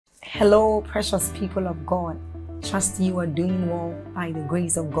Hello, precious people of God. Trust you are doing well by the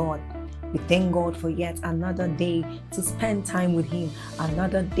grace of God. We thank God for yet another day to spend time with Him,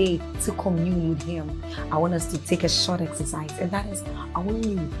 another day to commune with Him. I want us to take a short exercise, and that is, I want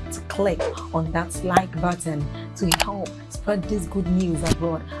you to click on that like button to help spread this good news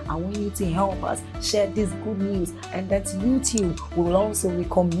abroad. I want you to help us share this good news, and that YouTube will also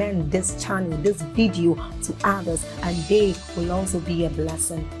recommend this channel, this video to others, and they will also be a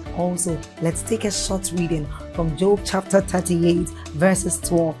blessing. Also, let's take a short reading from Job chapter 38 verses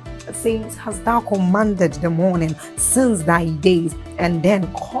 12. It says, "Hast thou commanded the morning since thy days, and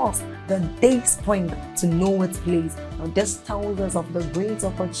then caused the day spring to know its place?" Now this tells us of the great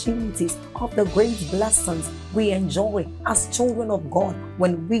opportunities, of the great blessings we enjoy as children of God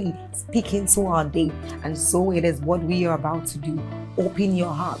when we speak into our day. And so it is what we are about to do. Open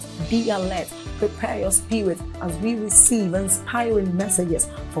your heart, be alert, prepare your spirit as we receive inspiring messages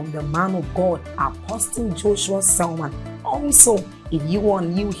from the man of God, Apostle Joshua Selman. Also, if you are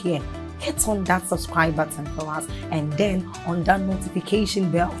new here, hit on that subscribe button for us, and then on that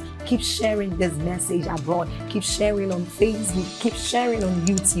notification bell. Keep sharing this message abroad. Keep sharing on Facebook. Keep sharing on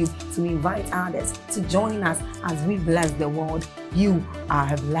YouTube to invite others to join us as we bless the world. You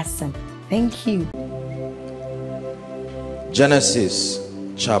are a blessing. Thank you. Genesis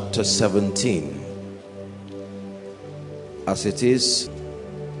chapter 17. As it is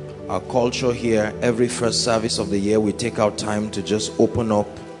our culture here, every first service of the year, we take our time to just open up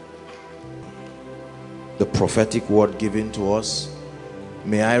the prophetic word given to us.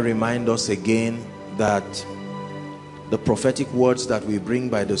 May I remind us again that the prophetic words that we bring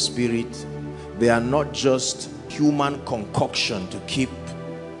by the Spirit, they are not just human concoction to keep,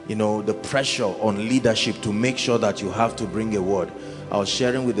 the pressure on leadership to make sure that you have to bring a word. I was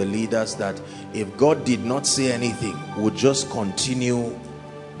sharing with the leaders that if God did not say anything, we'll just continue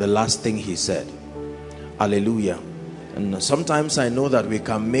the last thing He said. Hallelujah. And sometimes I know that we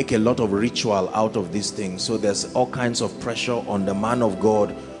can make a lot of ritual out of these things. So there's all kinds of pressure on the man of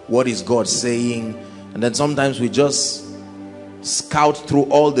God. What is God saying? And then sometimes we just scout through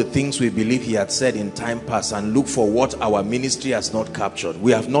all the things we believe He had said in time past and look for what our ministry has not captured.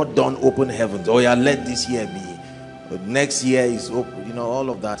 We have not done open heavens. Oh yeah, let this year be. Next year is open, all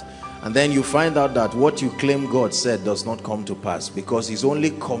of that. And then you find out that what you claim God said does not come to pass, because He's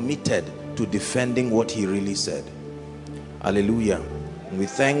only committed to defending what He really said. Hallelujah. And we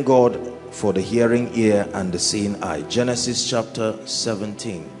thank God for the hearing ear and the seeing eye. Genesis chapter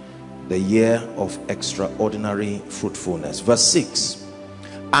 17, the year of extraordinary fruitfulness. Verse 6.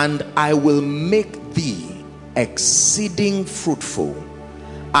 "And I will make thee exceeding fruitful,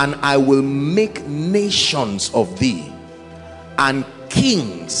 and I will make nations of thee, and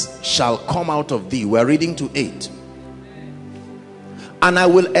kings shall come out of thee." We're reading to 8. "And I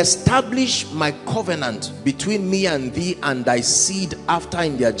will establish my covenant between me and thee and thy seed after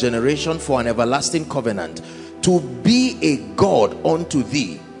in their generation for an everlasting covenant, to be a God unto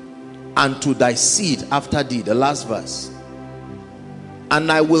thee and to thy seed after thee." The last verse.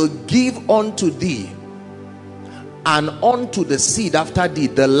 "And I will give unto thee and unto the seed after thee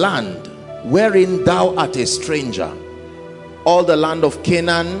the land wherein thou art a stranger, all the land of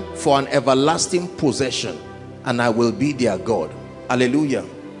Canaan, for an everlasting possession, and I will be their God." Hallelujah.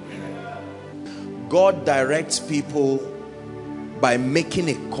 God directs people by making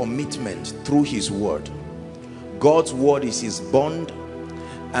a commitment through His word. God's word is His bond,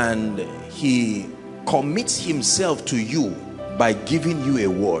 and He commits Himself to you by giving you a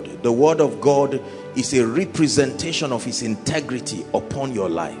word. The word of God is a representation of His integrity upon your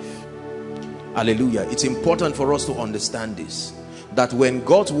life. Hallelujah. It's important for us to understand this, that when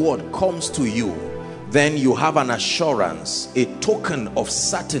God's word comes to you, then you have an assurance, a token of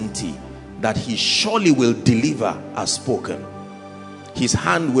certainty that He surely will deliver as spoken. His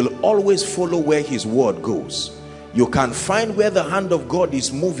hand will always follow where His word goes. You can find where the hand of God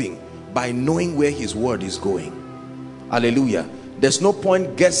is moving by knowing where His word is going. Hallelujah. There's no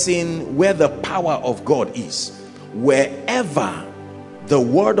point guessing where the power of God is. Wherever the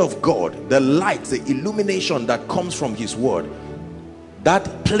word of God, the light, the illumination that comes from His word,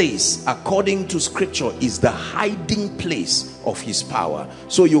 that place, according to scripture, is the hiding place of His power.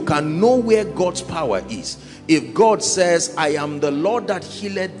 So you can know where God's power is. If God says, "I am the Lord that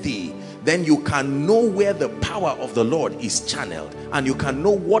healeth thee," then you can know where the power of the Lord is channeled, and you can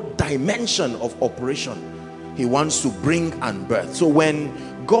know what dimension of operation He wants to bring and birth. So when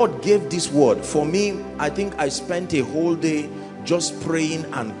God gave this word, for me, I think I spent a whole day just praying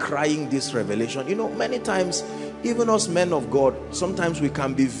and crying this revelation. Many times, even us men of God, sometimes we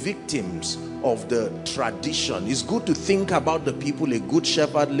can be victims of the tradition. It's good to think about the people. A good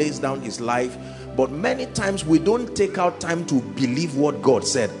shepherd lays down his life, but many times we don't take out time to believe what God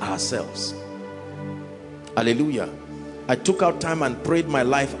said ourselves. Hallelujah. I took out time and prayed my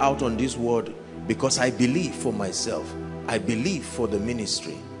life out on this word because I believe for myself. I believe for the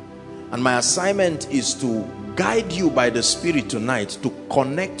ministry. And my assignment is to guide you by the Spirit tonight to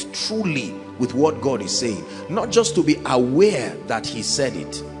connect truly with what God is saying, not just to be aware that he said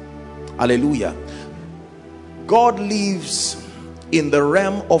it. Hallelujah. God lives in the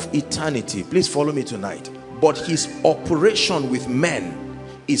realm of eternity. Please follow me tonight. But his operation with men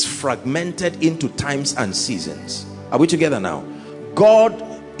is fragmented into times and seasons. Are we together now? God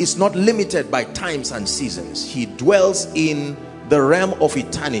is not limited by times and seasons. He dwells in the realm of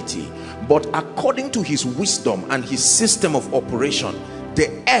eternity, but according to his wisdom and his system of operation,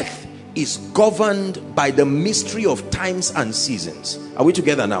 the earth is governed by the mystery of times and seasons. Are we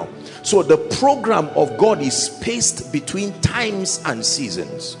together now? So the program of God is spaced between times and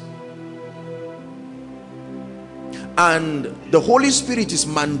seasons, and the Holy Spirit is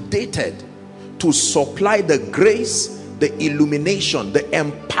mandated to supply the grace, the illumination, the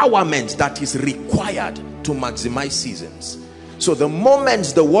empowerment that is required to maximize seasons. So the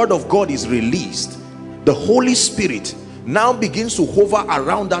moment the word of God is released, the Holy Spirit now begins to hover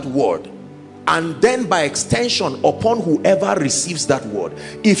around that word, and then by extension upon whoever receives that word.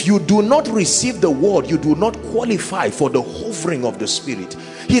 If you do not receive the word, you do not qualify for the hovering of the Spirit.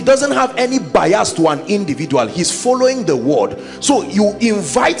 He doesn't have any bias to an individual. He's following the word. So you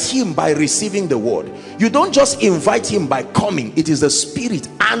invite him by receiving the word. You don't just invite him by coming. It is the Spirit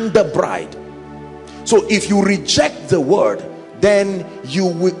and the bride. So if you reject the word, then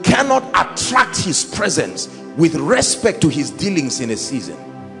you cannot attract his presence with respect to his dealings in a season.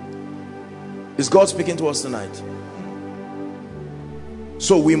 Is God speaking to us tonight?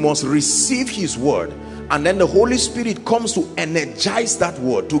 So we must receive his word, and then the Holy Spirit comes to energize that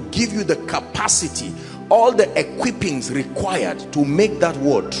word, to give you the capacity, all the equippings required to make that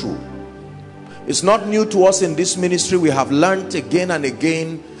word true. It's not new to us in this ministry. We have learned again and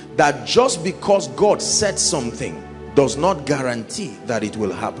again that just because God said something does not guarantee that it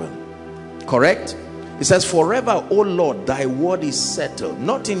will happen. Correct? It says, forever, O Lord, thy word is settled.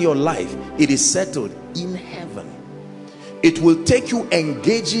 Not in your life, it is settled in heaven. It will take you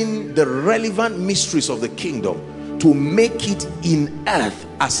engaging the relevant mysteries of the kingdom to make it in earth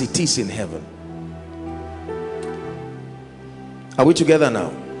as it is in heaven. Are we together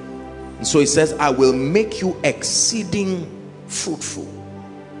now? And so it says, I will make you exceeding fruitful.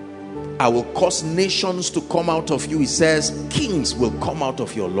 I will cause nations to come out of you. It says, kings will come out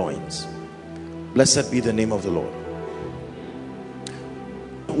of your loins. Blessed be the name of the Lord.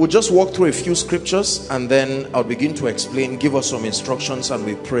 We'll just walk through a few scriptures and then I'll begin to explain, give us some instructions, and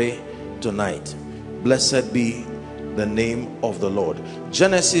we pray tonight. Blessed be the name of the Lord.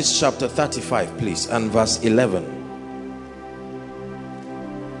 Genesis chapter 35, please, and verse 11.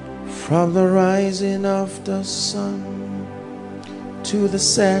 From the rising of the sun to the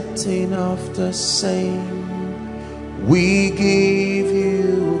setting of the same, we give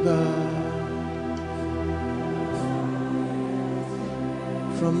you God.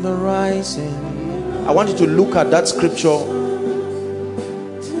 From the rising, I want you to look at that scripture.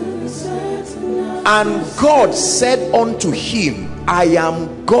 And God said unto him, I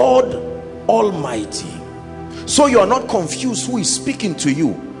am God Almighty. So you are not confused who is speaking to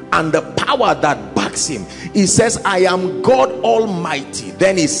you and the power that backs him. He says, I am God Almighty.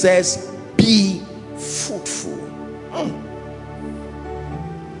 Then he says, be fruitful.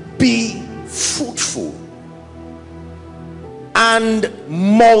 Be fruitful and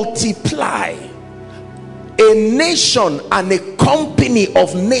multiply. A nation and a company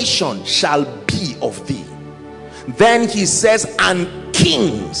of nations shall be of thee. Then he says, and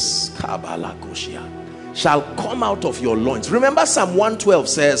kings shall come out of your loins. Remember, Psalm 112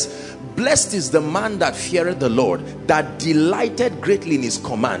 says, blessed is the man that feareth the Lord, that delighted greatly in his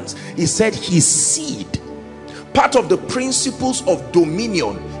commands. He said his seed. Part of the principles of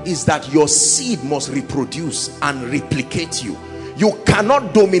dominion is that your seed must reproduce and replicate you. You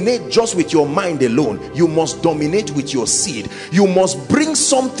cannot dominate just with your mind alone. You must dominate with your seed. You must bring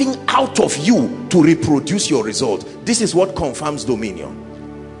something out of you to reproduce your result. This is what confirms dominion.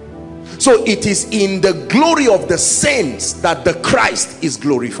 So it is in the glory of the saints that the Christ is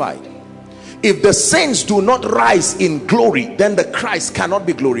glorified. If the saints do not rise in glory, then the Christ cannot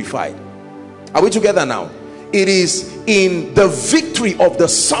be glorified. Are we together now? It is in the victory of the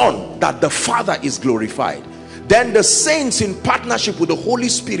Son that the Father is glorified. Then the saints in partnership with the Holy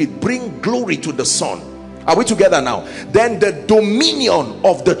Spirit bring glory to the Son. Are we together now? Then the dominion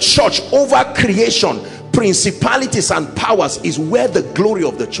of the church over creation, principalities and powers, is where the glory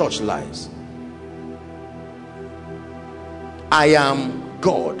of the church lies. I am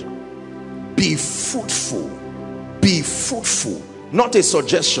God. Be fruitful. Be fruitful. Not a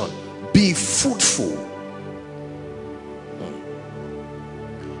suggestion. Be fruitful.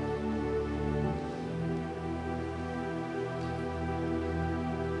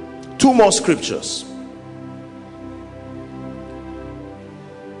 Two more scriptures.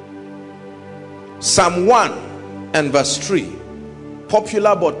 Psalm 1 and verse 3.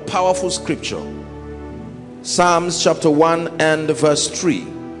 Popular but powerful scripture. Psalms chapter 1 and verse 3.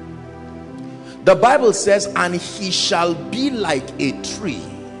 The Bible says, and he shall be like a tree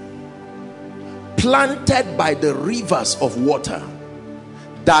planted by the rivers of water,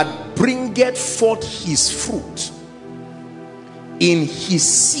 that bringeth forth his fruit in his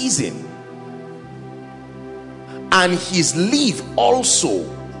season, and his leaf also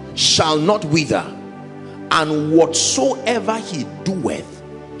shall not wither, and whatsoever he doeth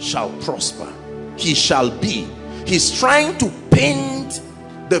shall prosper. He shall be. He's trying to paint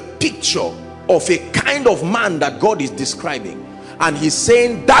the picture of a kind of man that God is describing, and he's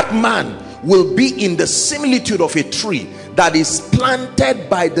saying that man will be in the similitude of a tree that is planted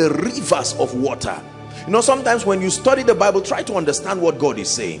by the rivers of water. You know, sometimes when you study the Bible, try to understand what God is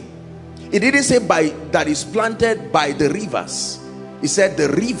saying. It didn't say by that is planted by the rivers. He said the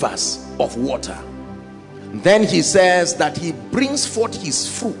rivers of water. Then he says that he brings forth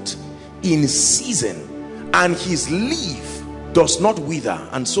his fruit in season, and his leaf does not wither,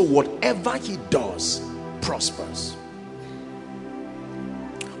 and so whatever he does prospers.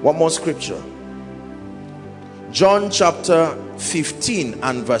 One more scripture. John chapter 15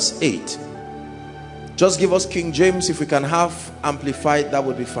 and verse 8. Just give us King James. If we can have amplified, that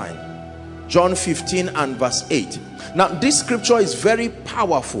would be fine. John 15 and verse 8. Now this scripture is very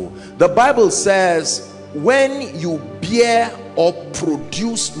powerful. The Bible says, when you bear or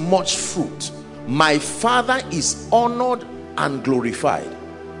produce much fruit, my Father is honored and glorified.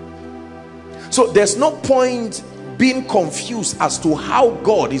 So there's no point being confused as to how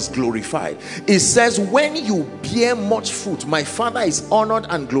God is glorified. It says, when you bear much fruit, my Father is honored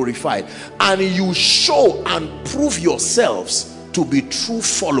and glorified, and you show and prove yourselves to be true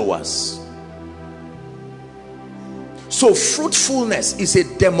followers. So fruitfulness is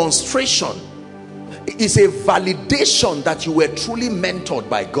a demonstration, is a validation that you were truly mentored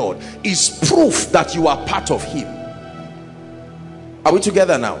by God, is proof that you are part of him. Are we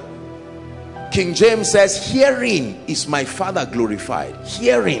together now? King James says, herein is my Father glorified.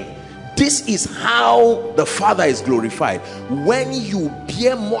 Herein, this is how the Father is glorified, when you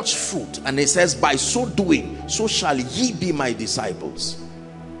bear much fruit. And it says, by so doing, so shall ye be my disciples.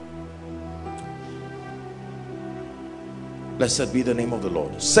 Blessed be the name of the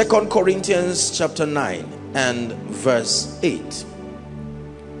Lord. 2 Corinthians chapter 9 and verse 8.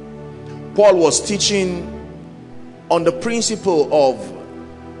 Paul was teaching on the principle of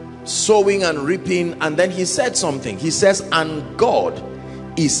sowing and reaping, and then he said something. He says, and God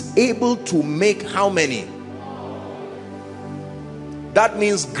is able to make how many? That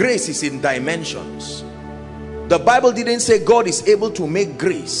means grace is in dimensions. The Bible didn't say God is able to make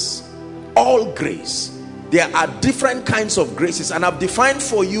grace, all grace. There are different kinds of graces, and I've defined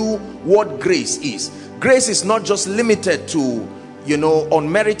for you what grace is. Grace is not just limited to, you know,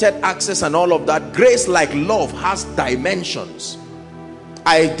 unmerited access and all of that. Grace, like love, has dimensions.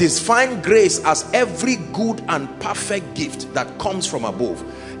 I define grace as every good and perfect gift that comes from above.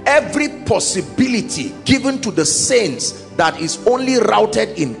 Every possibility given to the saints that is only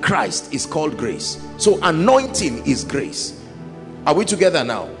routed in Christ is called grace. So anointing is grace. Are we together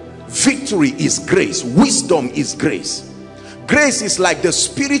now? Victory is grace. Wisdom is grace. Grace is like the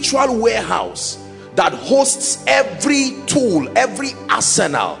spiritual warehouse that hosts every tool, every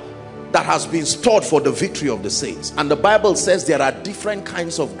arsenal that has been stored for the victory of the saints. And the Bible says there are different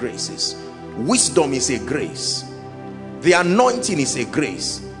kinds of graces. Wisdom is a grace. The anointing is a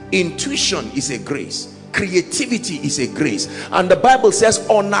grace. Intuition is a grace. Creativity is a grace. And the Bible says,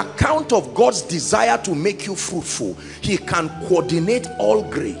 on account of God's desire to make you fruitful, he can coordinate all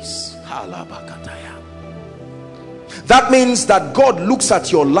grace. That means that God looks at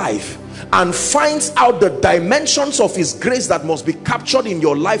your life and finds out the dimensions of his grace that must be captured in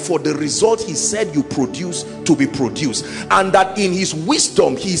your life for the result he said you produce to be produced, and that in his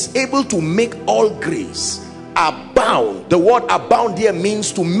wisdom he is able to make all grace abound. The word abound here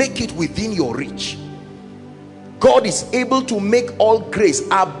means to make it within your reach. God is able to make all grace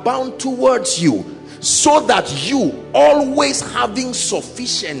abound towards you, so that you, always having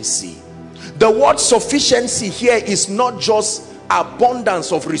sufficiency. The word sufficiency here is not just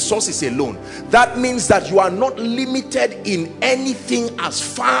abundance of resources alone. That means that you are not limited in anything as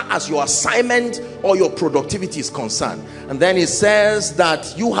far as your assignment or your productivity is concerned. And then it says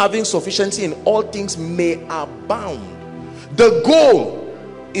that you having sufficiency in all things may abound. The goal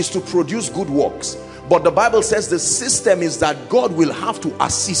is to produce good works, but the Bible says the system is that God will have to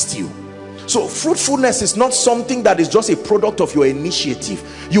assist you. So fruitfulness is not something that is just a product of your initiative.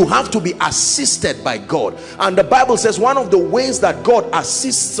 You have to be assisted by God. And the Bible says one of the ways that God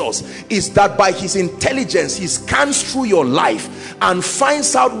assists us is that by his intelligence, he scans through your life and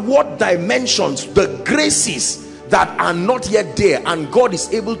finds out what dimensions, the graces that are not yet there, and God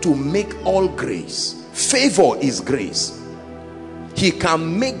is able to make all grace. Favor is grace. He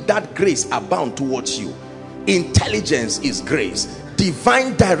can make that grace abound towards you. Intelligence is grace.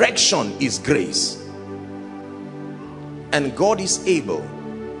 Divine direction is grace. And God is able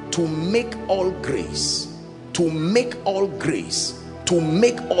to make all grace, to make all grace, to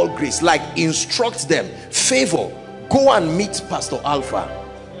make all grace, like instruct them. Favor, go and meet Pastor Alpha.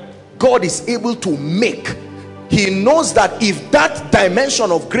 God is able to make. He knows that if that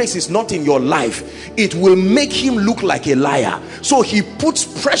dimension of grace is not in your life, it will make him look like a liar. So he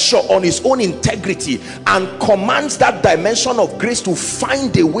puts pressure on his own integrity and commands that dimension of grace to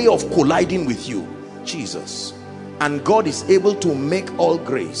find a way of colliding with you. Jesus. And God is able to make all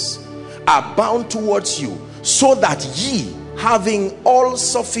grace abound towards you, so that ye, having all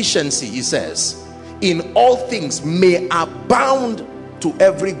sufficiency, he says, in all things may abound to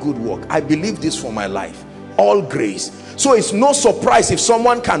every good work. I believe this for my life. All grace. So it's no surprise if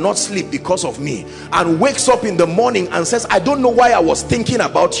someone cannot sleep because of me and wakes up in the morning and says, I don't know why I was thinking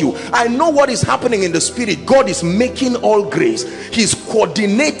about you. I know what is happening in the spirit. God is making all grace. He's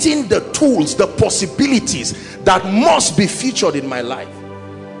coordinating the tools, the possibilities that must be featured in my life.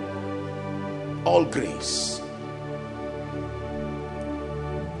 All grace.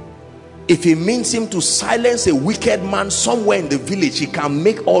 If it means him to silence a wicked man somewhere in the village, he can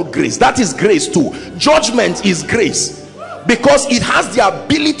make all grace. That is grace too. Judgment is grace, because it has the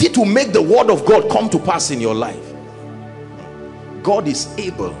ability to make the word of God come to pass in your life. God is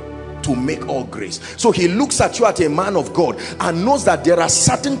able to make all grace. So he looks at you as a man of God and knows that there are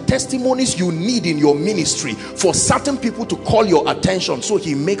certain testimonies you need in your ministry for certain people to call your attention. So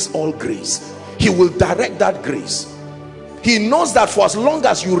he makes all grace. He will direct that grace. He knows that for as long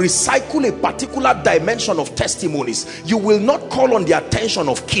as you recycle a particular dimension of testimonies, you will not call on the attention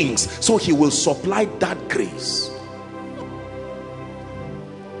of kings. So he will supply that grace.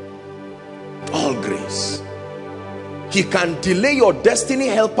 All grace. He can delay your destiny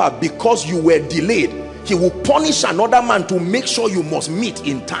helper because you were delayed. He will punish another man to make sure you must meet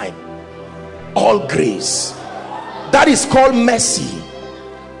in time. All grace. That is called mercy.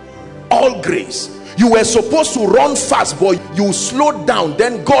 All grace. You were supposed to run fast, but you slowed down.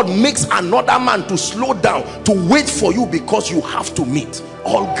 Then God makes another man to slow down, to wait for you because you have to meet.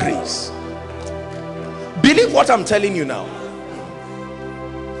 All grace. Believe what I'm telling you now.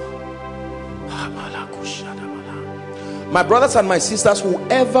 My brothers and my sisters,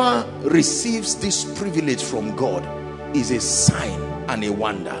 whoever receives this privilege from God is a sign and a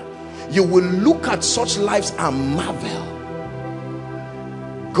wonder. You will look at such lives and marvel.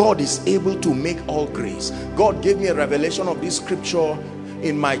 God is able to make all grace. God gave me a revelation of this scripture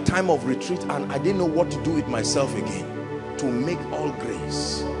in my time of retreat, and I didn't know what to do with myself again. To make all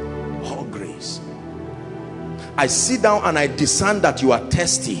grace. All grace. I sit down and I discern that you are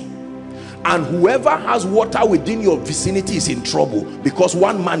thirsty, and whoever has water within your vicinity is in trouble because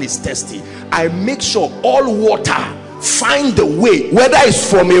one man is thirsty. I make sure all water find the way, whether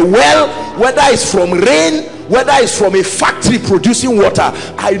it's from a well, whether it's from rain, whether it's from a factory producing water.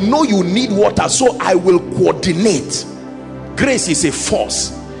 I know you need water, so I will coordinate. Grace is a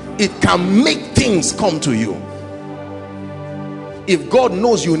force. It can make things come to you. If God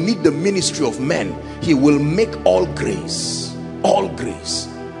knows you need the ministry of men, he will make all grace. All grace.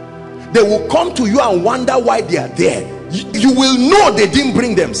 They will come to you and wonder why they are there. You will know they didn't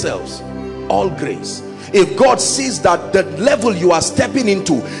bring themselves. All grace. If God sees that the level you are stepping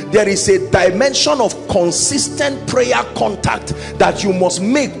into, there is a dimension of consistent prayer contact that you must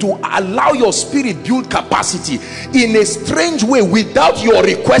make to allow your spirit build capacity in a strange way without your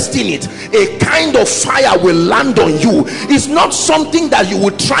requesting it. A kind of fire will land on you. It's not something that you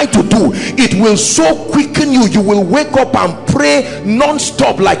will try to do. It will so quicken you. You will wake up and pray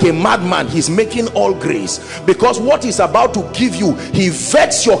non-stop like a madman. He's making all grace, because what he's about to give you, he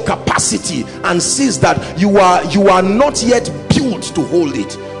vets your capacity and sees that you are not yet built to hold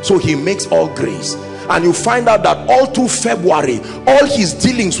it. So he makes all grace. and you find out that all through February, all his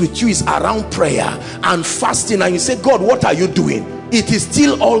dealings with you is around prayer and fasting, and you say, God, what are you doing? It is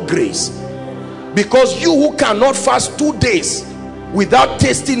still all grace. Because you who cannot fast 2 days without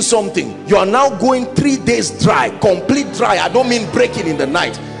tasting something, you are now going 3 days dry, complete dry. I don't mean breaking in the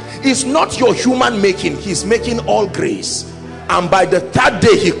night. It's not your human making. He's making all grace. And by the 3rd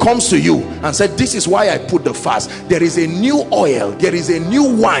day, he comes to you and said, this is why I put the fast. There is a new oil, there is a new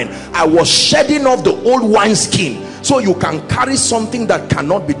wine. I was shedding off the old wine skin so you can carry something that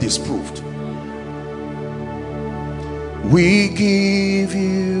cannot be disproved. We give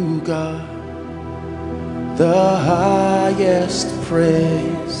you, God, the highest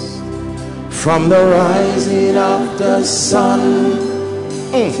praise, from the rising of the sun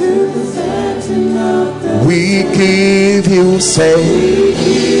to the setting of the we give you, say, we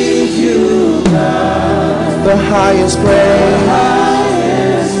give you, God, the highest praise,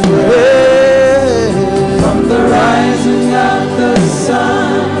 from the rising of the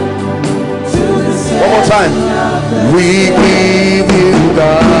sun to the setting. One more time. We give you,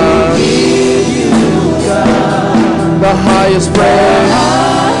 God, the highest praise,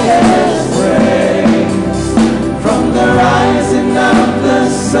 from the rising of the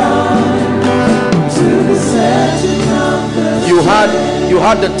sun to the setting of the you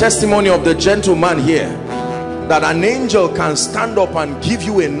had the testimony of the gentleman here, that an angel can stand up and give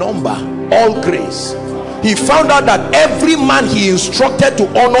you a number, all grace. He found out that every man he instructed to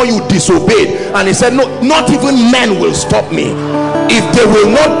honor you disobeyed, and he said, no, not even men will stop me. If they will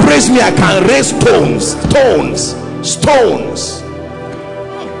not praise me, I can raise stones.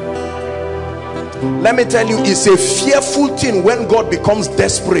 Let me tell you, it's a fearful thing when God becomes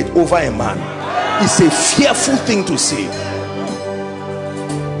desperate over a man. It's a fearful thing to see,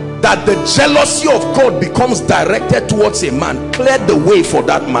 that the jealousy of God becomes directed towards a man. Clear the way for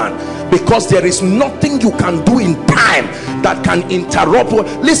that man, because there is nothing you can do in time that can interrupt.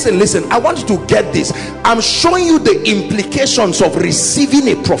 Listen, I want you to get this. I'm showing you the implications of receiving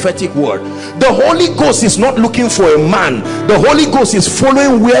a prophetic word. The Holy Ghost is not looking for a man. The Holy Ghost is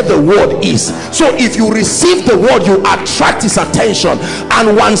following where the word is. So if you receive the word, you attract his attention,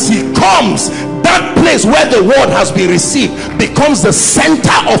 and once he comes, that place where the word has been received becomes the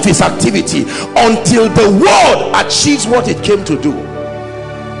center of his activity until the word achieves what it came to do.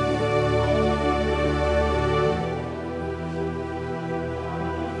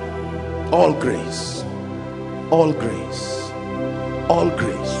 All grace, all grace, all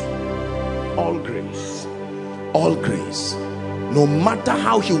grace, all grace, all grace. No matter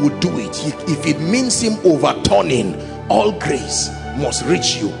how he would do it, if it means him overturning, all grace must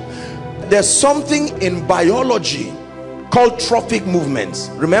reach you. There's something in biology called trophic movements.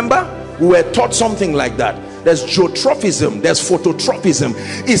 Remember, we were taught something like that. There's geotrophism, there's phototrophism.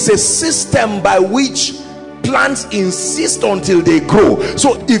 It's a system by which plants insist until they grow.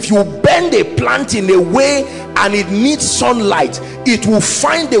 So if you bend a plant in a way and it needs sunlight, it will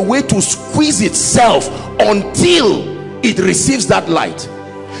find a way to squeeze itself until it receives that light.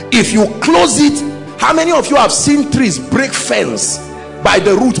 If you close it, how many of you have seen trees break fence by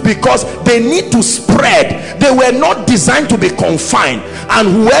the roots? Because they need to spread. They were not designed to be confined, and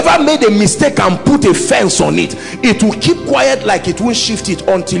whoever made a mistake and put a fence on it, it will keep quiet, like it won't shift it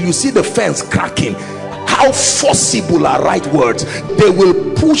until you see the fence cracking. How forcible are right words. They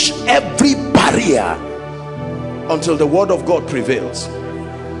will push every barrier until the word of God prevails.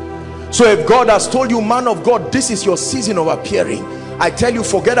 So if God has told you, man of God, this is your season of appearing, I tell you,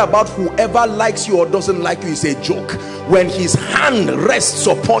 forget about whoever likes you or doesn't like you. Is a joke. When his hand rests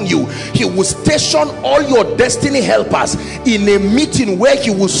upon you, he will station all your destiny helpers in a meeting where he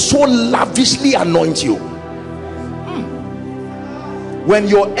will so lavishly anoint you. When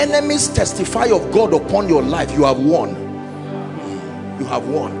your enemies testify of God upon your life, you have won. You have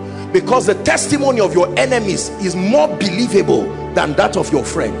won, because the testimony of your enemies is more believable than that of your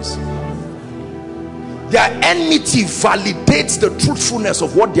friends. Their enmity validates the truthfulness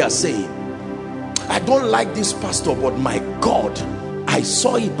of what they are saying. I don't like this pastor, but my God, I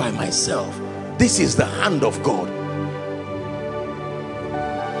saw it by myself. This is the hand of God.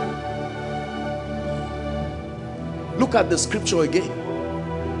 Look at the scripture again,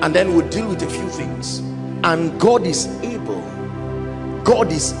 and then we'll deal with a few things. And God is able.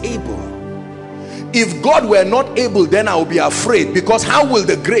 God is able. If God were not able, then I would be afraid, because how will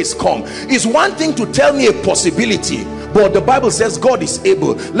the grace come? It's one thing to tell me a possibility, but the Bible says God is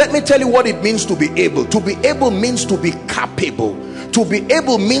able. Let me tell you what it means to be able. To be able means to be capable. To be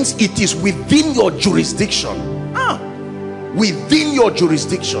able means it is within your jurisdiction. Within your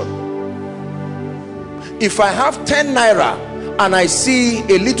jurisdiction. If I have 10 naira and I see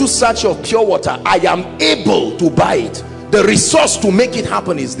a little sachet of pure water, I am able to buy it. The resource to make it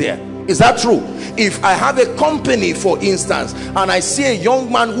happen is there. Is that true? If I have a company, for instance, and I see a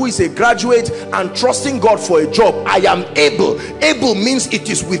young man who is a graduate and trusting God for a job, I am able. Able means it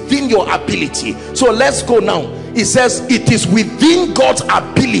is within your ability. So let's go now. It says it is within God's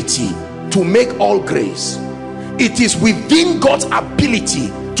ability to make all grace. It is within God's ability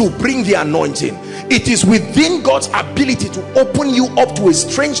to bring the anointing. It is within God's ability to open you up to a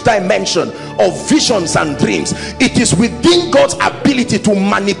strange dimension of visions and dreams. It is within God's ability to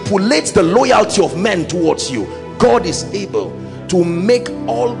manipulate the loyalty of men towards you. God is able to make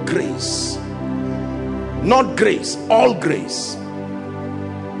all grace, not grace, all grace,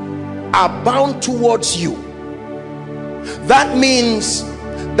 abound towards you. That means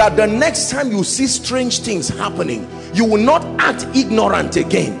that the next time you see strange things happening, you will not act ignorant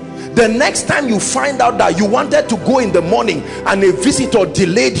again. The next time you find out that you wanted to go in the morning and a visitor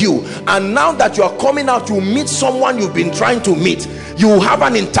delayed you, and now that you are coming out, you meet someone you've been trying to meet, you have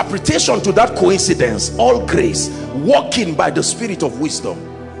an interpretation to that coincidence. All grace, walking by the spirit of wisdom.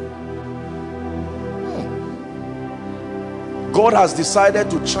 God has decided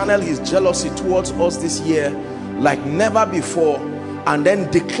to channel his jealousy towards us this year like never before, and then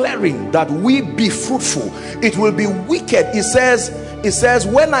declaring that we be fruitful. It will be wicked. It says,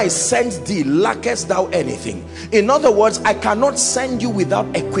 when I send thee, lackest thou anything? In other words, I cannot send you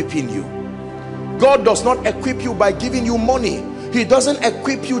without equipping you. God does not equip you by giving you money. He doesn't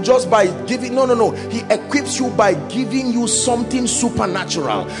equip you just by giving, no. He equips you by giving you something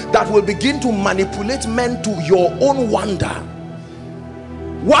supernatural that will begin to manipulate men to your own wonder.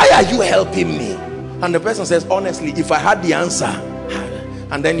 Why are you helping me? And the person says, honestly, if I had the answer,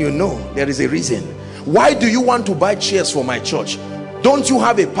 and then you know there is a reason. Why do you want to buy chairs for my church? Don't you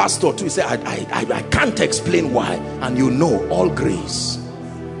have a pastor to say, I can't explain why? And you know, all grace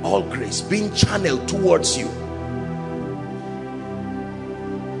being channeled towards you.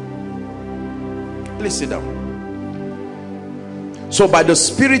 Please sit down. So by the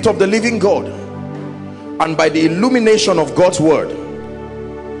Spirit of the living God and by the illumination of God's word,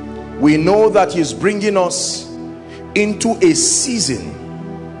 we know that he's bringing us into a season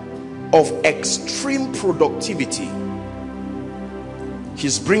of extreme productivity.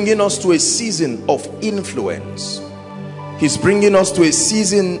 He's bringing us to a season of influence. He's bringing us to a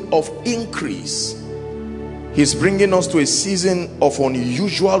season of increase. He's bringing us to a season of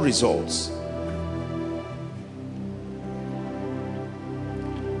unusual results.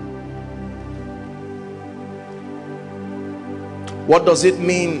 What does it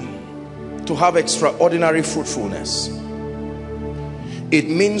mean to have extraordinary fruitfulness? It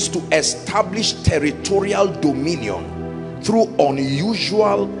means to establish territorial dominion through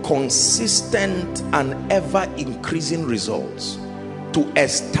unusual, consistent, and ever-increasing results. To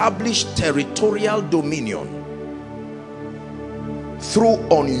establish territorial dominion through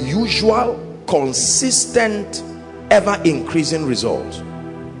unusual, consistent, ever-increasing results.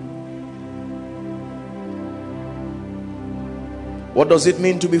 What does it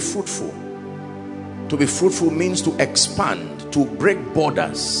mean to be fruitful? To be fruitful means to expand, to break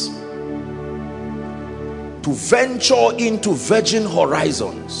borders, to venture into virgin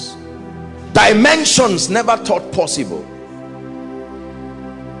horizons, dimensions never thought possible.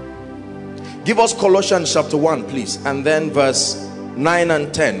 Give us Colossians chapter 1, please, and then verse 9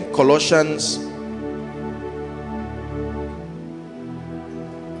 and 10. Colossians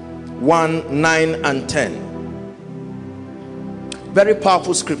 1, 9 and 10. Very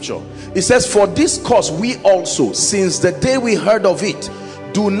powerful scripture. It says, for this cause we also, since the day we heard of it,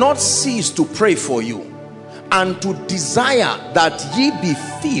 do not cease to pray for you, and to desire that ye be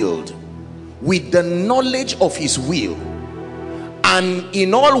filled with the knowledge of his will, and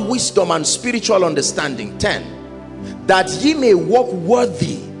in all wisdom and spiritual understanding. 10, that ye may walk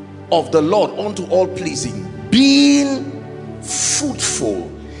worthy of the Lord unto all pleasing, being fruitful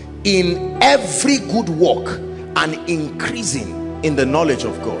in every good work, and increasing in the knowledge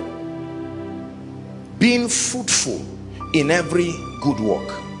of God. Being fruitful in every good work.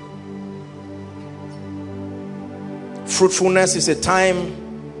 Fruitfulness is a time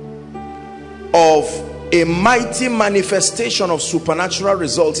of a mighty manifestation of supernatural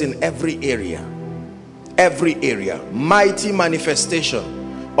results in every area. Every area. Mighty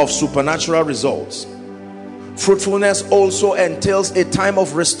manifestation of supernatural results. Fruitfulness also entails a time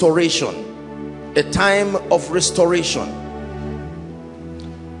of restoration. A time of restoration.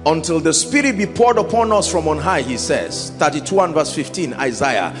 Until the Spirit be poured upon us from on high, he says, 32 and verse 15,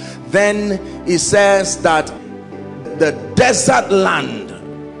 Isaiah. Then he says that the desert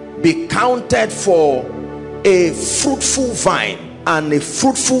land be counted for a fruitful vine, and a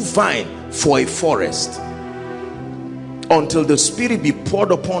fruitful vine for a forest, until the Spirit be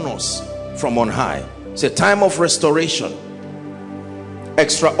poured upon us from on high. It's a time of restoration.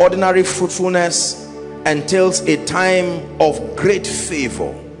 Extraordinary fruitfulness entails a time of great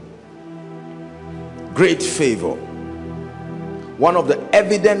favor. Great favor. One of the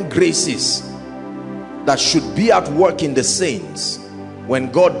evident graces that should be at work in the saints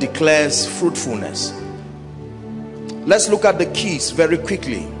when God declares fruitfulness. Let's look at the keys very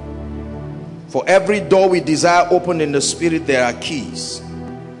quickly. For every door we desire opened in the Spirit, there are keys.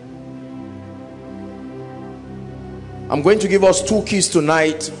 I'm going to give us 2 keys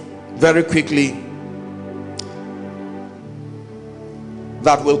tonight very quickly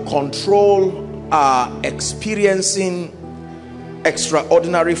that will control our experiencing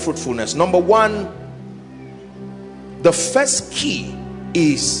extraordinary fruitfulness. Number 1, the first key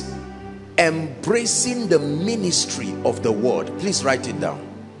is embracing the ministry of the word. Please write it down.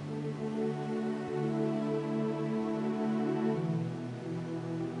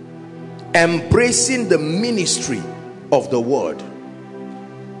 Embracing the ministry of the word.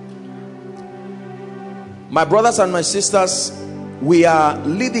 My brothers and my sisters, we are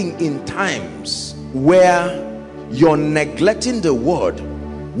living in times where your neglecting the word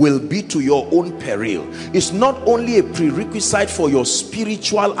will be to your own peril. It's not only a prerequisite for your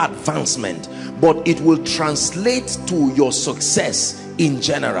spiritual advancement, but it will translate to your success in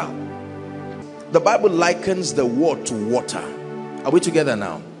general. The Bible likens the word to water. Are we together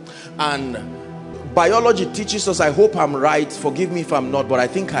now? And biology teaches us, I hope I'm right, forgive me if I'm not, but I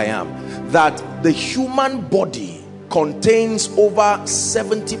think I am, that the human body contains over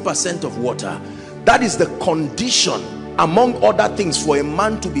 70% of water. That is the condition, among other things, for a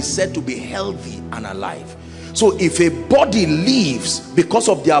man to be said to be healthy and alive. So if a body lives because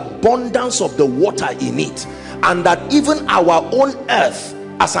of the abundance of the water in it, and that even our own earth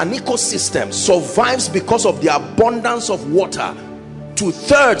as an ecosystem survives because of the abundance of water,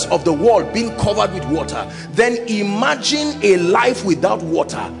 2/3 of the world being covered with water, then imagine a life without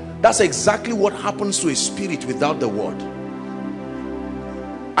water. That's exactly what happens to a spirit without the word.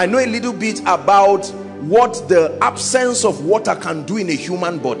 I know a little bit about what the absence of water can do in a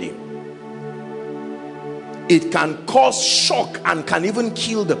human body. It can cause shock and can even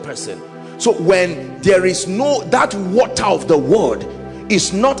kill the person. So when there is that water of the word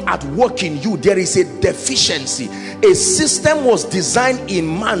is not at work in you, there is a deficiency. A system was designed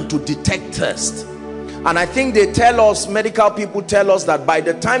in man to detect thirst, and I think they tell us, medical people tell us, that by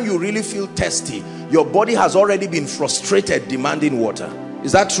the time you really feel thirsty, your body has already been frustrated demanding water.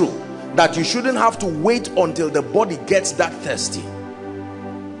 Is that true? That you shouldn't have to wait until the body gets that thirsty.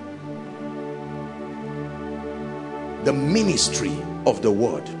 The ministry of the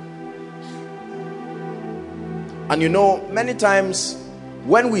word. And you know, many times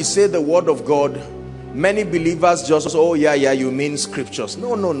when we say the word of God, many believers just, oh yeah, you mean scriptures.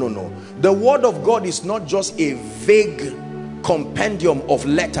 No. The word of God is not just a vague compendium of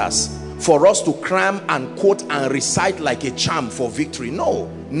letters for us to cram and quote and recite like a charm for victory. No.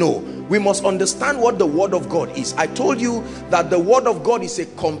 We must understand what the word of God is. I told you that the word of God is a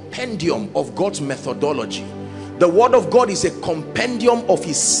compendium of God's methodology. The word of God is a compendium of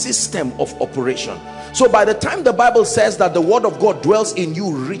his system of operation. So by the time the Bible says that the word of God dwells in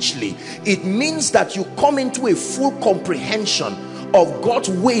you richly, it means that you come into a full comprehension of God's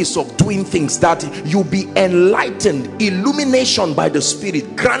ways of doing things, that you be enlightened, illumination by the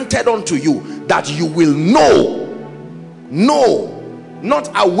Spirit granted unto you, that you will know, not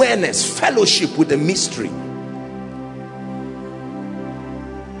awareness, fellowship with the mystery.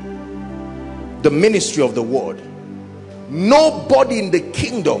 The ministry of the word. Nobody in the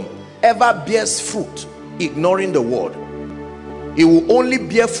kingdom ever bears fruit ignoring the word. He will only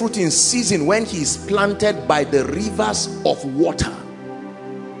bear fruit in season when he is planted by the rivers of water,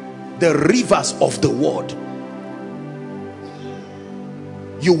 the rivers of the word.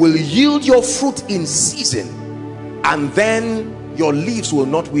 You will yield your fruit in season, and then your leaves will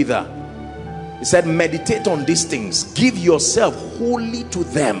not wither. He said, meditate on these things, give yourself wholly to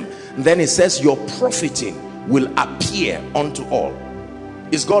them. And then it says, your profiting will appear unto all.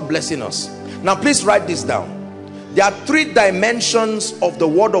 Is God blessing us? Now please write this down. There are 3 dimensions of the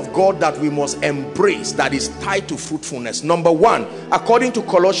word of God that we must embrace, that is tied to fruitfulness. Number 1, according to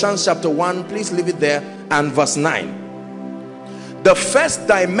Colossians chapter 1, please leave it there, and verse 9. The first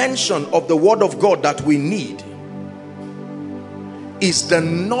dimension of the word of God that we need is the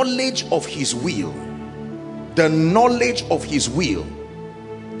knowledge of his will. The knowledge of his will.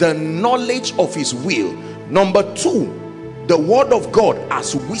 The knowledge of his will. Number 2, the word of God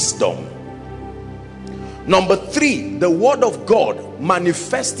as wisdom. Number 3, the word of God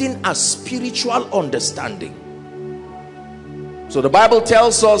manifesting as spiritual understanding. So the Bible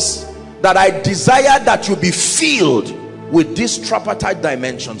tells us that I desire that you be filled with these tripartite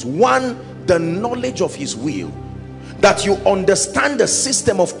dimensions. 1, the knowledge of his will, that you understand the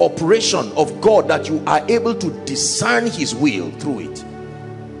system of operation of God, that you are able to discern his will through it.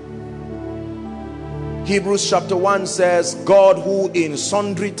 Hebrews chapter 1 says, God, who in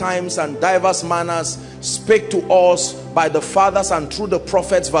sundry times and diverse manners spake to us by the fathers and through the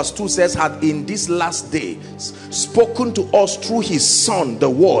prophets, verse 2 says, hath in these last days spoken to us through his Son, the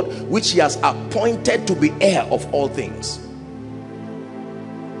word, which he has appointed to be heir of all things.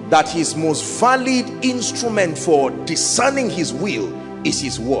 That his most valid instrument for discerning his will is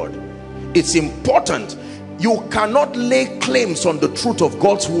his word. It's important. You cannot lay claims on the truth of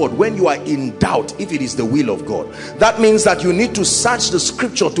God's word when you are in doubt if it is the will of God. That means that you need to search the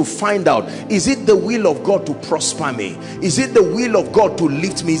scripture to find out, is it the will of God to prosper me? Is it the will of God to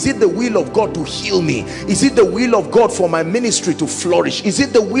lift me? Is it the will of God to heal me? Is it the will of God for my ministry to flourish? Is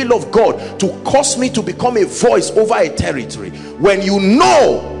it the will of God to cause me to become a voice over a territory? When you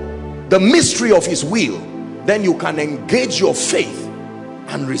know the mystery of his will, then you can engage your faith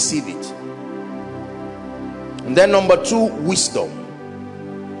and receive it. And then number 2, wisdom.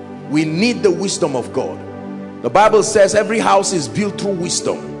 We need the wisdom of God. The Bible says every house is built through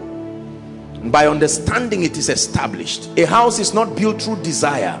wisdom, and by understanding it is established. A house is not built through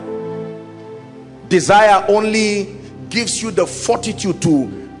desire. Desire only gives you the fortitude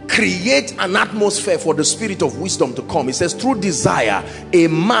to create an atmosphere for the spirit of wisdom to come. It says, through desire a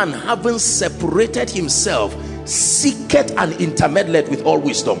man, having separated himself, seeketh an intermediate with all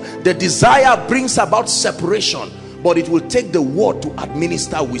wisdom. The desire brings about separation, but it will take the word to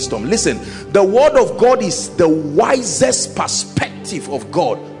administer wisdom. Listen, the word of God is the wisest perspective of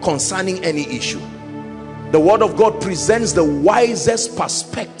God concerning any issue. The word of God presents the wisest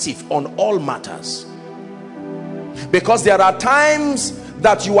perspective on all matters, because there are times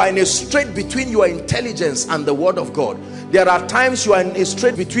that you are in a strait between your intelligence and the word of God. There are times you are in a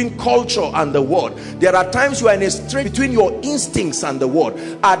strait between culture and the word. There are times you are in a strait between your instincts and the word.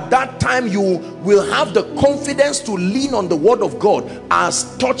 At that time you will have the confidence to lean on the word of God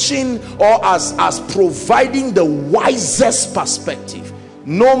as touching or as providing the wisest perspective.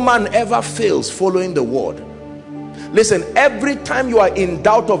 No man ever fails following the word. Listen, every time you are in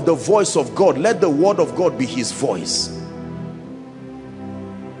doubt of the voice of God, let the word of God be his voice.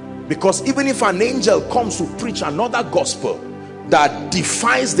 Because even if an angel comes to preach another gospel that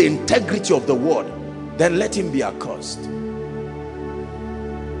defies the integrity of the word, then let him be accursed.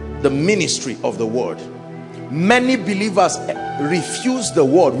 The ministry of the word. Many believers refuse the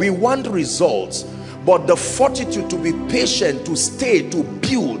word. We want results, but the fortitude to be patient, to stay, to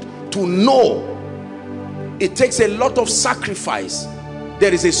build, to know, it takes a lot of sacrifice.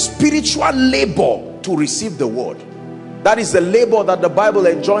 There is a spiritual labor to receive the word. That is the labor that the Bible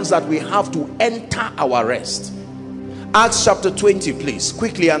enjoins, that we have to enter our rest. Acts chapter 20, please,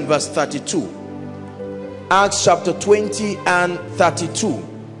 quickly, and verse 32. Acts chapter 20 and 32.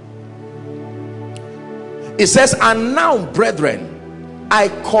 It says, and now, brethren, I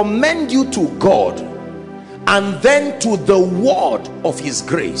commend you to God, and then to the word of his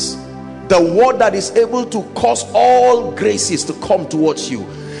grace, the word that is able to cause all graces to come towards you.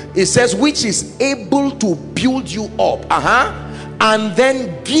 It says, which is able to build you up, and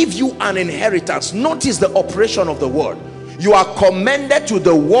then give you an inheritance. Notice the operation of the word. You are commended to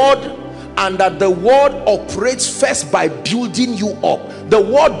the word, and that the word operates first by building you up. The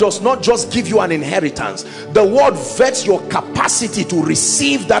word does not just give you an inheritance. The word vets your capacity to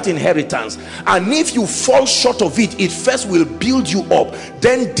receive that inheritance, and if you fall short of it, it first will build you up,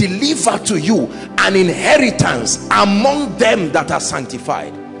 then deliver to you an inheritance among them that are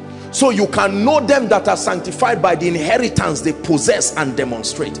sanctified. So you can know them that are sanctified by the inheritance they possess and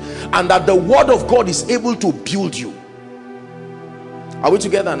demonstrate, and that the word of God is able to build you. Are we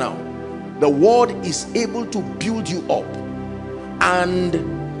together now? The word is able to build you up and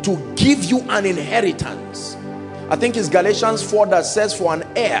to give you an inheritance. I think it's Galatians 4 that says, for an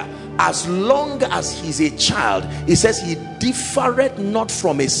heir, as long as he's a child, it says he differeth not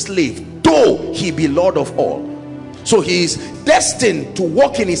from a slave, though he be Lord of all. So he is destined to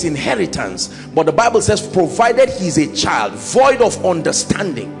walk in his inheritance, but the Bible says, provided he is a child, void of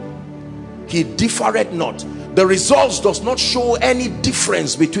understanding, he differeth not. The results does not show any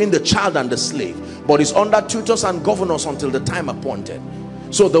difference between the child and the slave, but is under tutors and governors until the time appointed.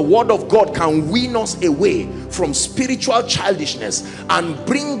 So the word of God can wean us away from spiritual childishness and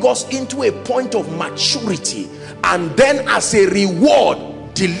bring us into a point of maturity, and then as a reward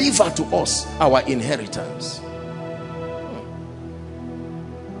deliver to us our inheritance.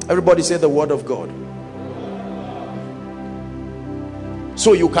 Everybody say the word of God.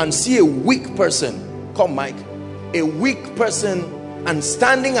 So you can see a weak person, come Mike, a weak person, and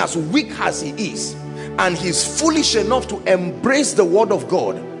standing as weak as he is, and he's foolish enough to embrace the word of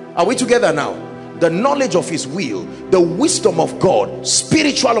God. Are we together now? The knowledge of his will, the wisdom of God,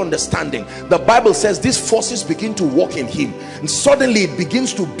 spiritual understanding. The Bible says these forces begin to work in him, and suddenly it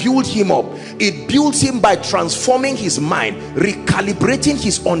begins to build him up. It builds him by transforming his mind, recalibrating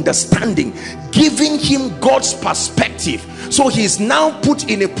his understanding, giving him God's perspective. So he is now put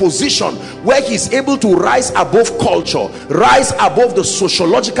in a position where he's able to rise above culture, rise above the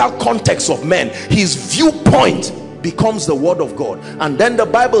sociological context of men. His viewpoint becomes the word of God. And then the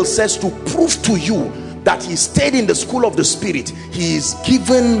Bible says, to prove to you that he stayed in the school of the Spirit, he is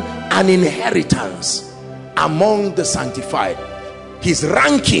given an inheritance among the sanctified. He's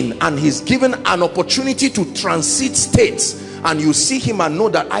ranking, and he's given an opportunity to transit states. And you see him and know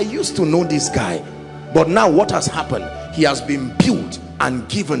that I used to know this guy, but now what has happened? He has been built and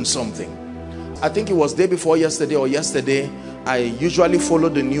given something. I think it was day before yesterday or yesterday, I usually follow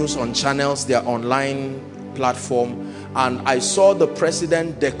the news on channels, their online platform, and I saw the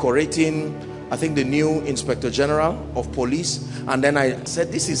president decorating, I think, the new Inspector General of Police. And then I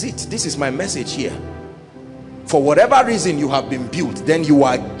said, this is it, this is my message here. For whatever reason you have been built, then you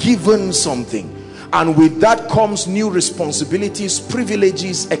are given something, and with that comes new responsibilities,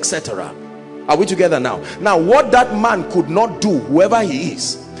 privileges, etc. Are we together now? Now what that man could not do, whoever he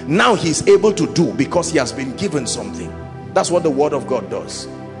is, now he's able to do because he has been given something. That's what the word of God does.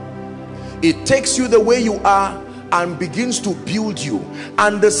 It takes you the way you are and begins to build you.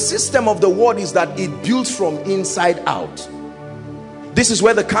 And the system of the word is that it builds from inside out. This is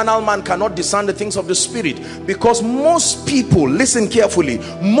where the carnal man cannot discern the things of the Spirit, because most people, listen carefully,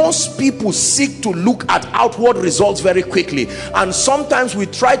 most people seek to look at outward results very quickly, and sometimes we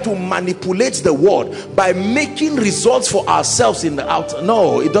try to manipulate the word by making results for ourselves in the outer.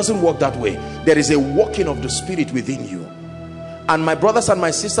 No, it doesn't work that way. There is a working of the Spirit within you. And my brothers and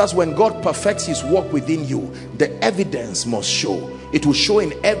my sisters, when God perfects his work within you, the evidence must show. It will show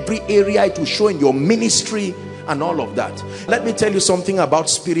in every area. It will show in your ministry and all of that. Let me tell you something about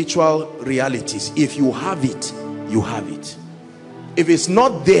spiritual realities. If you have it, you have it. If it's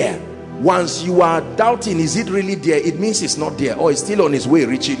not there, once you are doubting, is it really there? It means it's not there, or it's still on its way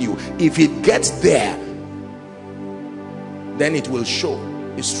reaching you. If it gets there, then it will show.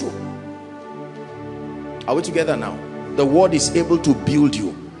 It's true. Are we together now? The word is able to build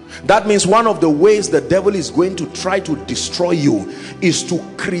you. That means one of the ways the devil is going to try to destroy you is to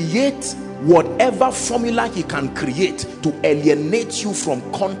create whatever formula he can create to alienate you from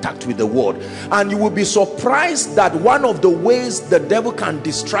contact with the word. And you will be surprised that one of the ways the devil can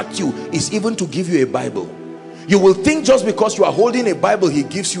distract you is even to give you a Bible. You will think just because you are holding a Bible, he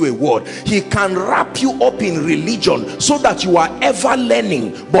gives you a word. He can wrap you up in religion so that you are ever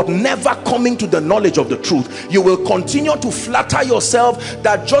learning but never coming to the knowledge of the truth. You will continue to flatter yourself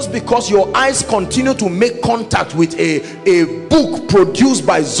that just because your eyes continue to make contact with a book produced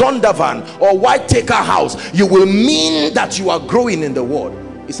by Zondervan or Whitaker House, you will mean that you are growing in the word.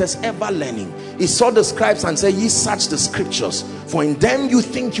 It says ever learning. He saw the scribes and said, ye search the scriptures, for in them you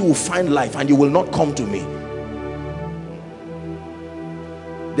think you will find life, and you will not come to me.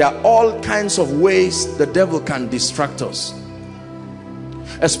 There are all kinds of ways the devil can distract us,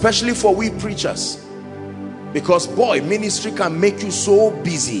 especially for we preachers, because boy, ministry can make you so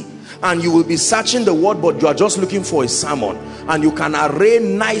busy, and you will be searching the word, but you are just looking for a sermon, and you can array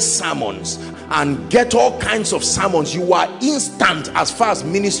nice sermons and get all kinds of sermons. You are instant as far as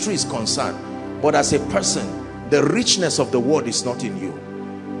ministry is concerned, but as a person, the richness of the word is not in you.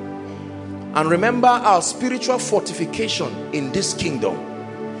 And remember, our spiritual fortification in this kingdom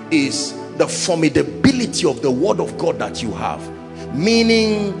is the formidability of the word of God that you have.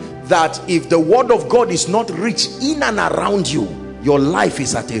 Meaning that if the word of God is not rich in and around you, your life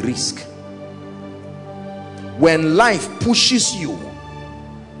is at a risk. When life pushes you,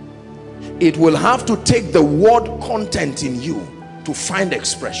 it will have to take the word content in you to find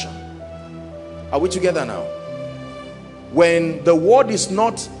expression. Are we together now? When the word is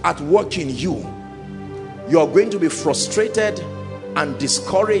not at work in you, you are going to be frustrated and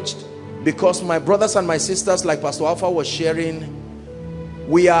discouraged, because my brothers and my sisters, like Pastor Alpha was sharing,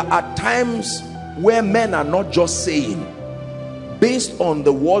 we are at times where men are not just saying, based on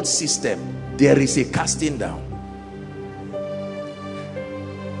the world system, there is a casting down.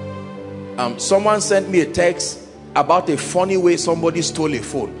 Someone sent me a text about a funny way somebody stole a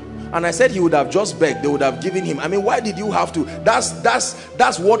phone, And I said he would have just begged. They would have given him. I mean, why did you have to?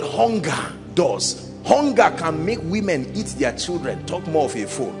 That's what hunger does. Hunger can make women eat their children. Talk more of a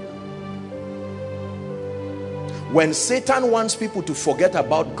fool. When Satan wants people to forget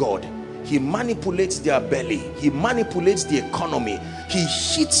about God, he manipulates their belly. He manipulates the economy. He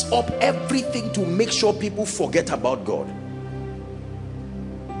heats up everything to make sure people forget about God.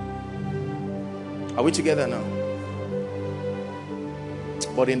 Are we together now?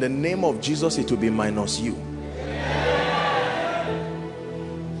 But in the name of Jesus, it will be minus you.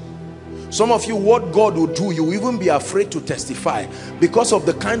 Some of you, what God will do, you will even be afraid to testify because of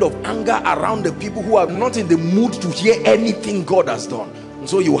the kind of anger around the people who are not in the mood to hear anything God has done. And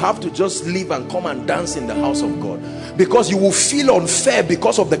so you have to just leave and come and dance in the house of God, because you will feel unfair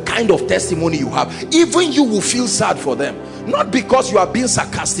because of the kind of testimony you have. Even you will feel sad for them, not because you are being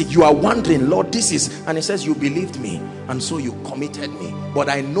sarcastic. You are wondering, Lord, this is, and he says, you believed me and so you committed me, but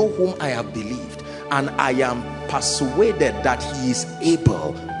I know whom I have believed, and I am persuaded that he is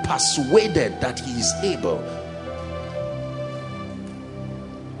able. Persuaded that he is able.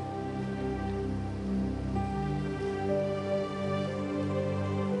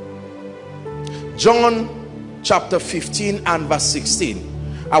 John chapter 15 and verse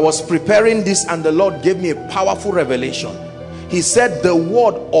 16. I was preparing this and the Lord gave me a powerful revelation. He said the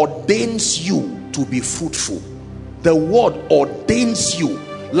word ordains you to be fruitful. The word ordains you.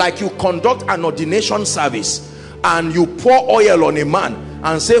 Like you conduct an ordination service and you pour oil on a man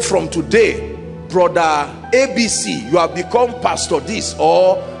and say, from today, brother ABC, you have become pastor this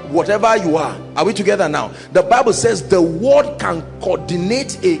or whatever you are. Are we together now? The Bible says the word can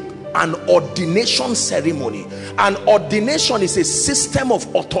coordinate an ordination ceremony. An ordination is a system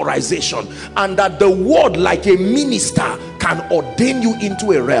of authorization, and that the word, like a minister, can ordain you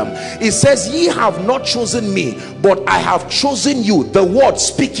into a realm. It says, ye have not chosen me, but I have chosen you, the word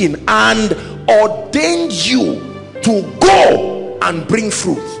speaking, and ordained you to go and bring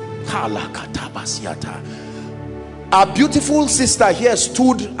fruit. Our beautiful sister here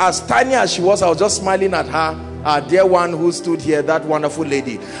stood, as tiny as she was, I was just smiling at her, our dear one who stood here, that wonderful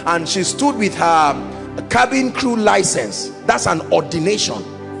lady, and she stood with her cabin crew license. That's an ordination.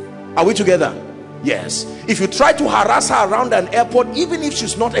 Are we together? Yes. If you try to harass her around an airport, even if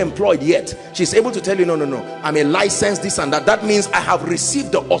she's not employed yet, she's able to tell you, no, I'm a licensed this and that. That means I have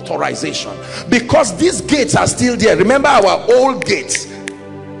received the authorization, because these gates are still there. Remember our old gates.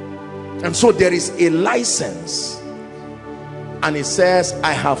 And so there is a license, and it says,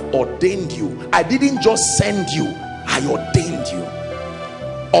 I have ordained you. I didn't just send you, I ordained you.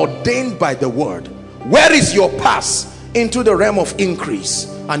 Ordained by the word. Where is your pass into the realm of increase?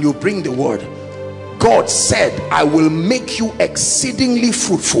 And you bring the word. God said, I will make you exceedingly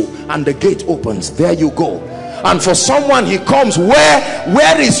fruitful, and the gate opens. There you go. And for someone, he comes,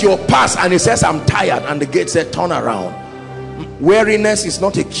 where is your pass? And he says, I'm tired. And the gate said, turn around. Weariness is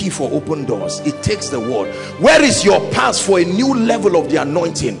not a key for open doors. It takes the word. Where is your pass for a new level of the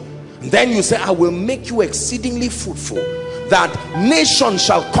anointing? And then you say, I will make you exceedingly fruitful, that nations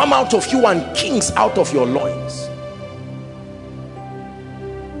shall come out of you and kings out of your loins.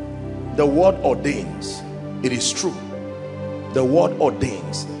 The word ordains. It is true. The word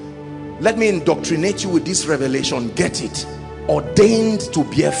ordains. Let me indoctrinate you with this revelation. Get it. Ordained to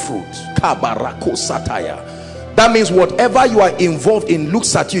bear fruit. Kabarako sataya. That means whatever you are involved in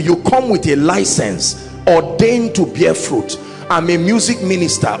looks at you. You come with a license. Ordained to bear fruit. I'm a music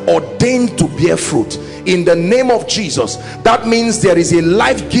minister. Ordained to bear fruit. In the name of Jesus. That means there is a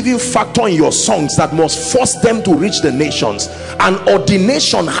life-giving factor in your songs that must force them to reach the nations. An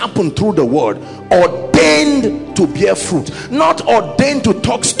ordination happened through the word. Ordained to bear fruit. Not ordained to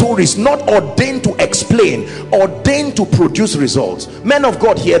talk stories. Not ordained to explain. Ordained to produce results. Men of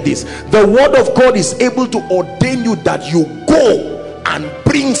God, hear this. The word of God is able to ordain you that you go and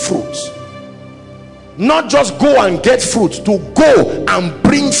bring fruit. Not just go and get fruit. To go and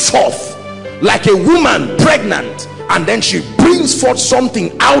bring forth. Like a woman pregnant, and then she brings forth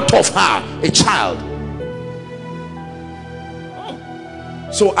something out of her, a child.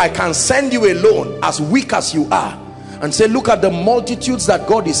 So I can send you alone, as weak as you are, and say, look at the multitudes that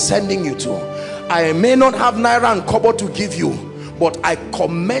God is sending you to. I may not have naira and kobo to give you, but I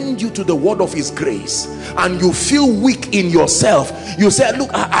commend you to the word of his grace. And you feel weak in yourself. You say, look,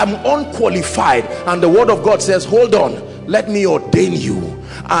 I'm unqualified. And the word of God says, hold on, let me ordain you.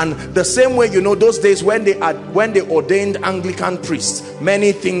 And the same way, you know, those days when they ordained Anglican priests,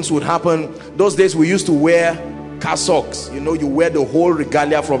 many things would happen. Those days we used to wear cassocks. You know, you wear the whole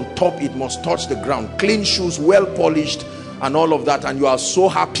regalia from top, it must touch the ground. Clean shoes, well polished, and all of that. And you are so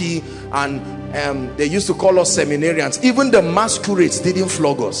happy. And they used to call us seminarians. Even the masquerades didn't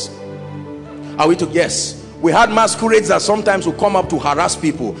flog us. Are we to? Yes. We had masquerades that sometimes would come up to harass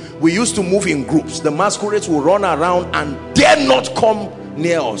people. We used to move in groups. The masquerades will run around and dare not come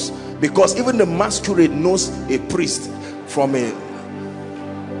near us, because even the masquerade knows a priest from a...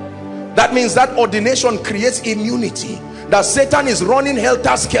 That means that ordination creates immunity. That Satan is running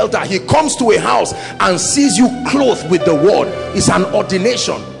helter-skelter. He comes to a house and sees you clothed with the word. It's an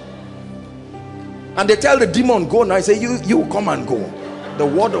ordination. And they tell the demon, go now. I say, you come and go. The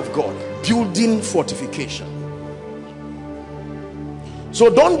word of God. Building fortification. So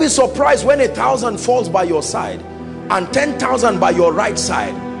don't be surprised when 1,000 falls by your side and 10,000 by your right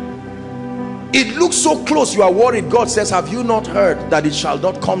side. It looks so close, you are worried. God says, have you not heard that it shall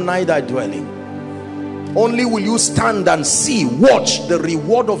not come nigh thy dwelling? Only will you stand and see, watch the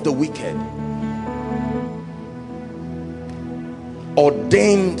reward of the wicked.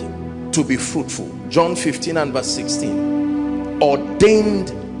 Ordained to be fruitful. John 15 and verse 16.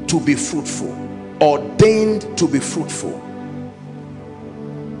 Ordained to be fruitful. Ordained to be fruitful.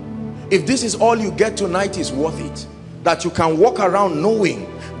 If this is all you get tonight, is worth it. That you can walk around knowing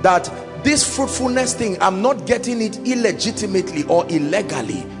that this fruitfulness thing, I'm not getting it illegitimately or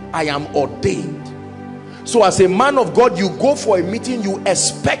illegally. I am ordained. So as a man of God, you go for a meeting, you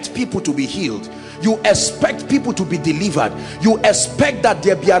expect people to be healed. You expect people to be delivered. You expect that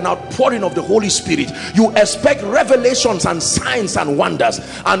there be an outpouring of the Holy Spirit. You expect revelations and signs and wonders.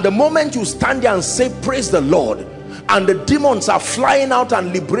 And the moment you stand there and say, praise the Lord, and the demons are flying out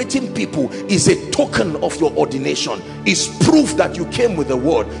and liberating people, is a token of your ordination. Is proof that you came with the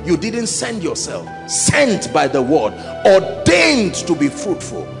word. You didn't send yourself. Sent by the word. Ordained to be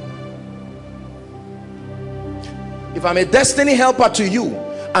fruitful. If I'm a destiny helper to you,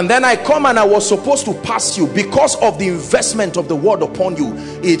 and then I come and I was supposed to pass you, because of the investment of the word upon you,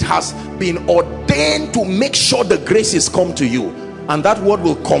 it has been ordained to make sure the graces come to you, and that word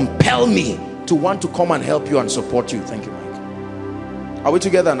will compel me to want to come and help you and support you. Thank you, Mike. Are we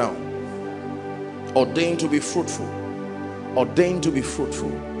together now? Ordained to be fruitful. Ordained to be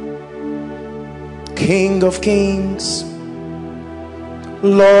fruitful. King of kings,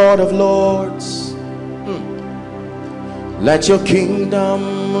 Lord of lords, let your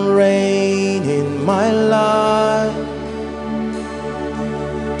kingdom reign in my life.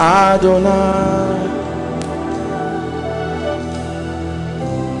 Adonai,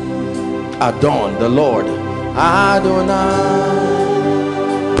 Adon, the Lord. Adonai,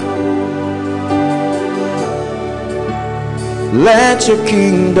 let your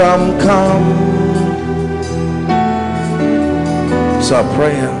kingdom come. It's our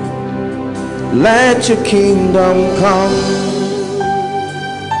prayer. Let your kingdom come.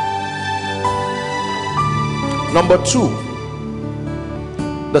 Number 2,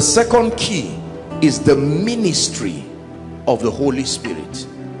 the second key is the ministry of the Holy Spirit.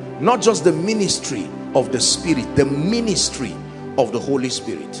 Not just the ministry of the Spirit, the ministry of the Holy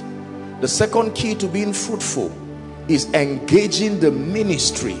Spirit. The second key to being fruitful is engaging the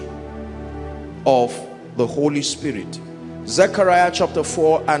ministry of the Holy Spirit. Zechariah chapter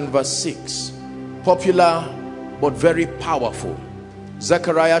 4 and verse 6. Popular but very powerful.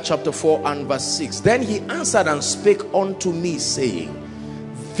 Zechariah chapter 4 and verse 6. Then he answered and spake unto me, saying,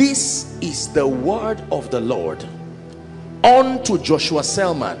 this is the word of the Lord unto Joshua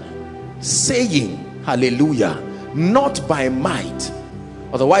Selman, saying, hallelujah, not by might,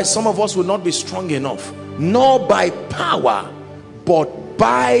 otherwise some of us will not be strong enough, nor by power, but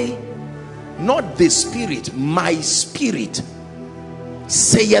by, not the Spirit, my Spirit,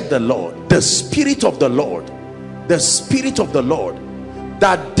 saith the Lord. The Spirit of the Lord, the Spirit of the Lord.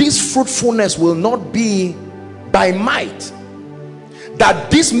 That this fruitfulness will not be by might, that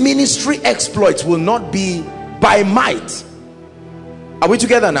this ministry exploits will not be by might. Are we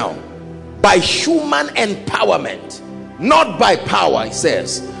together now? By human empowerment, not by power, he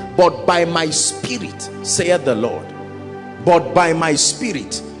says, but by my Spirit, saith the Lord. But by my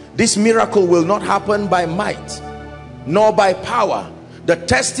Spirit. This miracle will not happen by might nor by power. The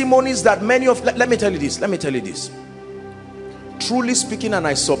testimonies that many of, let me tell you this, truly speaking, and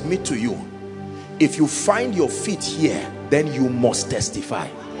I submit to you, if you find your feet here, then you must testify.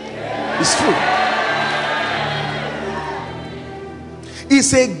 It's true.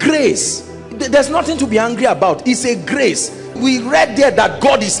 It's a grace. There's nothing to be angry about. It's a grace. We read there that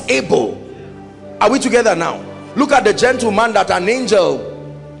God is able. Are we together now? Look at the gentleman that an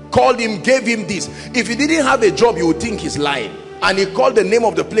angel called him, gave him this. If he didn't have a job, you would think he's lying. And he called the name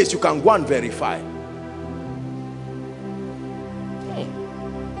of the place. You can go and verify.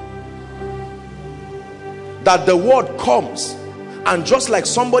 That the word comes And just like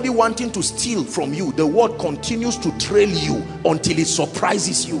somebody wanting to steal from you, the word continues to trail you until it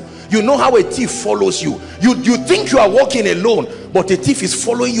surprises you. You know how a thief follows you. You think you are walking alone, but a thief is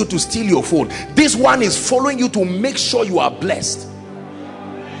following you to steal your phone. This one is following you to make sure you are blessed.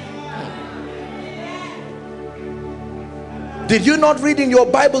 Did you not read in your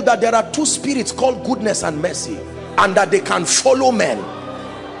Bible that there are two spirits called goodness and mercy, and that they can follow men?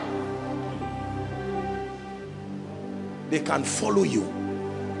 They can follow you.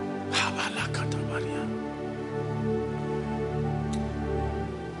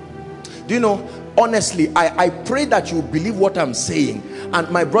 Do you know, honestly, I pray that you believe what I'm saying, and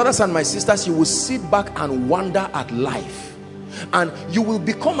my brothers and my sisters, you will sit back and wonder at life, and you will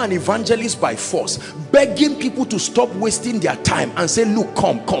become an evangelist by force, begging people to stop wasting their time and say, look,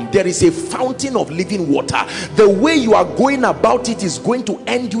 come, there is a fountain of living water. The way you are going about it is going to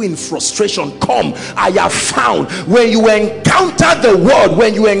end you in frustration. Come, I have found. When you encounter the word,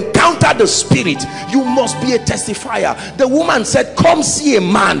 when you encounter the spirit, you must be a testifier. The woman said, come see a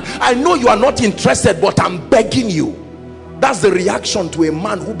man. I know you are not interested, but I'm begging you. That's the reaction to a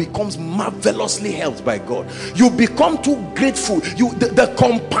man who becomes marvelously helped by God. You become too grateful. The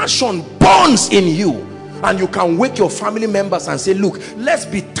compassion burns in you, and you can wake your family members and say, look, let's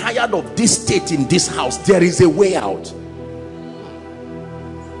be tired of this state in this house. There is a way out.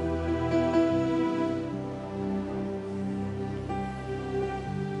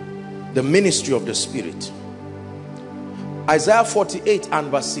 The ministry of the Spirit. Isaiah 48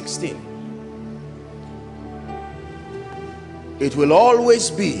 and verse 16. It will always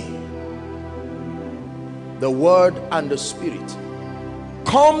be the word and the spirit.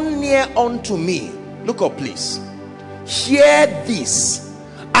 Come near unto me. Look up, please. Hear this.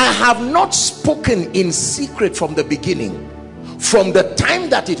 I have not spoken in secret from the beginning. From the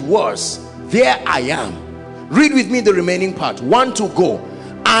time that it was, there I am. Read with me the remaining part. 1 to go.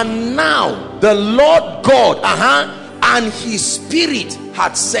 And now the Lord God and his spirit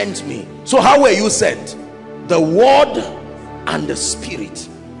had sent me. So how were you sent? The word and the spirit.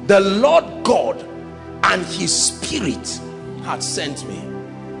 The Lord God and his spirit had sent me.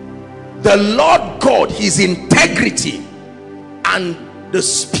 The Lord God, his integrity, and the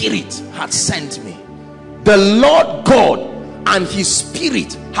spirit had sent me. The Lord God and his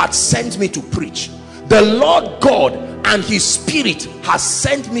spirit had sent me to preach. The Lord God and his spirit has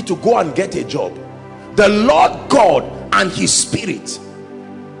sent me to go and get a job. The Lord God and his spirit.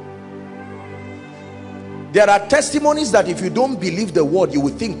 There are testimonies that if you don't believe the word, you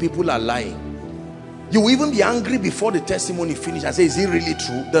will think people are lying. You will even be angry before the testimony finishes and say, is it really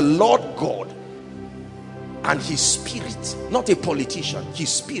true? The Lord God and his spirit, not a politician,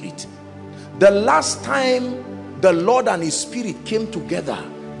 his spirit. The last time the Lord and his spirit came together,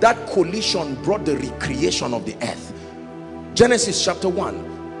 that collision brought the recreation of the earth. Genesis chapter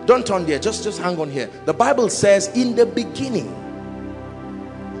 1. Don't turn there, just hang on here. The Bible says, in the beginning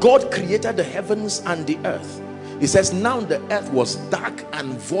God created the heavens and the earth. It says, now the earth was dark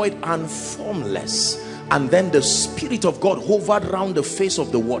and void and formless, and then the Spirit of God hovered around the face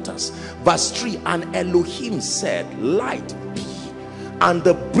of the waters. Verse 3, and Elohim said, light be. And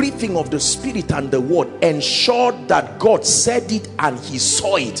the breathing of the Spirit and the word ensured that God said it and he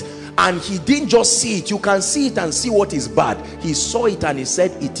saw it. And he didn't just see it. You can see it and see what is bad. He saw it and he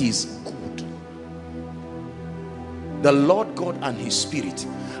said it is good. The Lord God and his spirit.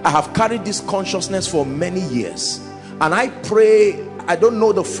 I have carried this consciousness for many years, and I pray, I don't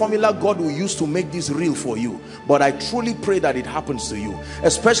know the formula God will use to make this real for you, but I truly pray that it happens to you,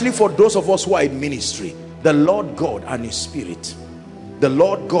 especially for those of us who are in ministry. The Lord God and his spirit. The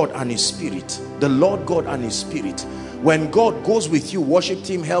Lord God and his spirit. The Lord God and his spirit. When God goes with you, worship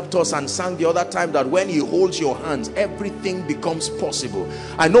team helped us and sang the other time that when he holds your hands, everything becomes possible.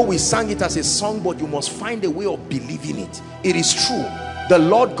 I know we sang it as a song, but you must find a way of believing it. It is true. The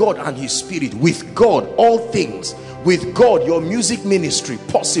Lord God and his spirit. With God, all things. With God, your music ministry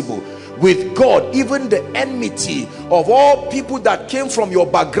possible. With God, even the enmity of all people that came from your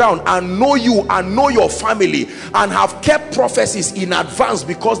background and know you and know your family and have kept prophecies in advance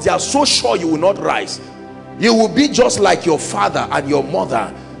because they are so sure you will not rise. You will be just like your father and your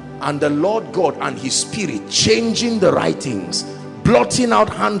mother. And the Lord God and his spirit changing the writings, blotting out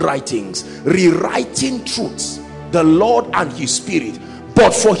handwritings, rewriting truths. The Lord and his spirit.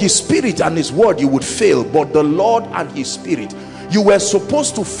 But for his spirit and his word you would fail, but the Lord and his spirit, you were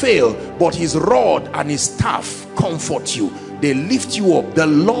supposed to fail, but his rod and his staff comfort you. They lift you up. The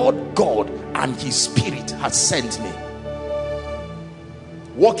Lord God and his spirit has sent me.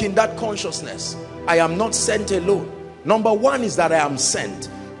 Walk in that consciousness. I am not sent alone. Number one is that I am sent.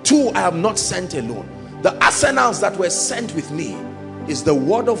 Two, I am not sent alone. The arsenals that were sent with me is the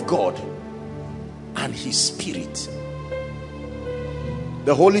word of God and his spirit.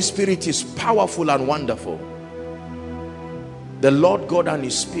 The Holy Spirit is powerful and wonderful. The Lord God and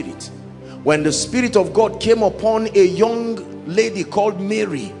his spirit. When the Spirit of God came upon a young lady called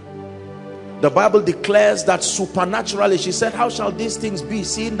Mary, the Bible declares that supernaturally she said, how shall these things be,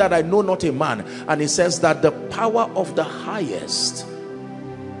 seeing that I know not a man? And it says that the power of the highest,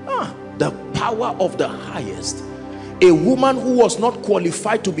 the power of the highest, a woman who was not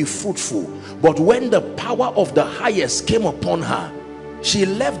qualified to be fruitful, but when the power of the highest came upon her, she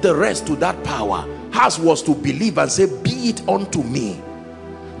left the rest to that power. Hers was to believe and say, be it unto me.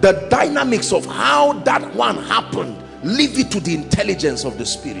 The dynamics of how that one happened, leave it to the intelligence of the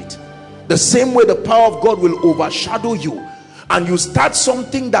Spirit. The same way the power of God will overshadow you, and you start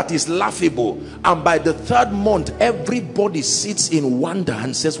something that is laughable, and by the third month everybody sits in wonder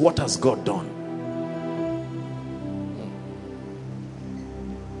and says, what has God done?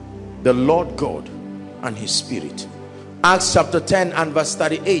 The Lord God and his spirit. Acts chapter 10 and verse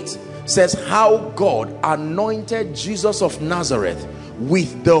 38 says how God anointed Jesus of Nazareth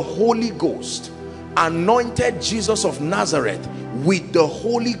with the Holy Ghost. Anointed Jesus of Nazareth with the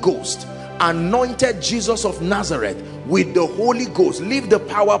Holy Ghost. Anointed Jesus of Nazareth with the Holy Ghost. Leave the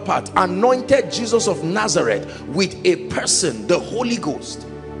power part. Anointed Jesus of Nazareth with a person, the Holy Ghost.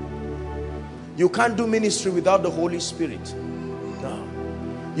 You can't do ministry without the Holy Spirit. No.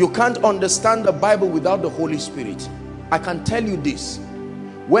 You can't understand the Bible without the Holy Spirit. I can tell you this,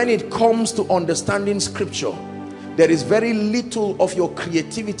 when it comes to understanding scripture, there is very little of your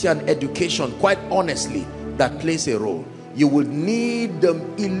creativity and education, quite honestly, that plays a role. You will need the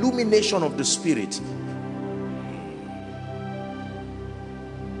illumination of the Spirit.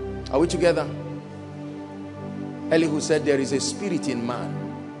 Are we together? Elihu said there is a spirit in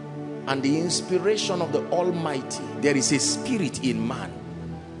man, and the inspiration of the Almighty, there is a spirit in man.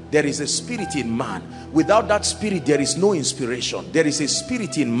 There is a spirit in man. Without that spirit, there is no inspiration. There is a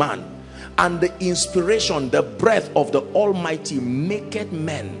spirit in man, and the inspiration, the breath of the Almighty maketh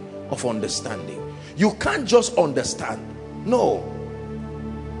men of understanding. You can't just understand. No.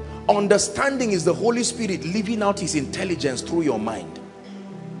 Understanding is the Holy Spirit living out his intelligence through your mind.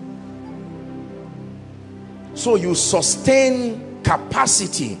 So you sustain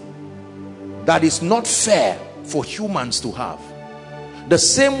capacity that is not fair for humans to have. The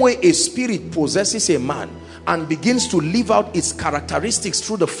same way a spirit possesses a man and begins to live out its characteristics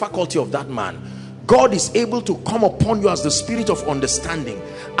through the faculty of that man, God is able to come upon you as the spirit of understanding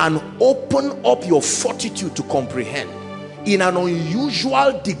and open up your fortitude to comprehend in an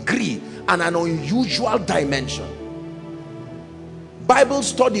unusual degree and an unusual dimension. Bible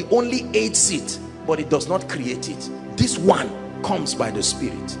study only aids it, but it does not create it. This one comes by the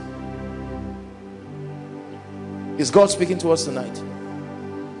Spirit. Is God speaking to us tonight?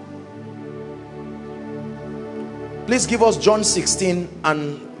 Please give us John 16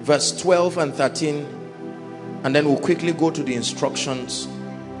 and verse 12 and 13, and then we'll quickly go to the instructions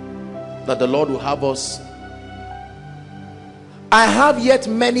that the Lord will have us. I have yet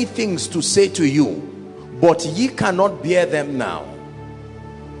many things to say to you, but ye cannot bear them now.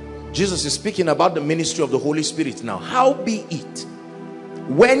 Jesus is speaking about the ministry of the Holy Spirit now. How be it,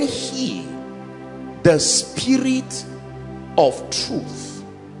 when he, the Spirit of truth,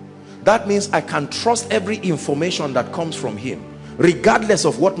 that means I can trust every information that comes from him, regardless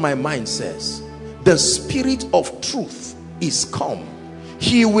of what my mind says. The Spirit of truth is come.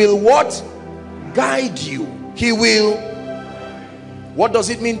 He will what? Guide you. He will. What does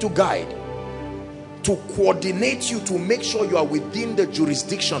it mean to guide? To coordinate you, to make sure you are within the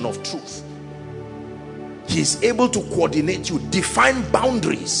jurisdiction of truth. He is able to coordinate you, define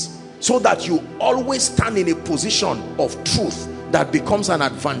boundaries, so that you always stand in a position of truth that becomes an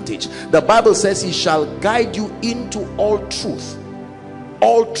advantage. The Bible says he shall guide you into all truth.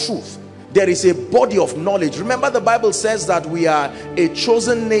 All truth. There is a body of knowledge. Remember, the Bible says that we are a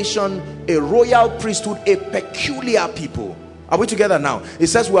chosen nation, a royal priesthood, a peculiar people. Are we together now? It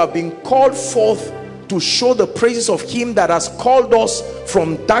says we are being called forth to show the praises of him that has called us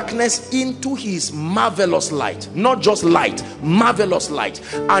from darkness into his marvelous light. Not just light, marvelous light.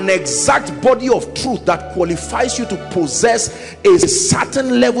 An exact body of truth that qualifies you to possess a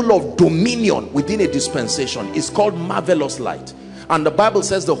certain level of dominion within a dispensation is called marvelous light. And the Bible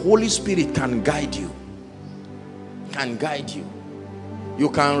says the Holy Spirit can guide you. Can guide you. You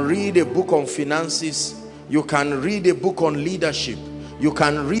can read a book on finances. You can read a book on leadership. You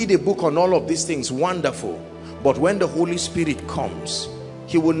can read a book on all of these things. Wonderful. But when the Holy Spirit comes,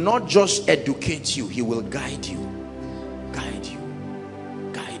 he will not just educate you, he will guide you. Guide you.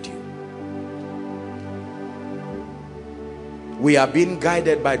 Guide you. We are being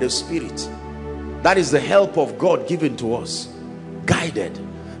guided by the Spirit. That is the help of God given to us. Guided.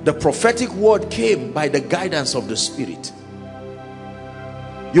 The prophetic word came by the guidance of the Spirit.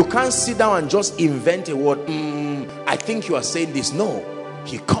 You can't sit down and just invent a word. I think you are saying this. No,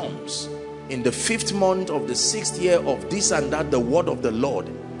 he comes. In the 5th month of the 6th year of this and that, the word of the Lord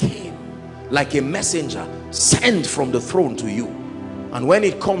came like a messenger sent from the throne to you. And when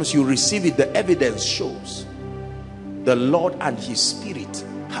it comes, you receive it. The evidence shows the Lord and his Spirit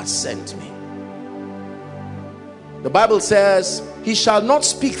has sent me. The Bible says, he shall not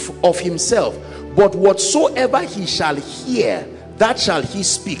speak of himself, but whatsoever he shall hear, that shall he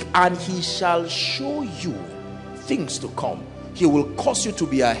speak, and he shall show you things to come. He will cause you to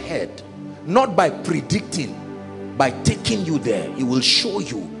be ahead, not by predicting, by taking you there. He will show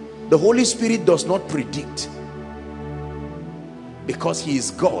you. The Holy Spirit does not predict, because he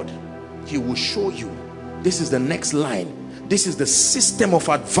is God. He will show you. This is the next line. This is the system of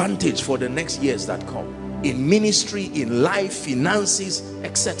advantage for the next years that come, in ministry, in life, finances,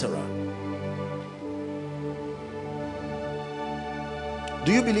 etc.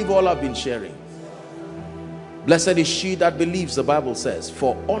 Do you believe all I've been sharing? Blessed is she that believes, the Bible says,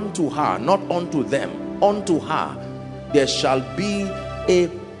 for unto her, not unto them, unto her there shall be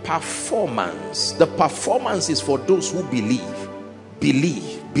a performance. The performance is for those who believe.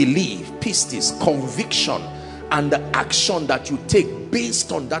 Believe, pistis, conviction, and the action that you take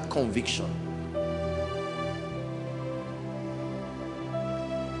based on that conviction.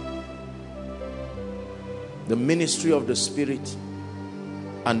 The ministry of the Spirit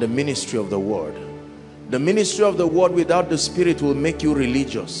and the ministry of the Word. The ministry of the Word without the Spirit will make you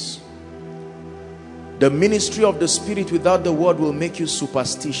religious. The ministry of the Spirit without the Word will make you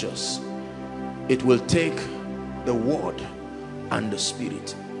superstitious. It will take the Word and the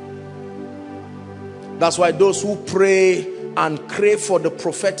Spirit. That's why those who pray and crave for the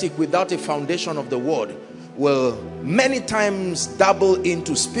prophetic without a foundation of the Word will many times dabble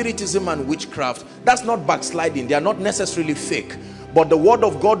into spiritism and witchcraft. That's not backsliding. They are not necessarily fake, but the Word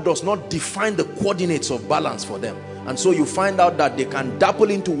of God does not define the coordinates of balance for them. And so you find out that they can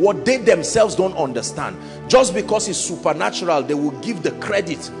dabble into what they themselves don't understand. Just because it's supernatural, they will give the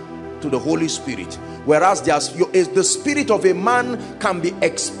credit to the Holy Spirit. Whereas the spirit of a man can be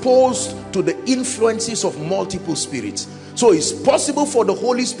exposed to the influences of multiple spirits. So it's possible for the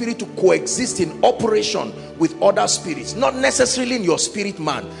Holy Spirit to coexist in operation with other spirits, not necessarily in your spirit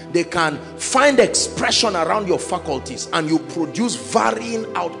man. They can find expression around your faculties and you produce varying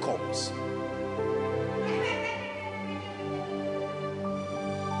outcomes.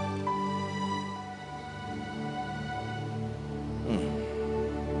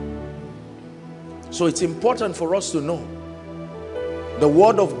 So it's important for us to know the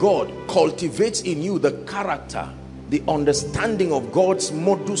Word of God cultivates in you the character, the understanding of God's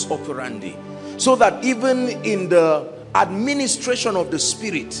modus operandi, so that even in the administration of the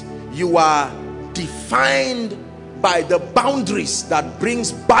Spirit, you are defined by the boundaries that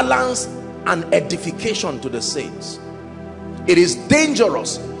brings balance and edification to the saints. It is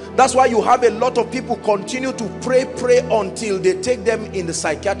dangerous. That's why you have a lot of people continue to pray until they take them in the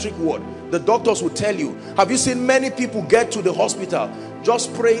psychiatric ward. The doctors will tell you, have you seen many people get to the hospital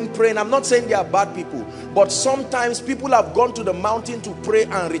just praying? I'm not saying they are bad people, but sometimes people have gone to the mountain to pray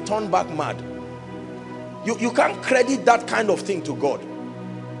and return back mad. You can't credit that kind of thing to God.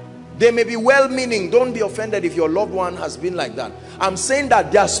 They may be well-meaning. Don't be offended if your loved one has been like that. I'm saying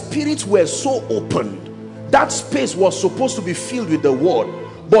that their spirits were so opened. That space was supposed to be filled with the Word.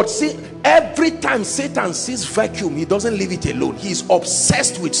 But see, every time Satan sees vacuum, he doesn't leave it alone. He's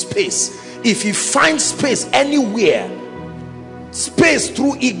obsessed with space. If he finds space anywhere, space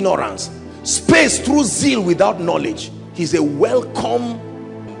through ignorance, space through zeal without knowledge, he's a welcome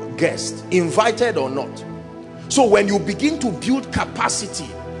guest, invited or not. So when you begin to build capacity,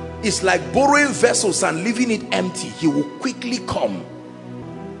 it's like borrowing vessels and leaving it empty. He will quickly come.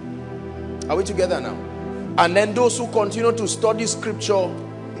 Are we together now? And then those who continue to study scripture,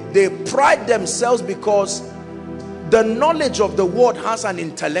 they pride themselves because the knowledge of the Word has an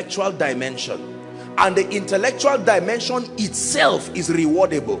intellectual dimension, and the intellectual dimension itself is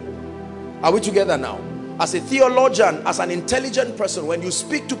rewardable. Are we together now? As a theologian, as an intelligent person, when you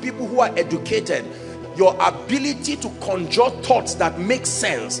speak to people who are educated, your ability to conjure thoughts that make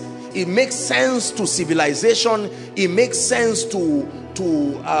sense, it makes sense to civilization, it makes sense to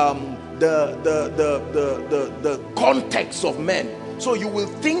the context of men. So you will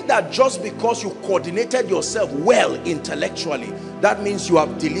think that just because you coordinated yourself well intellectually, that means you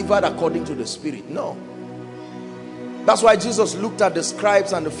have delivered according to the Spirit. No. That's why Jesus looked at the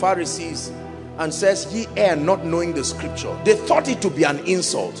scribes and the Pharisees and says, ye err not knowing the scripture. They thought it to be an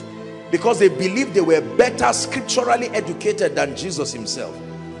insult because they believed they were better scripturally educated than Jesus himself.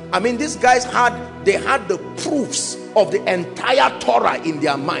 I mean, these guys had the proofs of the entire Torah in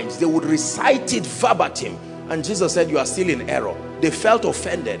their minds. They would recite it verbatim. And Jesus said, you are still in error. They felt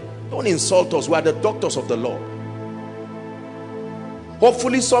offended. Don't insult us. We are the doctors of the law.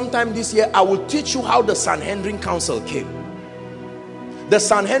 Hopefully sometime this year, I will teach you how the Sanhedrin Council came. The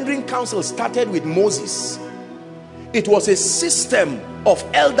Sanhedrin Council started with Moses. It was a system of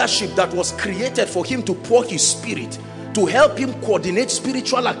eldership that was created for him to pour his spirit, to help him coordinate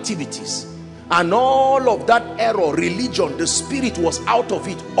spiritual activities. And all of that error, religion, the spirit was out of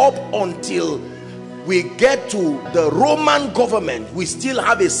it up until we get to the Roman government. We still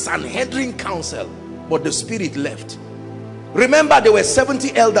have a Sanhedrin Council, but the spirit left. Remember, there were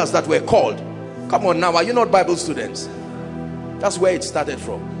 70 elders that were called. Come on now, are you not Bible students? That's where it started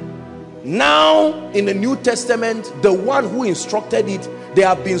from. Now, in the New Testament, the one who instructed it, they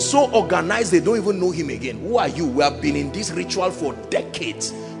have been so organized, they don't even know him again. Who are you? We have been in this ritual for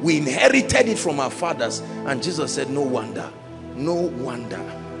decades. We inherited it from our fathers. And Jesus said, no wonder. No wonder.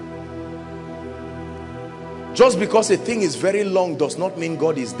 Just because a thing is very long does not mean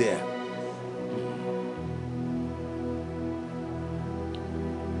God is there.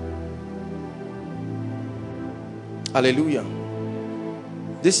 Hallelujah.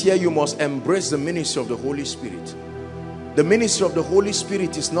 This year you must embrace the ministry of the Holy Spirit. The ministry of the Holy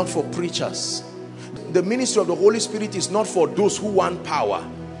Spirit is not for preachers. The ministry of the Holy Spirit is not for those who want power.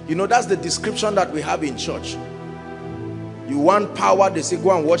 You know, that's the description that we have in church. You want power, they say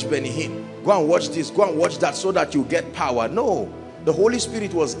go and watch Benny Hinn, go and watch this, go and watch that, so that you get power. No, the Holy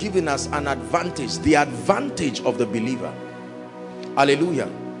Spirit was giving us an advantage, the advantage of the believer. Hallelujah.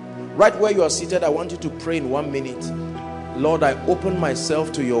 Right where you are seated, I want you to pray in 1 minute. Lord, I open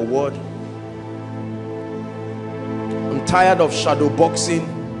myself to your word. I'm tired of shadow boxing.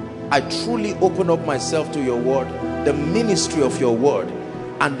 I truly open up myself to your word, the ministry of your word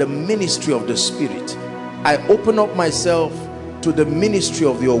and the ministry of the Spirit. I open up myself to the ministry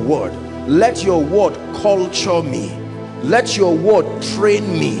of your word. Let your word culture me. Let your word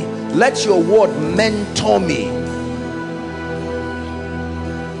train me. Let your word mentor me.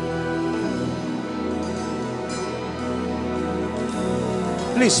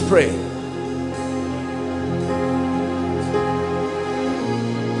 Please pray.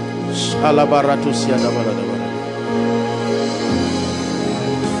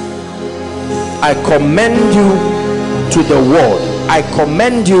 I commend you to the word. I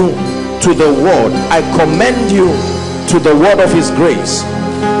commend you to the word. I commend you to the word of his grace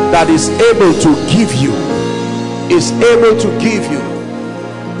that is able to give you, is able to give you.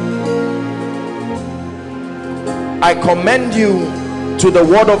 I commend you to the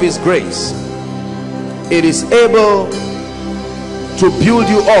word of his grace. It is able to build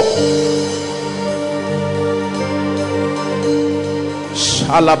you up.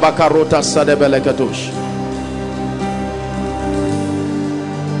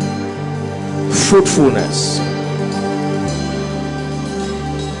 Fruitfulness.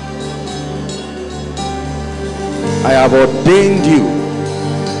 I have ordained you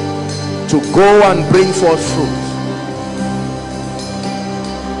to go and bring forth fruit.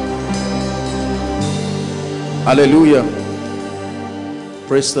 Hallelujah.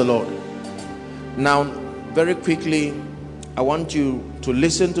 Praise the Lord. Now, very quickly, I want you to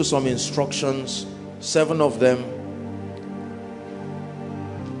listen to some instructions, 7 of them.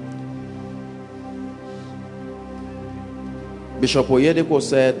 Bishop Oyedepo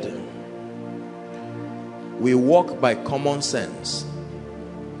said, we walk by common sense.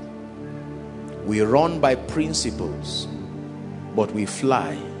 We run by principles, but we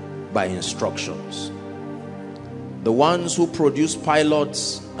fly by instructions. The ones who produce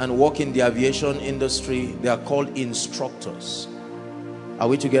pilots and work in the aviation industry, they are called instructors. Are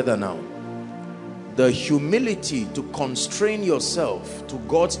we together now? The humility to constrain yourself to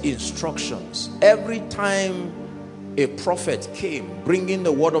God's instructions. Every time a prophet came bringing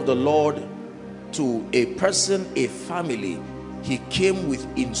the word of the Lord to a person, a family, he came with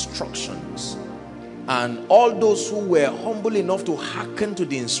instructions. And all those who were humble enough to hearken to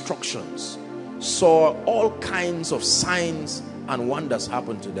the instructions saw all kinds of signs and wonders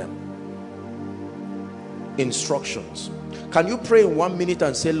happen to them. Instructions. Can you pray in 1 minute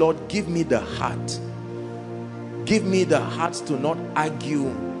and say, Lord, give me the heart. Give me the heart to not argue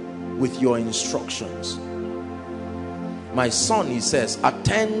with your instructions. My son, he says,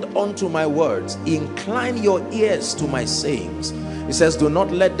 attend unto my words. Incline your ears to my sayings. He says, do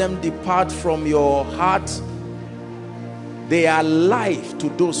not let them depart from your heart. They are life to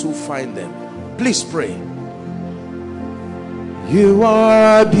those who find them, Please pray. You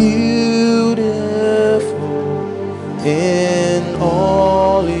are beautiful in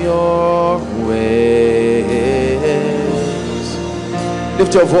all your ways.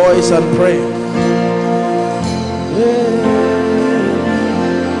 Lift your voice and pray.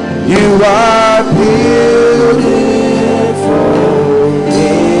 You are beautiful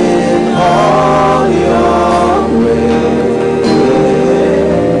in all your ways.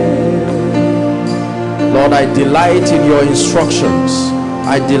 Lord, I delight in your instructions.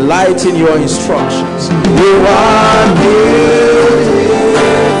 I delight in your instructions. You are beautiful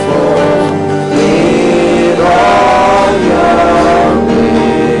in all your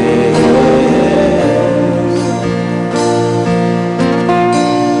ways.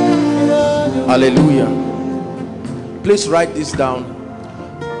 Hallelujah. Please write this down.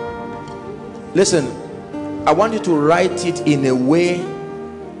 Listen, I want you to write it in a way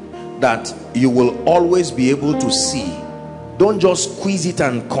that you will always be able to see. Don't just squeeze it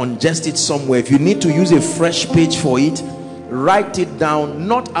and congest it somewhere. If you need to use a fresh page for it, write it down,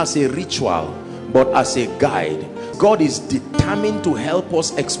 not as a ritual but as a guide. God is determined to help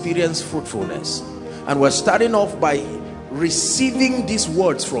us experience fruitfulness, and we're starting off by receiving these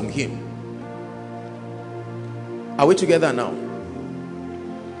words from him. Are we together now?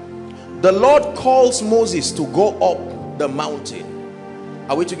 The Lord calls Moses to go up the mountain.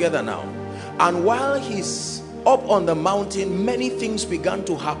 Are we together now? And while he's up on the mountain, many things began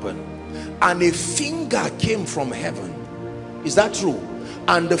to happen, and a finger came from heaven. Is that true?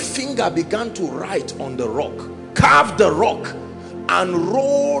 And the finger began to write on the rock, carved the rock, and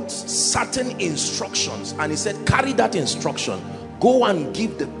wrote certain instructions. And he said, carry that instruction, go and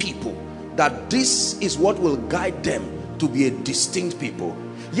give the people that this is what will guide them to be a distinct people.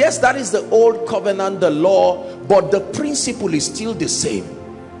 Yes, that is the old covenant, the law, but the principle is still the same.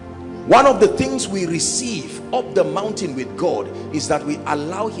 One of the things we receive up the mountain with God is that we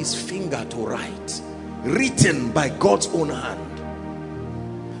allow his finger to write, written by God's own hand,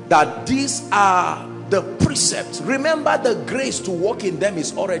 that these are the precepts. Remember, the grace to walk in them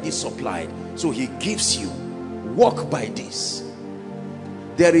is already supplied, so he gives you, walk by this.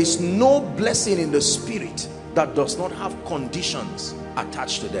 There is no blessing in the spirit that does not have conditions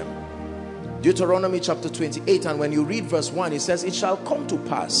attached to them. Deuteronomy chapter 28, and when you read verse 1, it says, it shall come to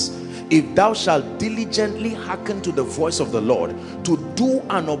pass, if thou shalt diligently hearken to the voice of the Lord, to do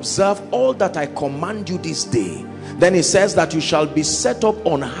and observe all that I command you this day, then it says that you shall be set up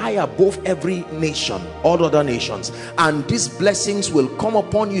on high above every nation, all other nations, and these blessings will come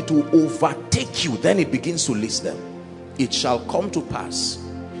upon you to overtake you. Then it begins to list them. It shall come to pass,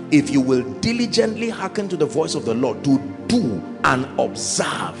 if you will diligently hearken to the voice of the Lord, to do and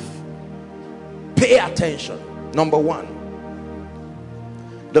observe. Pay attention. Number one,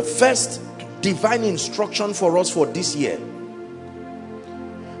 the first divine instruction for us for this year: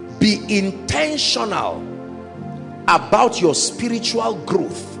 be intentional about your spiritual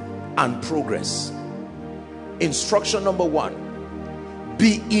growth and progress. Instruction number one: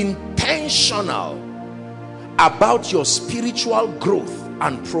 be intentional about your spiritual growth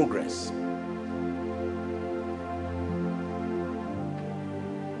and progress.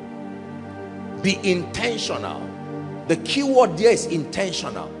 Be intentional. The key word there is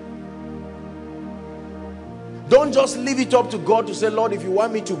intentional. Don't just leave it up to God to say, Lord, if you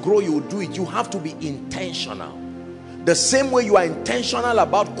want me to grow, you will do it. You have to be intentional. The same way you are intentional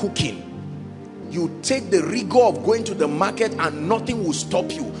about cooking. You take the rigor of going to the market and nothing will stop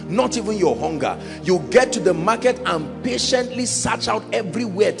you, not even your hunger. You get to the market and patiently search out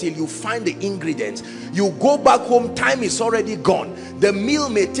everywhere till you find the ingredients. You go back home, time is already gone. The meal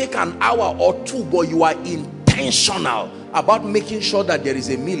may take an hour or two, but you are intentional about making sure that there is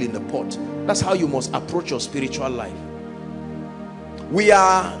a meal in the pot. That's how you must approach your spiritual life. We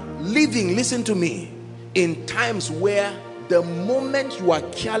are living, listen to me, in times where the moment you are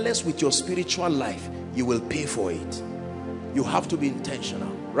careless with your spiritual life, you will pay for it. You have to be intentional.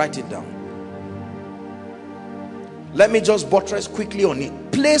 Write it down. Let me just buttress quickly on it.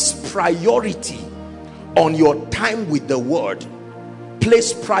 Place priority on your time with the word.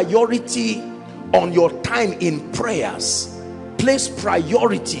 Place priority on your time in prayers. Place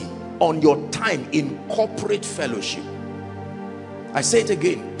priority on your time in corporate fellowship. I say it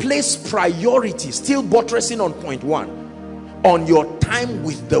again. Place priority, still buttressing on point one, on your time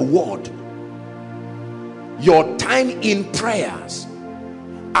with the word, your time in prayers,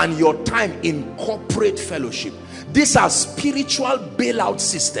 and your time in corporate fellowship. These are spiritual bailout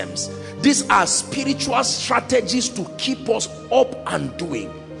systems. These are spiritual strategies to keep us up and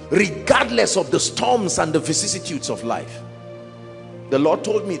doing, regardless of the storms and the vicissitudes of life. The Lord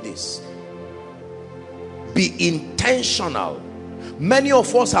told me this. Be intentional. Many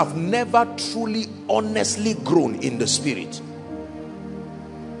of us have never truly, honestly grown in the spirit.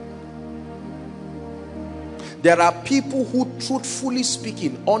 There are people who, truthfully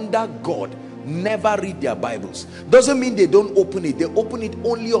speaking, under God, never read their Bibles. Doesn't mean they don't open it. They open it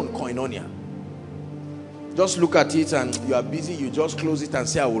only on Koinonia. Just look at it and you are busy. You just close it and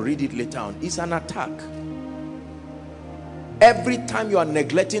say, I will read it later on. It's an attack. Every time you are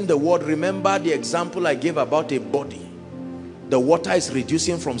neglecting the word, remember the example I gave about a body. The water is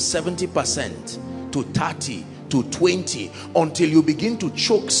reducing from 70% to 30 to 20 until you begin to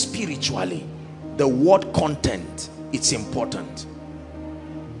choke spiritually. The word content, it's important.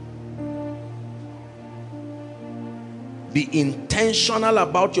 Be intentional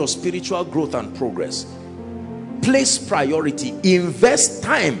about your spiritual growth and progress. Place priority. Invest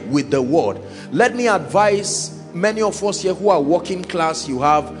time with the word. Let me advise many of us here who are working class, you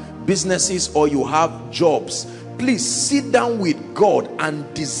have businesses or you have jobs. Please sit down with God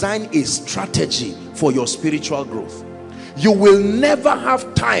and design a strategy for your spiritual growth. You will never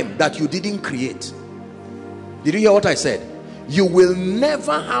have time that you didn't create. Did you hear what I said? You will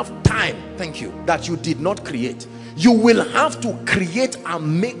never have time, thank you, that you did not create. You will have to create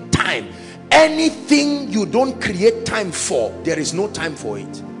and make time. Anything you don't create time for, there is no time for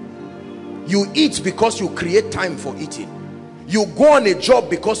it. You eat because you create time for eating. You go on a job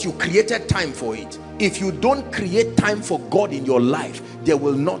because you created time for it. If you don't create time for God in your life, there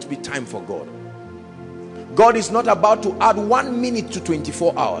will not be time for God. God is not about to add 1 minute to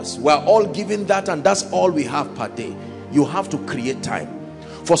 24 hours. We're all given that, and that's all we have per day. You have to create time.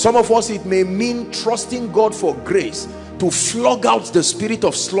 For some of us, it may mean trusting God for grace to flog out the spirit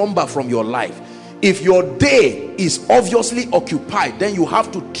of slumber from your life. If your day is obviously occupied, then you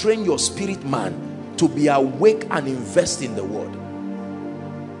have to train your spirit man to be awake and invest in the word.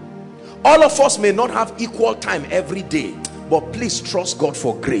 All of us may not have equal time every day, but please trust God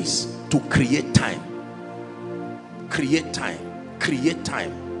for grace to create time. Create time, create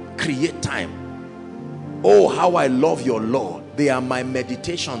time, create time. Oh, how I love your Lord. They are my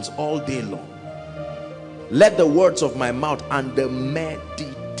meditations all day long. Let the words of my mouth and the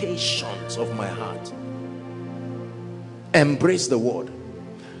meditations of my heart. Embrace the word.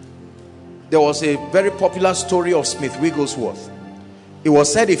 There was a very popular story of Smith Wigglesworth. It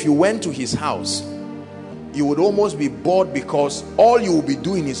was said if you went to his house, you would almost be bored because all you will be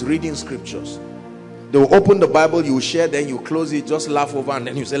doing is reading scriptures. They will open the Bible, you will share, then you close it, just laugh over, and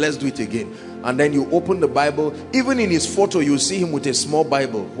then you say, let's do it again. And then you open the Bible. Even in his photo, you see him with a small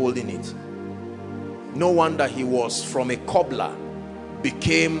Bible holding it. No wonder he was from a cobbler,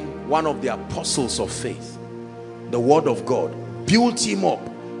 became one of the apostles of faith. The word of God built him up,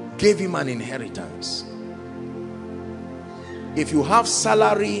 gave him an inheritance. If you have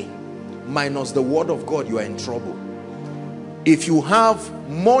salary minus the word of God, you are in trouble. If you have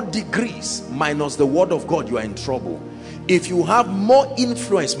more degrees minus the word of God, you are in trouble. If you have more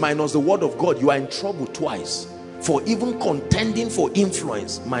influence minus the word of God, you are in trouble twice. For even contending for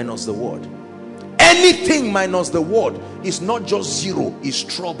influence minus the word. Anything minus the word is not just zero, it's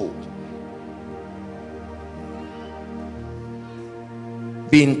trouble.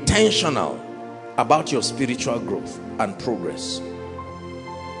 Be intentional about your spiritual growth and progress.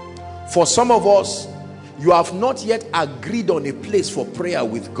 For some of us, you have not yet agreed on a place for prayer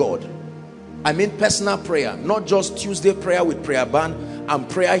with God. I mean personal prayer, not just Tuesday prayer with prayer band and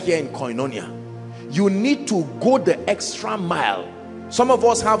prayer here in Koinonia. You need to go the extra mile. Some of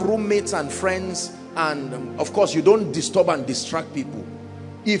us have roommates and friends, and of course you don't disturb and distract people.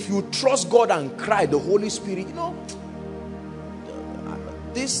 If you trust God and cry, the Holy Spirit, you know,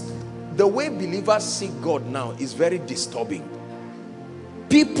 the way believers seek God now is very disturbing.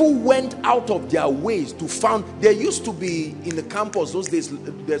 People went out of their ways to found. There used to be in the campus those days,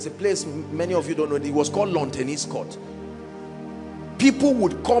 there's a place many of you don't know, it was called lawn tennis court. People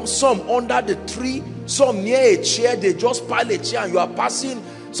would come, some under the tree, some near a chair. They just pile a chair and you are passing.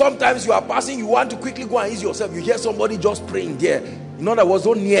 Sometimes you are passing, you want to quickly go and ease yourself. You hear somebody just praying there. In other words,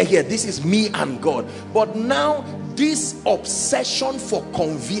 don't near here. This is me and God. But now this obsession for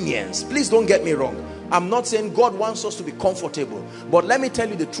convenience, please don't get me wrong. I'm not saying God wants us to be comfortable, but let me tell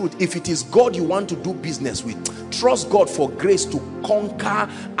you the truth. If it is God you want to do business with, trust God for grace to conquer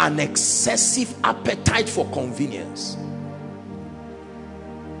an excessive appetite for convenience.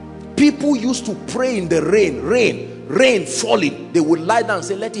 People used to pray in the rain falling. They would lie down and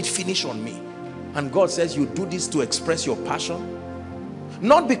say, let it finish on me. And God says, you do this to express your passion.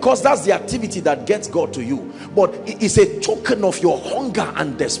 Not because that's the activity that gets God to you, but it's a token of your hunger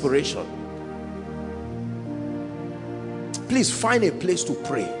and desperation. Please find a place to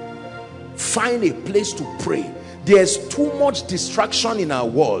pray. find a place to pray. There's too much distraction in our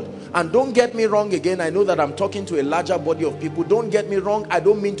world. And don't get me wrong again, I know that I'm talking to a larger body of people. Don't get me wrong, I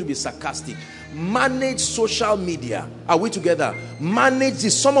don't mean to be sarcastic. Manage social media. Are we together? Manage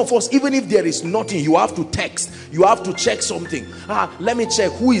this. Some of us, even if there is nothing, you have to text, you have to check something. Let me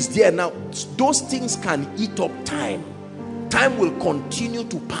check who is there now. Those things can eat up time. Time will continue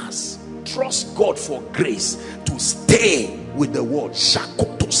to pass. Trust God for grace to stay with the word.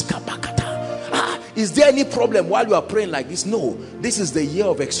 Is there any problem while you are praying like this? No. This is the year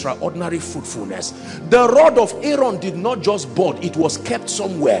of extraordinary fruitfulness. The rod of Aaron did not just bud, it was kept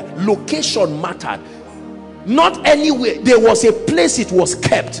somewhere. Location mattered. Not anywhere. There was a place it was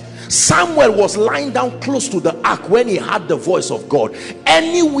kept. Samuel was lying down close to the ark when he heard the voice of God.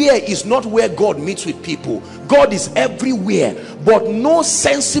 Anywhere is not where God meets with people. God is everywhere, but no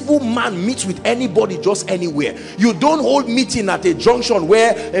sensible man meets with anybody just anywhere. You don't hold meeting at a junction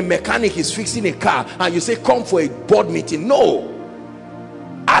where a mechanic is fixing a car and you say come for a board meeting. No.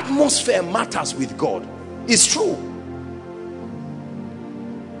 Atmosphere matters with God. It's true.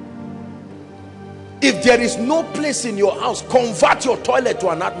 If there is no place in your house, convert your toilet to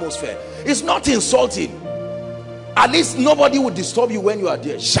an atmosphere. It's not insulting. At least nobody will disturb you when you are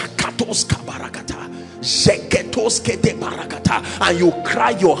there. And you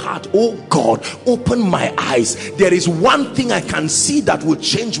cry your heart, oh God, open my eyes. There is one thing I can see that will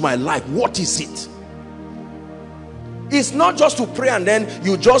change my life. What is it? It's not just to pray and then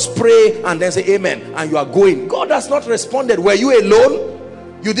you just pray and then say amen and you are going. God has not responded. Were you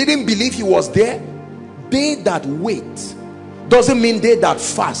alone? You didn't believe he was there? They that wait doesn't mean they that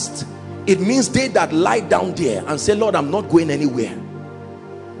fast. It means they that lie down there and say, Lord, I'm not going anywhere.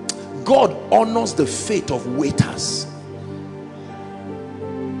 God honors the faith of waiters.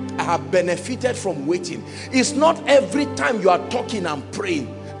 I have benefited from waiting. It's not every time you are talking and praying.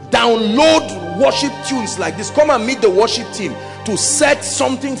 Download worship tunes like this. Come and meet the worship team to set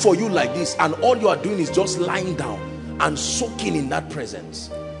something for you like this, and all you are doing is just lying down and soaking in that presence.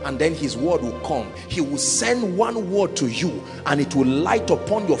 And then his word will come. He will send one word to you and it will light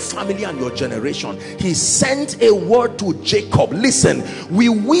upon your family and your generation. He sent a word to Jacob. Listen, we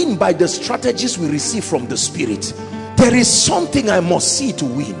win by the strategies we receive from the Spirit. There is something I must see to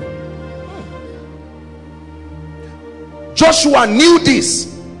win. Joshua knew this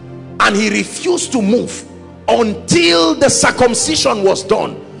and he refused to move until the circumcision was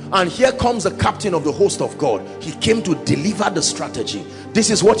done. And here comes the captain of the host of God. He came to deliver the strategy. This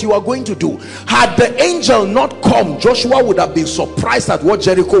is what you are going to do. Had the angel not come, Joshua would have been surprised at what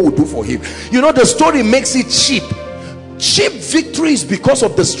Jericho would do for him. You know, the story makes it cheap. Cheap victories because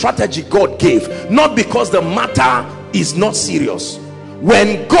of the strategy God gave, not because the matter is not serious.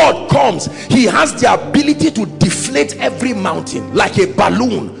 When God comes, he has the ability to deflate every mountain like a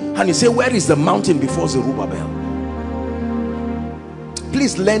balloon. And you say, where is the mountain before Zerubbabel?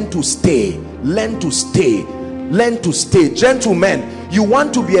 Please learn to stay. Learn to stay. Learn to stay. Gentlemen, you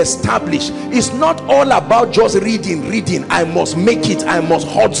want to be established. It's not all about just reading. I must make it. I must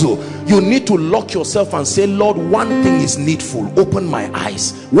hustle. You need to lock yourself and say, Lord, one thing is needful. Open my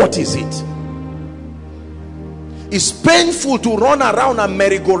eyes. What is it? It's painful to run around and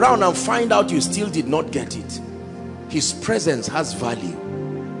merry-go-round and find out you still did not get it. His presence has value.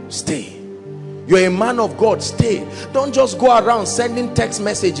 Stay. You're a man of God. Stay. Don't just go around sending text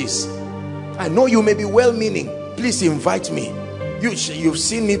messages. I know you may be well-meaning. Please invite me. You've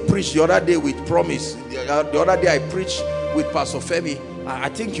seen me preach the other day with Promise. The other day I preached with Pastor Femi. I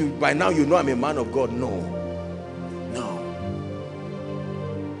think you by now you know I'm a man of God. No.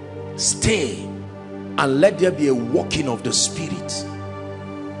 Stay and let there be a walking of the Spirit.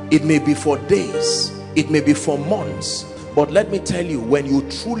 It may be for days, it may be for months, but let me tell you, when you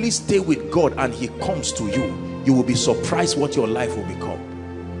truly stay with God and he comes to you, you will be surprised what your life will become.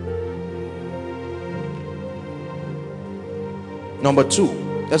 Number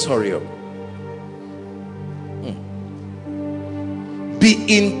 2, let's hurry up.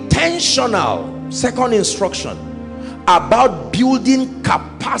 Be intentional, second instruction, about building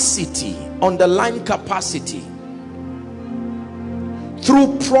capacity. Underline capacity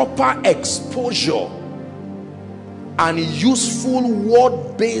through proper exposure and useful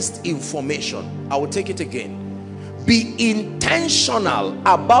word-based information. I will take it again. Be intentional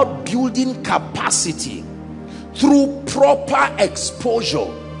about building capacity through proper exposure.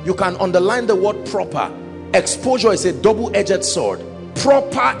 You can underline the word proper. Exposure is a double-edged sword.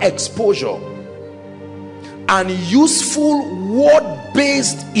 Proper exposure and useful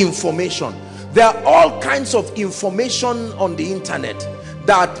word-based information. There are all kinds of information on the internet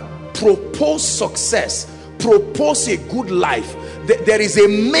that propose success, propose a good life, there is a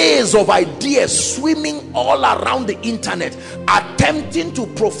maze of ideas swimming all around the internet, attempting to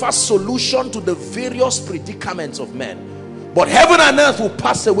profess solution to the various predicaments of men. But heaven and earth will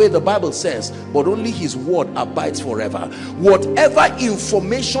pass away, the Bible says, but only his word abides forever. Whatever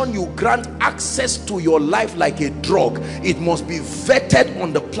information you grant access to your life like a drug, it must be vetted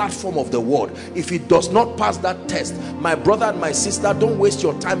on the platform of the word. If it does not pass that test, my brother and my sister, don't waste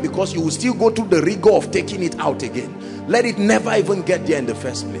your time, because you will still go through the rigor of taking it out again. Let it never even get there in the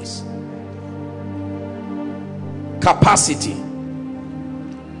first place. Capacity.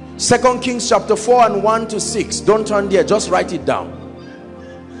 2 Kings chapter 4 and 1 to 6. Don't turn there, just write it down.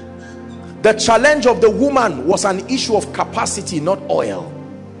 The challenge of the woman was an issue of capacity, not oil.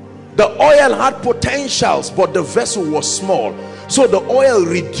 The oil had potentials, but the vessel was small. So the oil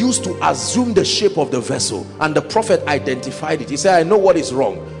reduced to assume the shape of the vessel. And the prophet identified it. He said, I know what is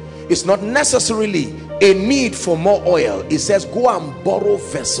wrong. It's not necessarily a need for more oil. He says, go and borrow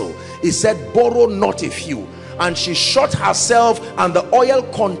vessel. He said, borrow not a few. And she shut herself, and the oil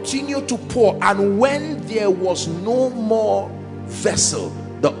continued to pour. And when there was no more vessel,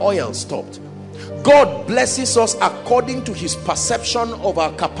 the oil stopped. God blesses us according to his perception of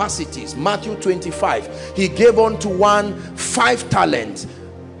our capacities. Matthew 25, he gave unto one 5 talents,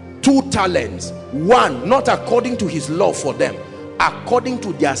 2 talents, 1, not according to his love for them, according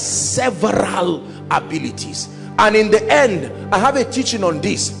to their several abilities. And in the end, I have a teaching on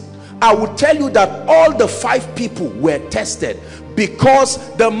this. I will tell you that all the 5 people were tested, because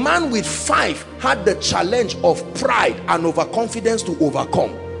the man with 5 had the challenge of pride and overconfidence to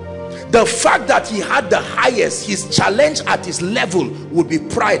overcome. The fact that he had the highest, his challenge at his level would be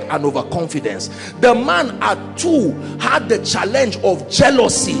pride and overconfidence. The man at 2 had the challenge of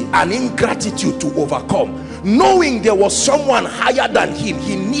jealousy and ingratitude to overcome. Knowing there was someone higher than him,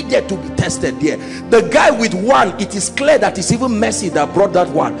 he needed to be tested there. The guy with 1, it is clear that it's even mercy that brought that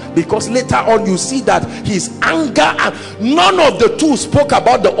one, because later on you see that his anger, and none of the 2 spoke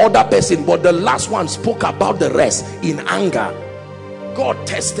about the other person, but the last one spoke about the rest in anger. God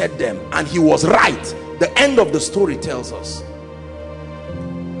tested them, and he was right. The end of the story tells us.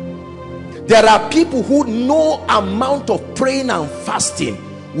 There are people who no amount of praying and fasting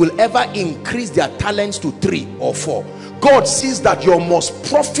will ever increase their talents to 3 or 4. God sees that your most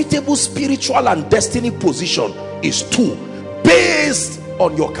profitable spiritual and destiny position is 2, based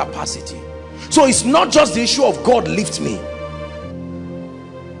on your capacity. So it's not just the issue of God lift me.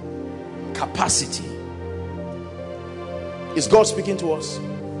 Capacity. Is God speaking to us?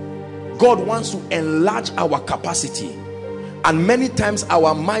 God wants to enlarge our capacity, and many times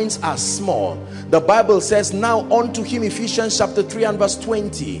our minds are small. The Bible says, now unto him, Ephesians chapter 3 and verse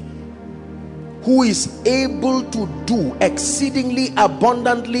 20, who is able to do exceedingly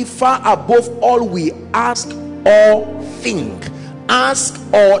abundantly far above all we ask or think. Ask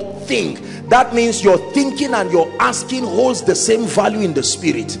or think. That means your thinking and your asking holds the same value in the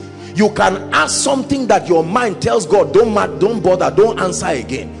spirit. You can ask something that your mind tells God, don't bother, don't answer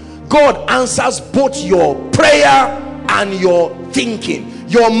again. God answers both your prayer and your thinking.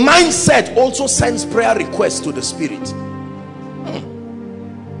 Your mindset also sends prayer requests to the spirit.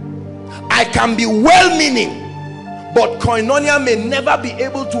 I can be well-meaning, but koinonia may never be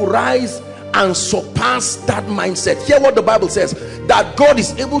able to rise and surpass that mindset. Hear what the Bible says, that God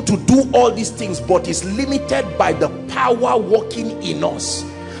is able to do all these things, but is limited by the power working in us.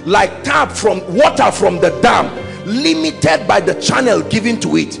 Like water from the dam, limited by the channel given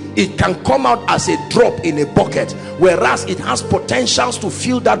to it. It can come out as a drop in a bucket, whereas it has potentials to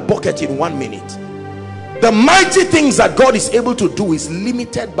fill that bucket in 1 minute. The mighty things that God is able to do is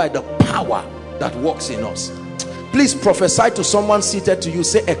limited by the power that works in us. Please prophesy to someone seated to you.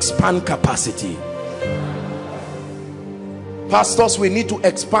 Say, expand capacity. Pastors, we need to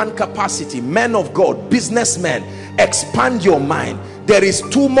expand capacity. Men of God, businessmen, expand your mind. There is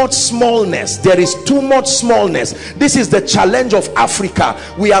too much smallness. There is too much smallness. This is the challenge of Africa.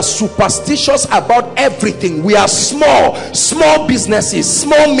 We are superstitious about everything. We are small businesses,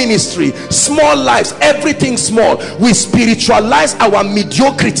 small ministry, small lives, everything small. We spiritualize our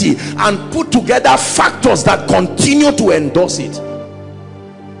mediocrity and put together factors that continue to endorse it.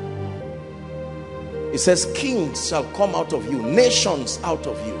 It says, kings shall come out of you, nations out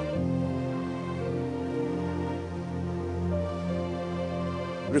of you.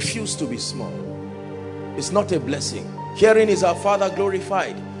 Refuse to be small. It's not a blessing. Herein is our Father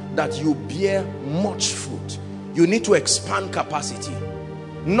glorified, that you bear much fruit. You need to expand capacity,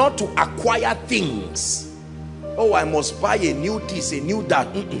 not to acquire things. Oh, I must buy a new this, a new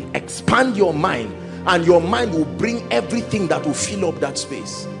that. Expand your mind, and your mind will bring everything that will fill up that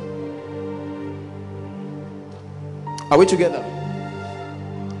space. Are we together?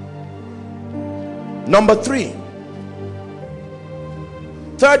 Number 3,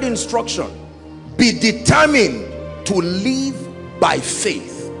 third instruction, be determined to live by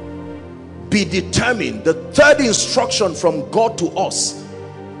faith. Be determined. The third instruction from God to us,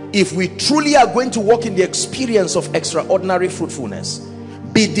 if we truly are going to walk in the experience of extraordinary fruitfulness,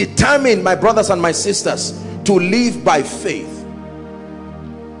 be determined, my brothers and my sisters, to live by faith.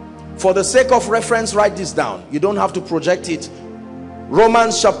 For the sake of reference, write this down. You don't have to project it.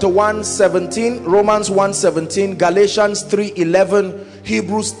 Romans chapter 1:17, Romans 1:17, Galatians 3:11,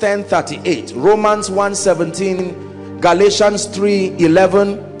 Hebrews 10:38. Romans 1:17, Galatians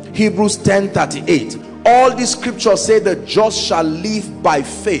 3:11, Hebrews 10:38. All these scriptures say the just shall live by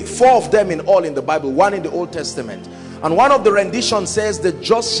faith. 4 of them in all in the Bible, 1 in the Old Testament. And one of the renditions says the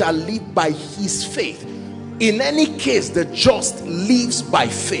just shall live by his faith. In any case, the just lives by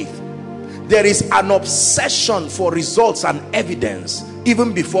faith. There is an obsession for results and evidence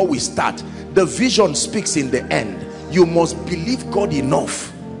even before we start. The vision speaks in the end. You must believe God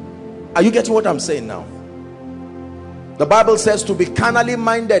enough. Are you getting what I'm saying now? The Bible says to be carnally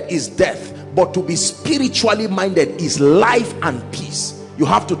minded is death, but to be spiritually minded is life and peace. You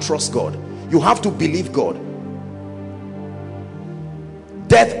have to trust God. You have to believe God.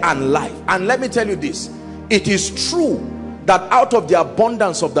 Death and life. And let me tell you this, it is true that out of the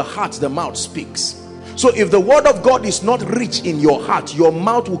abundance of the heart the mouth speaks. So if the word of God is not rich in your heart, your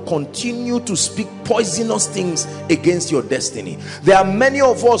mouth will continue to speak poisonous things against your destiny. There are many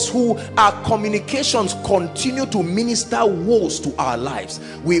of us who our communications continue to minister woes to our lives.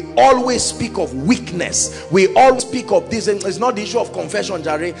 We always speak of weakness. We always speak of this, and it's not the issue of confession,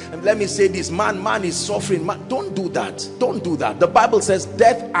 Jerry. And let me say this, man is suffering. Man, don't do that. Don't do that. The Bible says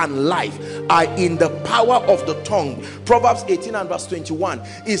death and life are in the power of the tongue. Proverbs 18 and verse 21.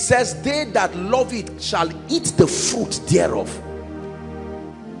 It says, they that love it shall eat the fruit thereof.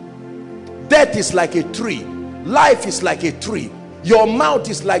 Death is like a tree. Life is like a tree. Your mouth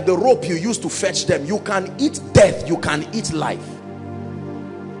is like the rope you use to fetch them. You can eat death, you can eat life.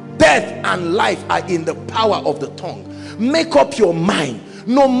 Death and life are in the power of the tongue. Make up your mind.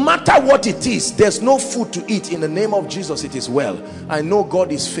 No matter what it is, there's no food to eat. In the name of Jesus, it is well. I know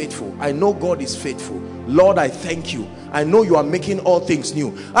God is faithful. I know God is faithful. Lord, I thank you. I know you are making all things new.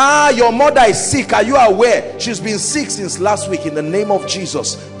 Your mother is sick. Are you aware? She's been sick since last week. In the name of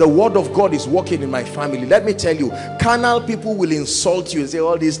Jesus, the word of God is working in my family. Let me tell you, carnal people will insult you and say,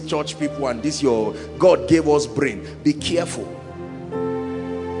 all these church people and this your God gave us brain. Be careful.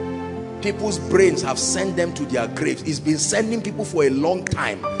 People's brains have sent them to their graves. It's been sending people for a long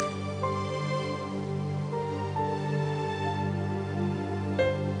time.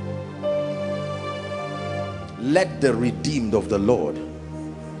 Let the redeemed of the Lord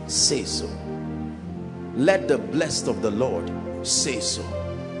say so. Let the blessed of the Lord say so.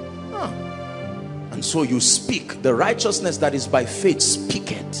 And so you speak the righteousness that is by faith.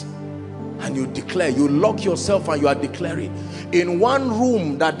 Speak it and you declare. You lock yourself and you are declaring. In one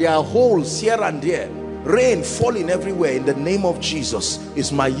room that there are holes here and there, rain falling everywhere. In the name of Jesus,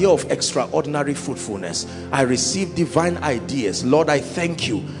 is my year of extraordinary fruitfulness. I receive divine ideas. Lord, I thank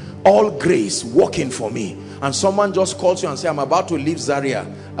you. All grace working for me. And someone just calls you and says, I'm about to leave Zaria.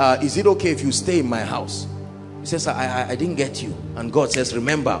 Is it okay if you stay in my house? He says, I didn't get you. And God says,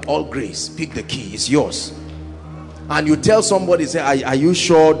 remember, all grace, pick the key, it's yours. And you tell somebody, say, are you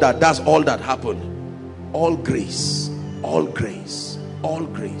sure that that's all that happened? All grace, all grace, all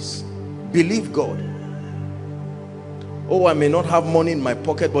grace. Believe God. Oh, I may not have money in my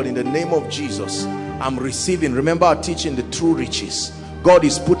pocket, but in the name of Jesus, I'm receiving. Remember our teaching, the true riches. God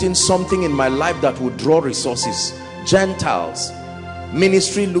is putting something in my life that will draw resources. Gentiles,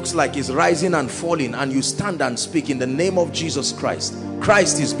 ministry looks like it's rising and falling, and you stand and speak in the name of Jesus Christ.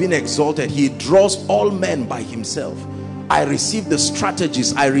 Christ is being exalted. He draws all men by himself. I receive the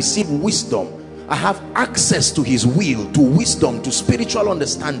strategies. I receive wisdom. I have access to his will, to wisdom, to spiritual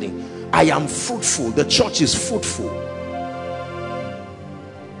understanding. I am fruitful. The church is fruitful.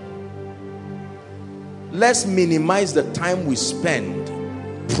 Let's minimize the time we spend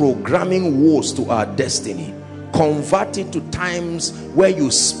programming woes to our destiny. Convert it to times where you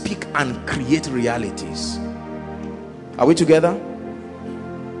speak and create realities. Are we together?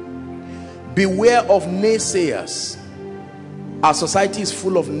 Beware of naysayers. Our society is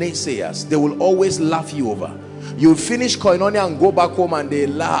full of naysayers. They will always laugh you over. You'll finish koinonia and go back home and they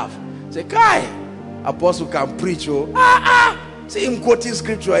laugh. Say, Kai, apostle can preach. Oh, see him quoting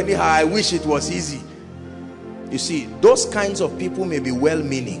scripture anyhow. I wish it was easy. You see, those kinds of people may be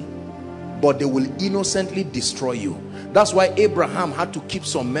well-meaning, but they will innocently destroy you. That's why Abraham had to keep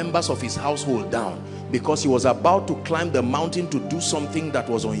some members of his household down. because he was about to climb the mountain to do something that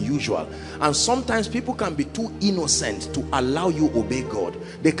was unusual. And sometimes people can be too innocent to allow you obey God.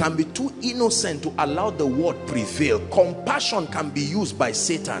 They can be too innocent to allow the word prevail. Compassion can be used by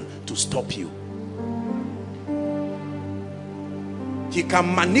Satan to stop you. He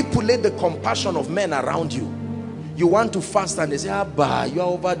can manipulate the compassion of men around you. You want to fast and they say, Abba, you are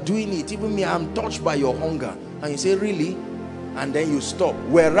overdoing it. Even me, I'm touched by your hunger. And you say, really? And then you stop.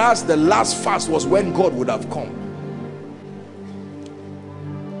 Whereas the last fast was when God would have come.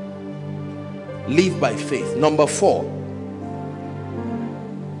 Live by faith. Number 4.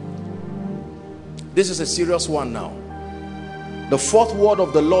 This is a serious one now. The 4th word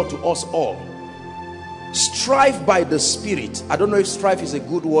of the Lord to us all. Strive by the Spirit. I don't know if strive is a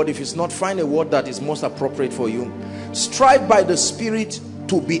good word. If it's not, find a word that is most appropriate for you. Strive by the Spirit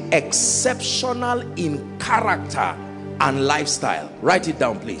to be exceptional in character and lifestyle. Write it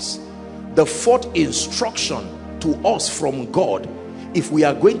down, please. The 4th instruction to us from God, if we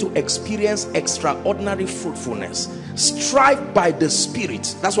are going to experience extraordinary fruitfulness, strive by the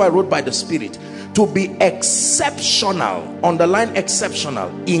Spirit. That's why I wrote by the Spirit. To be exceptional, underline exceptional,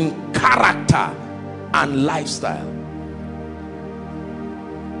 in character and lifestyle.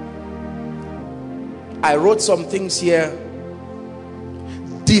 I wrote some things here.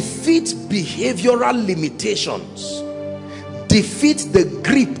 Defeat behavioral limitations. Defeat the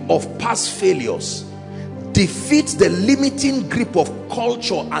grip of past failures. Defeat the limiting grip of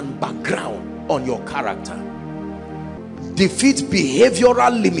culture and background on your character. Defeat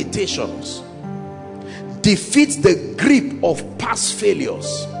behavioral limitations. Defeat the grip of past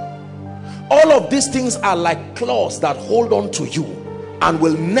failures. All of these things are like claws that hold on to you and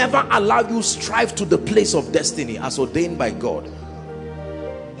will never allow you strive to the place of destiny as ordained by God.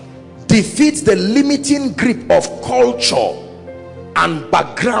 Defeat the limiting grip of culture and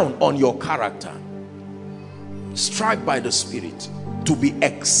background on your character. Strive by the Spirit to be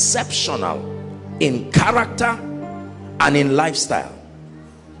exceptional in character and in lifestyle.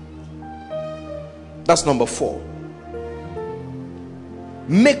 That's number 4.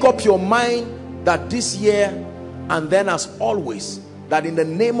 Make up your mind that this year and then as always, that in the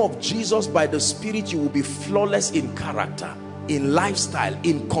name of Jesus, by the Spirit, you will be flawless in character, in lifestyle,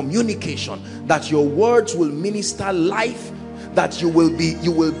 in communication, that your words will minister life, that you will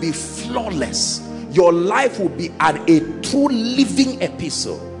be flawless. Your life will be a true living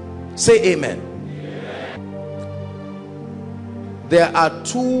epistle. Say amen. Amen. There are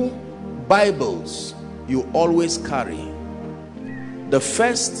 2 Bibles you always carry. The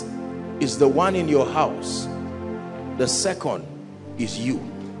first is the one in your house. The second is you.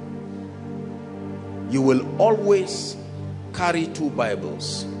 You will always carry 2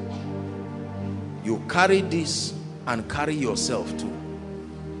 Bibles. You carry this and carry yourself too.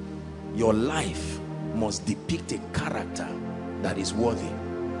 Your life must depict a character that is worthy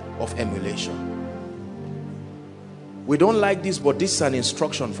of emulation. We don't like this, but this is an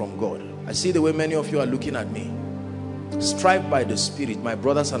instruction from God. I see the way many of you are looking at me. Strive by the Spirit, my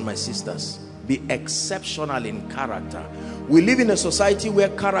brothers and my sisters. Be exceptional in character. We live in a society where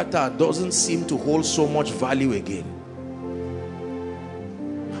character doesn't seem to hold so much value again.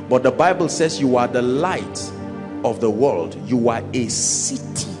 But the Bible says you are the light of the world. You are a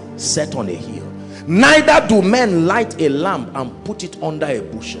city set on a hill. Neither do men light a lamp and put it under a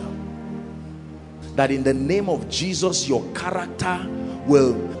bushel. That in the name of Jesus, your character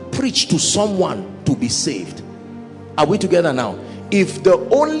will preach to someone to be saved. Are we together now? If the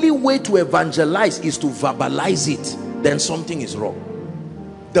only way to evangelize is to verbalize it, then something is wrong.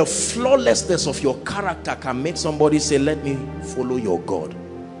 The flawlessness of your character can make somebody say, let me follow your God.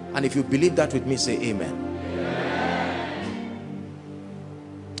 And if you believe that with me, say amen.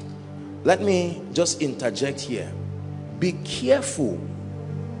 Let me just interject here. Be careful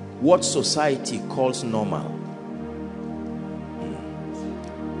what society calls normal.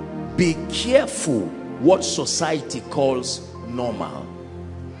 Be careful what society calls normal.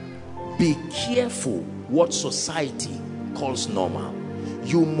 Be careful what society calls normal.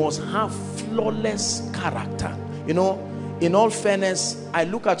 You must have flawless character. You know, in all fairness, I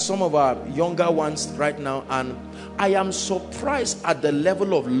look at some of our younger ones right now and I am surprised at the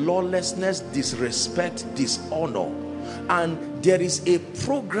level of lawlessness, disrespect, dishonor. And there is a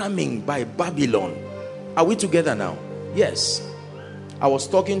programming by Babylon. Are we together now? Yes. I was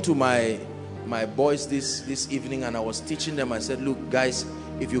talking to my boys this evening and I was teaching them. I said, look guys,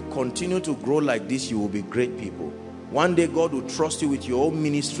 if you continue to grow like this, you will be great people. One day God will trust you with your own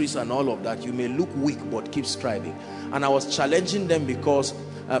ministries and all of that. You may look weak, but keep striving. And I was challenging them because,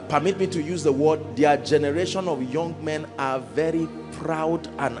 permit me to use the word, their generation of young men are very proud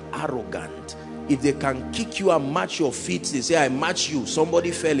and arrogant. if they can kick you and match your feet, they say, I match you,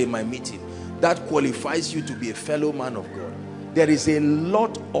 somebody fell in my meeting, that qualifies you to be a fellow man of God. There is a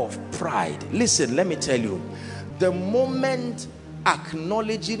lot of pride. Listen, let me tell you, the moment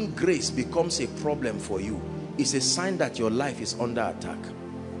acknowledging grace becomes a problem for you, it's a sign that your life is under attack.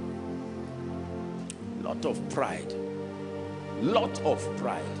 Lot of pride. Lot of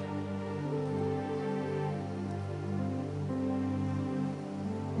pride.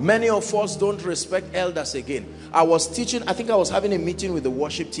 Many of us don't respect elders again. I was teaching, I think I was having a meeting with the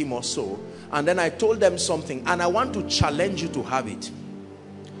worship team or so, and then I told them something, and I want to challenge you to have it.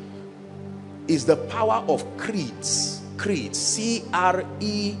 Is the power of creeds. Creed, C-R-E-E-D.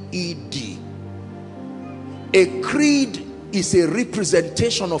 A creed is a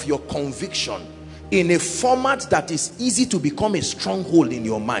representation of your conviction in a format that is easy to become a stronghold in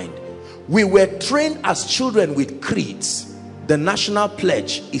your mind. We were trained as children with creeds. The national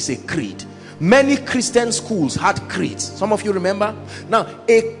pledge is a creed. Many Christian schools had creeds. Some of you remember? Now,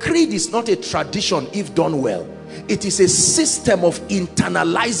 a creed is not a tradition if done well. It is a system of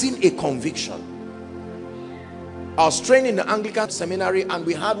internalizing a conviction. I was trained in the Anglican seminary, and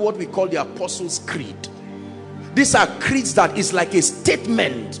we had what we call the Apostles' Creed. These are creeds that is like a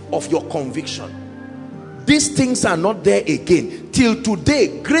statement of your conviction. These things are not there again. Till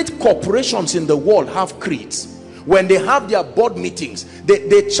today, great corporations in the world have creeds. When they have their board meetings,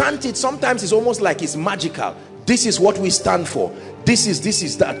 they chant it. Sometimes it's almost like it's magical. This is what we stand for. This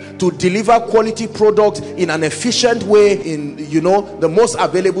is that. To deliver quality products in an efficient way, in, you know, the most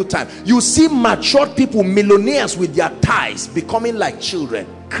available time. You see matured people, millionaires with their ties, becoming like children.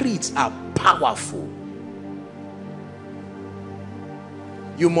 Creeds are powerful.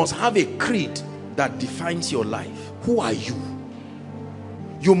 You must have a creed that defines your life. Who are you?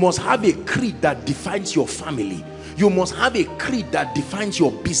 You must have a creed that defines your family. You must have a creed that defines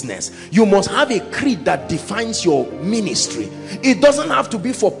your business. You must have a creed that defines your ministry. It doesn't have to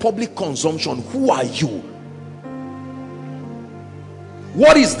be for public consumption. Who are you?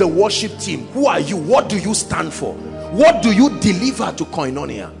 What is the worship team? Who are you? What do you stand for? What do you deliver to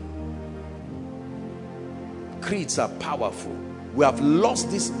Koinonia? Creeds are powerful. We have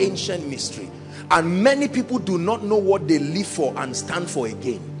lost this ancient mystery, and many people do not know what they live for and stand for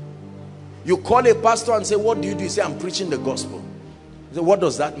again. You call a pastor and say, what do you do? You say, I'm preaching the gospel. You say, what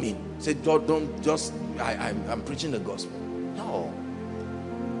does that mean? You say, don't just, I'm preaching the gospel. No.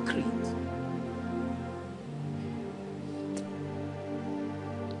 Creed.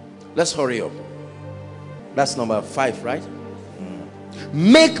 Let's hurry up. That's number 5, right?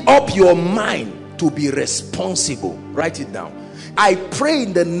 Make up your mind to be responsible. Write it down. I pray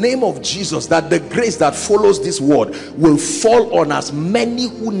in the name of Jesus that the grace that follows this word will fall on as many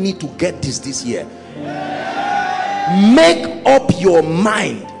who need to get this year. Make up your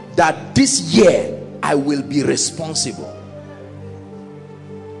mind that this year I will be responsible.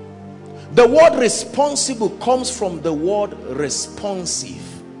 The word responsible comes from the word responsive.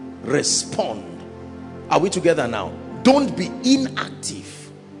 Respond. Are we together now? Don't be inactive.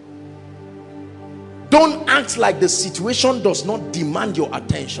 Don't act like the situation does not demand your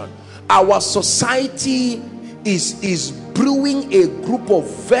attention. Our society is brewing a group of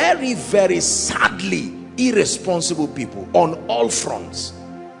very, very sadly irresponsible people on all fronts.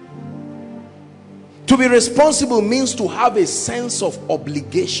 To be responsible means to have a sense of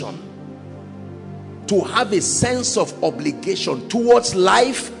obligation. To have a sense of obligation towards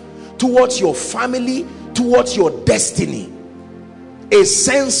life, towards your family, towards your destiny. A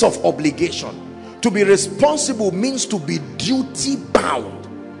sense of obligation. To be responsible means to be duty bound.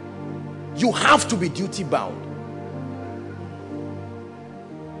 You have to be duty bound.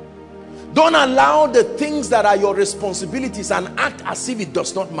 Don't allow the things that are your responsibilities and act as if it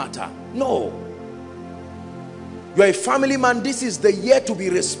does not matter. No. You're a family man. This is the year to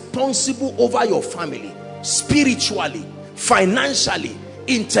be responsible over your family. Spiritually, financially,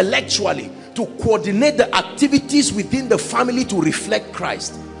 intellectually. To coordinate the activities within the family to reflect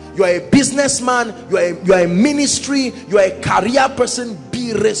Christ. You are a businessman, you are a ministry, you are a career person.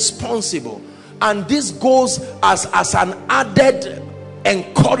 Be responsible. And this goes as an added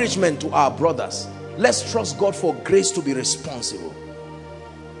encouragement to our brothers. Let's trust God for grace to be responsible.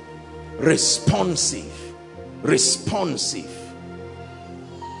 Responsive. Responsive.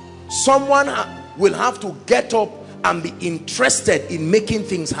 Someone will have to get up and be interested in making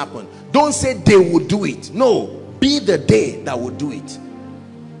things happen. Don't say they will do it. No, be the day that will do it.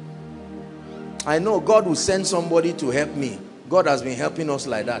 I know God will send somebody to help me. God has been helping us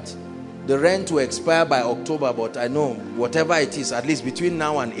like that. The rent will expire by October, but I know whatever it is, at least between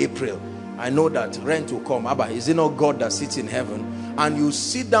now and April, I know that rent will come. Abba, is it not God that sits in heaven? And you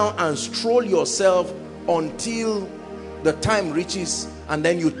sit down and stroll yourself until the time reaches, and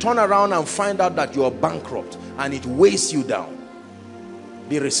then you turn around and find out that you are bankrupt, and it weighs you down.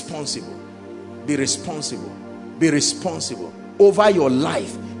 Be responsible. Be responsible. Be responsible. Over your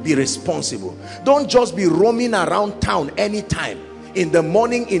life, be responsible. Don't just be roaming around town anytime. In the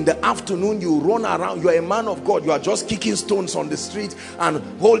morning, in the afternoon, you run around. You are a man of God. You are just kicking stones on the street and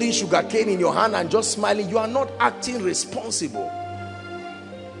holding sugar cane in your hand and just smiling. You are not acting responsible.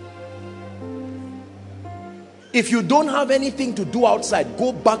 If you don't have anything to do outside,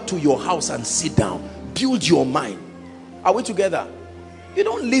 go back to your house and sit down. Build your mind. Are we together? You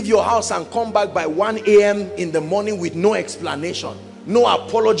don't leave your house and come back by 1 a.m. in the morning with no explanation, no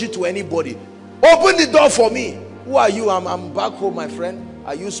apology to anybody. Open the door for me. Who are you? I'm back home, my friend.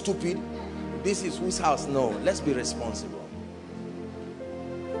 Are you stupid? This is whose house? No, let's be responsible.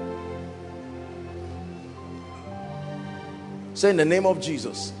 Say, in the name of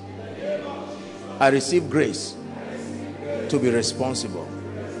Jesus, I receive grace to be responsible.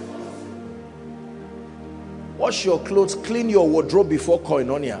 Wash your clothes, clean your wardrobe before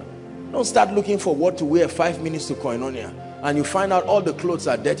koinonia. Don't start looking for what to wear 5 minutes to koinonia and you find out all the clothes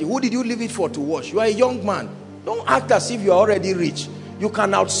are dirty. Who did you leave it for to wash? You are a young man. Don't act as if you are already rich. You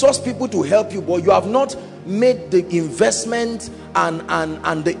can outsource people to help you, but you have not made the investment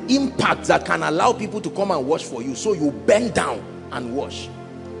and the impact that can allow people to come and wash for you. So you bend down and wash.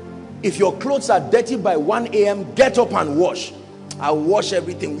 If your clothes are dirty by 1 a.m., get up and wash. I'll wash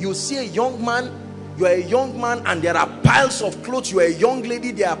everything. You see a young man, you are a young man and there are piles of clothes. You are a young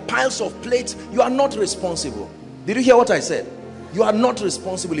lady, there are piles of plates. You are not responsible. Did you hear what I said? You are not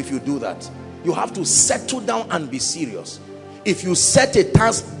responsible if you do that. You have to settle down and be serious. If you set a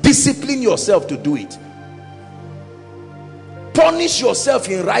task, discipline yourself to do it. Punish yourself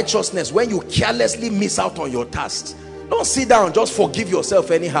in righteousness when you carelessly miss out on your tasks. Don't sit down and just forgive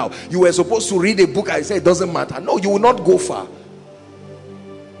yourself anyhow. You were supposed to read a book and say it doesn't matter. No, you will not go far.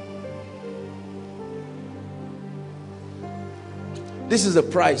 This is the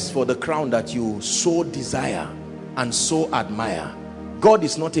price for the crown that you so desire and so admire. God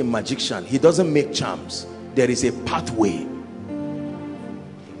is not a magician. He doesn't make charms. There is a pathway.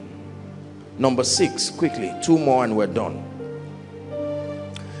 Number 6, quickly, 2 more and we're done.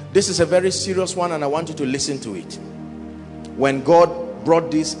 This is a very serious one and I want you to listen to it. When God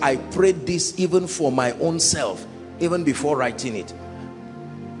brought this, I prayed this even for my own self, even before writing it.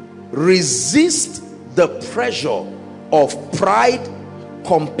 Resist the pressure of pride,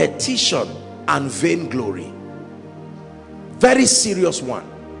 competition, and vainglory. Very serious one.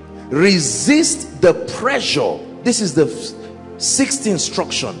 Resist the pressure. This is the 6th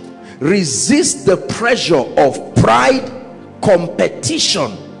instruction. Resist the pressure of pride,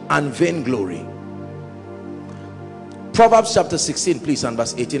 competition, and vainglory. Proverbs chapter 16, please, and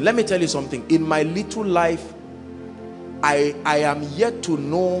verse 18. Let me tell you something. In my little life, I am yet to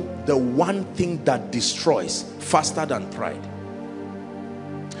know the one thing that destroys faster than pride.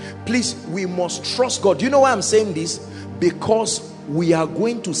 Please, we must trust God. Do you know why I'm saying this? Because we are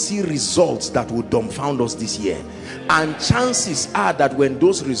going to see results that will dumbfound us this year. And chances are that when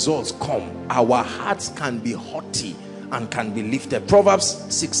those results come, our hearts can be haughty and can be lifted. Proverbs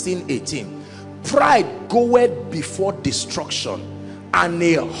 16:18. Pride goeth before destruction, and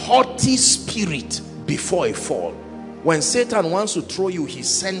a haughty spirit before a fall. When Satan wants to throw you, he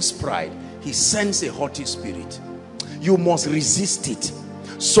sends pride. He sends a haughty spirit. You must resist it.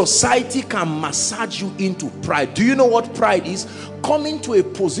 Society can massage you into pride. Do you know what pride is? Coming to a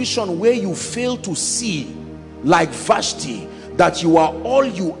position where you fail to see, like Vashti, that you are all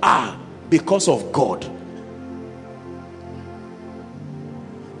you are because of God.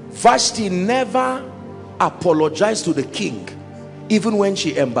 Vashti never apologized to the king, even when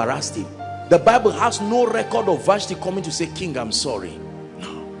she embarrassed him. The Bible has no record of Vashti coming to say, "King, I'm sorry."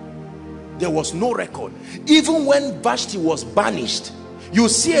 No, there was no record. Even when Vashti was banished, you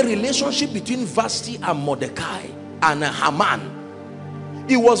see a relationship between Vashti and Mordecai and Haman.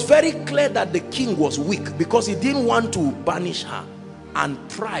 It was very clear that the king was weak because he didn't want to banish her. And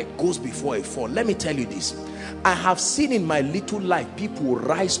pride goes before a fall. Let me tell you this. I have seen in my little life people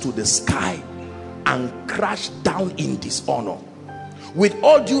rise to the sky and crash down in dishonor. With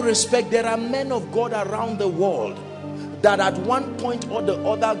all due respect, there are men of God around the world that at one point or the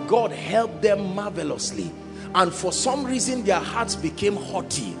other God helped them marvelously, and for some reason their hearts became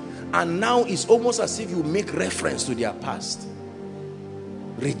haughty, and now it's almost as if you make reference to their past.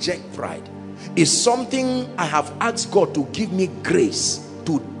 Reject pride. It's something I have asked God to give me grace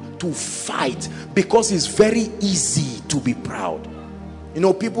to fight, because it's very easy to be proud. You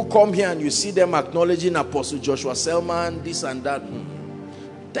know, people come here and you see them acknowledging Apostle Joshua Selman, this and that.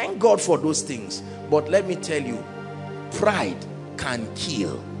 Thank God for those things. But let me tell you, pride can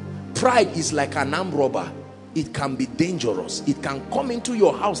kill. Pride is like an armed robber. It can be dangerous. It can come into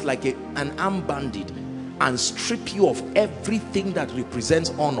your house like an armed bandit and strip you of everything that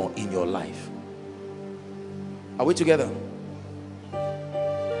represents honor in your life. Are we together?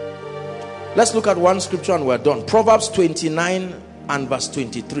 Let's look at one scripture and we're done. Proverbs 29 and verse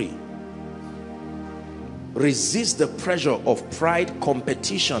 23. Resist the pressure of pride,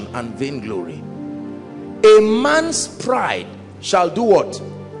 competition, and vainglory. A man's pride shall do what?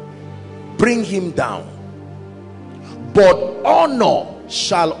 Bring him down. But honor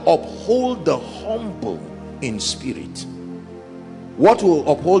shall uphold the humble in spirit. What will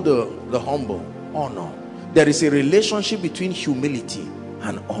uphold the humble? Honor. There is a relationship between humility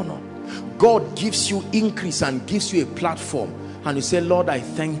and honor. God gives you increase and gives you a platform, and you say, Lord, I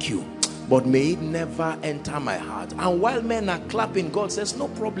thank you, but may it never enter my heart. And while men are clapping, God says, no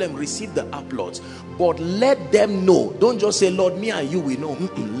problem, receive the applause, but let them know. Don't just say, Lord, me and you, we know.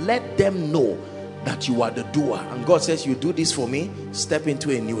 Let them know that you are the doer. And God says, you do this for me, step into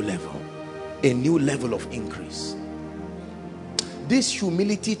a new level of increase. This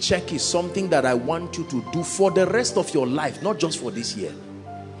humility check is something that I want you to do for the rest of your life, not just for this year.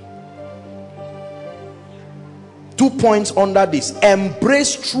 2 points under this.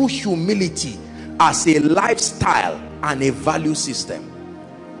 Embrace true humility as a lifestyle and a value system.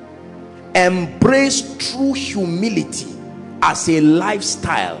 Embrace true humility as a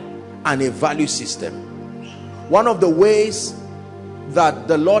lifestyle and a value system. One of the ways that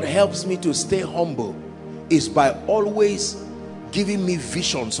the Lord helps me to stay humble is by always giving me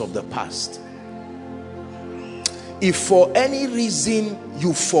visions of the past. If for any reason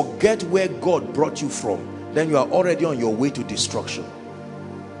you forget where God brought you from, then you are already on your way to destruction.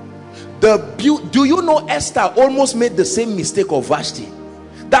 Do you know Esther almost made the same mistake of Vashti?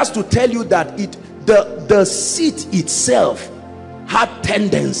 That's to tell you that the seat itself had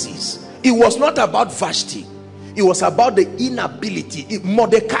tendencies. It was not about Vashti. It was about the inability.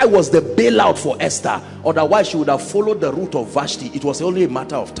 Mordecai was the bailout for Esther. Otherwise, she would have followed the route of Vashti. It was only a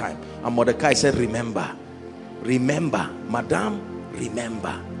matter of time. And Mordecai said, remember, madam,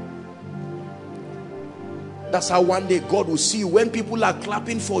 remember. That's how one day God will see you. When people are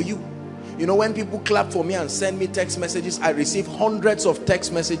clapping for you, you know, when people clap for me and send me text messages, I receive hundreds of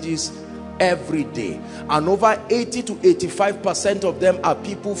text messages every day, and over 80 to 85% of them are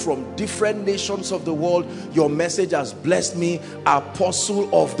people from different nations of the world. Your message has blessed me. Apostle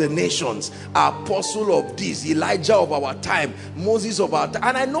of the nations, apostle of this, Elijah of our time, Moses of our time.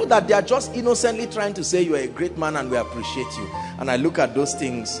 And I know that they are just innocently trying to say you are a great man and we appreciate you. And I look at those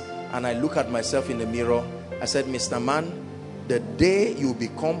things and I look at myself in the mirror. I said, Mr. Man, the day you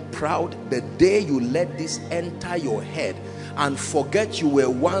become proud, the day you let this enter your head and forget you were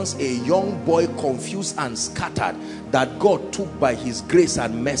once a young boy, confused and scattered, that God took by his grace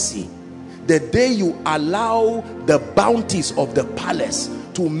and mercy, the day you allow the bounties of the palace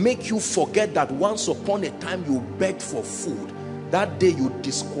to make you forget that once upon a time you begged for food, that day you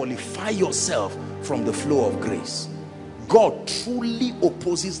disqualify yourself from the flow of grace. God truly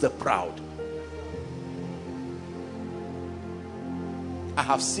opposes the proud. I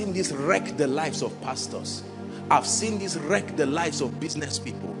have seen this wreck the lives of pastors. I've seen this wreck the lives of business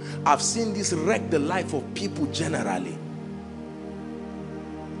people. I've seen this wreck the life of people generally.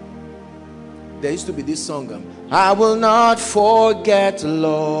 There used to be this song, I will not forget,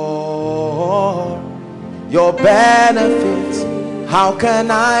 Lord, your benefits. How can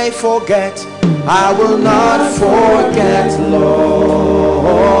I forget? I will not forget,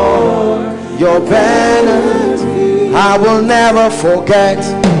 Lord, your benefits. I will never forget.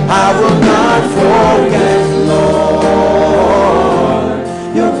 I will not forget, Lord,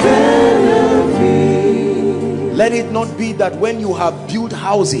 your benefit. Let it not be that when you have built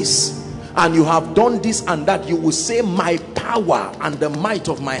houses and you have done this and that, you will say, my power and the might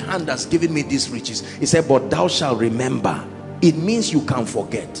of my hand has given me these riches. He said, but thou shalt remember. It means you can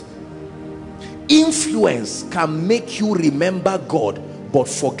forget. Influence can make you remember God but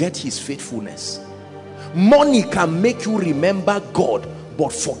forget his faithfulness. Money can make you remember God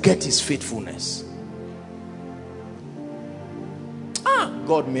but forget his faithfulness.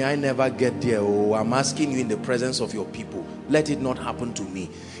 God, may I never get there. Oh, I'm asking you in the presence of your people, let it not happen to me.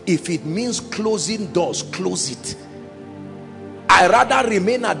 If it means closing doors, close it. I rather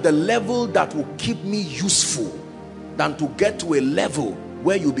remain at the level that will keep me useful than to get to a level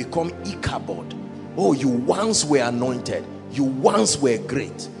where you become Ichabod. Oh, you once were anointed, you once were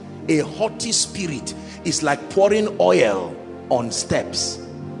great. A haughty spirit is like pouring oil on steps.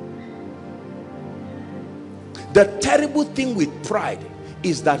 The terrible thing with pride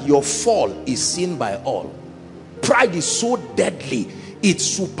is that your fall is seen by all. Pride is so deadly, it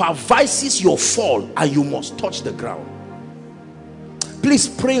supervises your fall and you must touch the ground. Please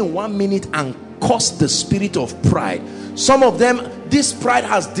pray in 1 minute and curse the spirit of pride. Some of them, this pride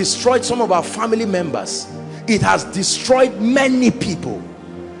has destroyed some of our family members. It has destroyed many people.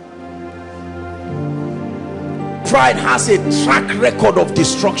 Pride has a track record of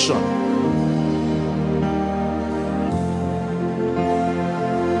destruction.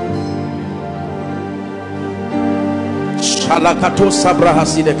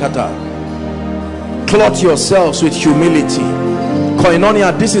 Clothe yourselves with humility.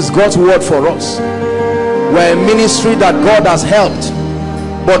 Koinonia, this is God's word for us. We're a ministry that God has helped,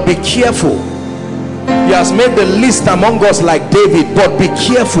 but be careful. He has made the list among us like David, but be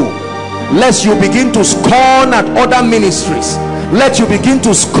careful lest you begin to scorn at other ministries, let you begin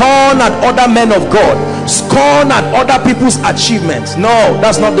to scorn at other men of God, scorn at other people's achievements. No,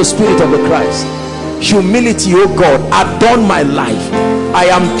 that's not the spirit of the Christ. Humility, oh God, adorn my life. I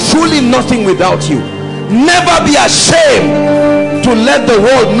am truly nothing without you. Never be ashamed to let the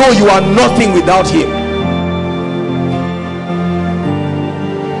world know you are nothing without him.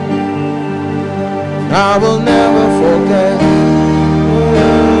 I will never forget.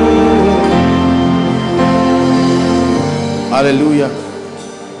 Hallelujah.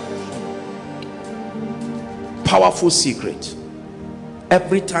 Powerful secret.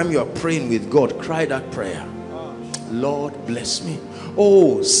 Every time you are praying with God, cry that prayer. Lord, bless me.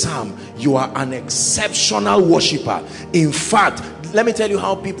 Oh, Sam, you are an exceptional worshiper. In fact, let me tell you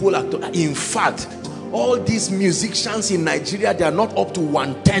how people act. In fact, all these musicians in Nigeria, they are not up to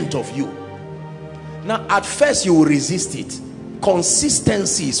 1/10 of you. Now, at first you will resist it.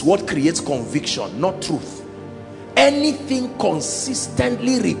 Consistency is what creates conviction, not truth. Anything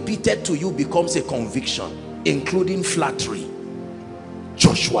consistently repeated to you becomes a conviction, including flattery.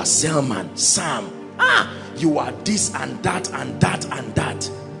 Joshua, Selman, Sam, you are this and that and that and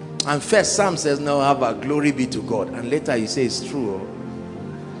that. And first Sam says, no, have a glory be to God. And later you say, it's true.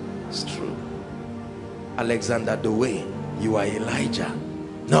 It's true. Alexander the way, you are Elijah.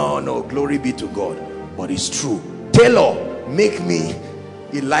 No, glory be to God. But it's true. Taylor, make me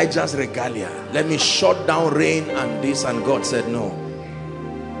Elijah's regalia. Let me shut down rain and this. And God said, no.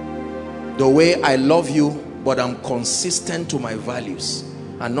 The way I love you, but I'm consistent to my values,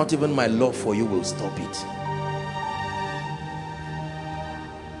 and not even my love for you will stop it.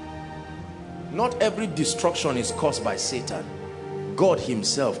 Not every destruction is caused by Satan. God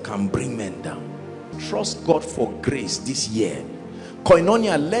himself can bring men down. Trust God for grace this year.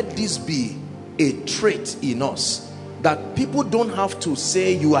 Koinonia, let this be a trait in us, that people don't have to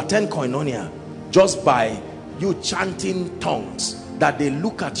say you attend Koinonia just by you chanting tongues, that they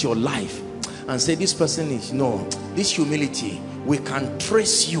look at your life and say, this person is, no, this humility, we can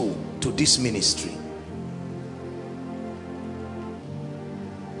trace you to this ministry.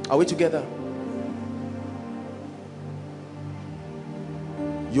 Are we together?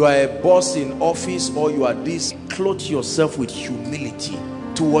 You are a boss in office, or you are this, clothe yourself with humility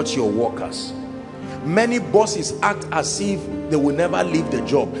towards your workers. Many bosses act as if they will never leave the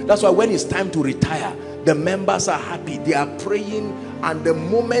job. That's why when it's time to retire, the members are happy, they are praying, and the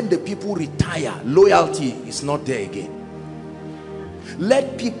moment the people retire, loyalty is not there again.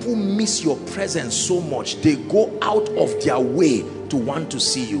 Let people miss your presence so much, they go out of their way to want to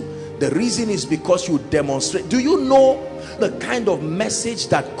see you. The reason is because you demonstrate. Do you know the kind of message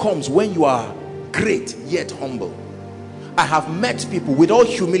that comes when you are great yet humble? I have met people with all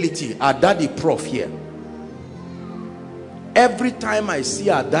humility. Our daddy prof here, every time I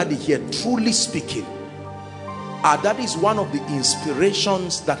see our daddy here truly speaking, our daddy is one of the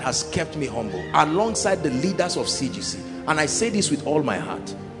inspirations that has kept me humble, alongside the leaders of CGC. And I say this with all my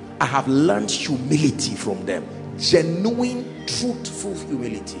heart, I have learned humility from them. Genuine, truthful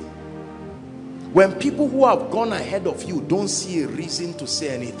humility. When people who have gone ahead of you don't see a reason to say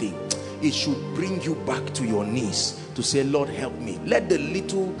anything, it should bring you back to your knees to say, Lord, help me. Let the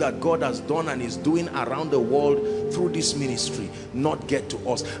little that God has done and is doing around the world through this ministry not get to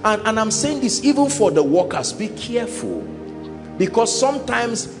us. And I'm saying this even for the workers. Be careful, because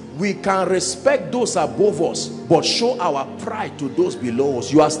sometimes we can respect those above us but show our pride to those below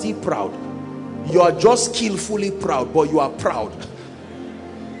us. You are still proud. You are just skillfully proud, but you are proud.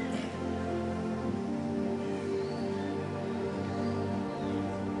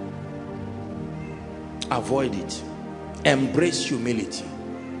 Avoid it. Embrace humility.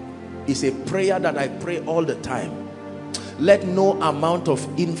 It's a prayer that I pray all the time. Let no amount of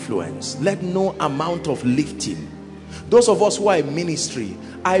influence, let no amount of lifting, Those of us who are in ministry,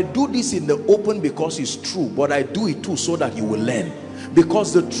 I do this in the open because it's true, but I do it too so that you will learn.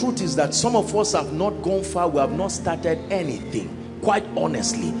 Because the truth is that some of us have not gone far, we have not started anything, quite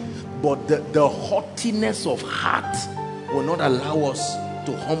honestly. But the haughtiness of heart will not allow us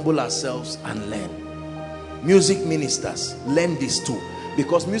to humble ourselves and learn. Music ministers, learn this too.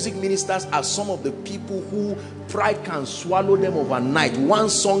 Because music ministers are some of the people who pride can swallow them overnight. One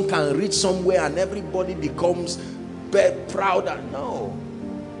song can reach somewhere and everybody becomes proud. And no.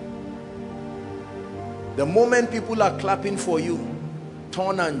 The moment people are clapping for you,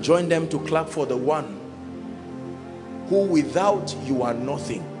 turn and join them to clap for the one who without you are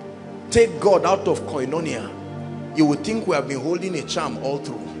nothing. Take God out of koinonia, you would think we have been holding a charm all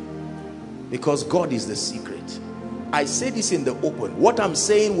through, because God is the secret. I say this in the open. What I'm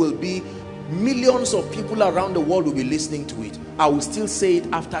saying will be millions of people around the world will be listening to it. I will still say it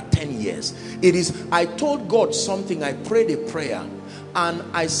after 10 years. It is, I told God something, I prayed a prayer and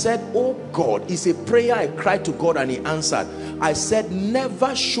I said, oh God, it's a prayer I cried to God and he answered. I said,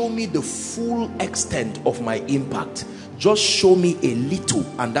 never show me the full extent of my impact. Just show me a little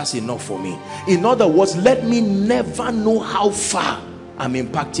and that's enough for me. In other words, let me never know how far I'm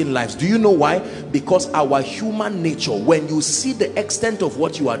impacting lives. Do you know why? Because our human nature, when you see the extent of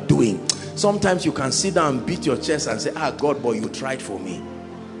what you are doing, sometimes you can sit down and beat your chest and say, ah, God, boy, you tried for me.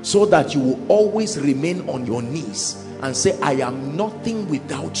 So that you will always remain on your knees and say, I am nothing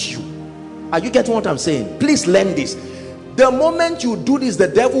without you. Are you getting what I'm saying? Please learn this. The moment you do this, the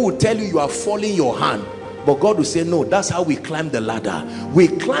devil will tell you you are falling your hand. But God will say, no, that's how we climb the ladder. We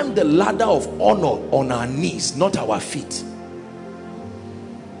climb the ladder of honor on our knees, not our feet.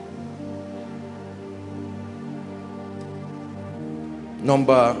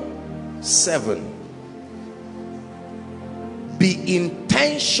 Number 7, be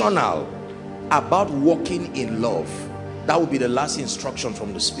intentional about walking in love. That will be the last instruction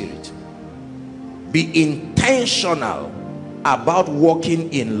from the Spirit. Be intentional about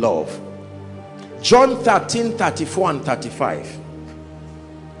walking in love. John 13:34 and 35.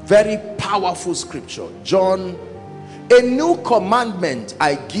 Very powerful scripture. John, a new commandment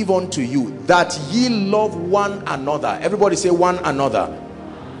I give unto you, that ye love one another. Everybody say one another.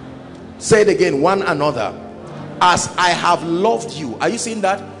 Say it again, one another. As I have loved you. Are you seeing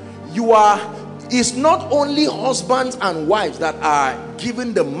that? You are, it's not only husbands and wives that are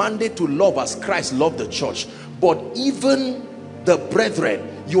given the mandate to love as Christ loved the church, but even the brethren.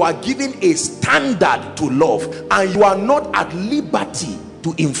 You are given a standard to love, and you are not at liberty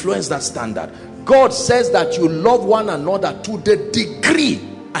to influence that standard. God says that you love one another to the degree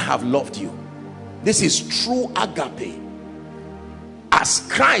I have loved you. This is true agape. As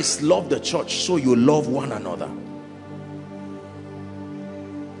Christ loved the church, so you love one another.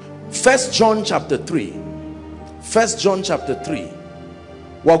 1 John chapter 3. 1 John chapter 3.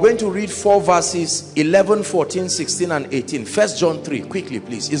 We're going to read 4 verses 11, 14, 16 and 18. 1 John 3, quickly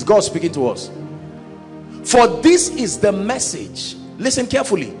please. Is God speaking to us? For this is the message. Listen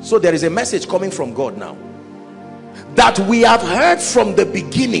carefully. So there is a message coming from God now, that we have heard from the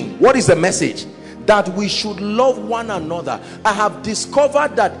beginning. What is the message? That we should love one another. I have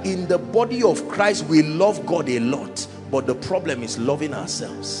discovered that in the body of Christ we love God a lot, but the problem is loving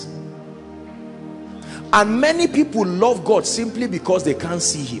ourselves. And many people love God simply because they can't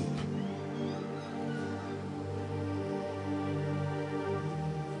see him.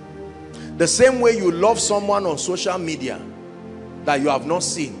 The same way you love someone on social media that you have not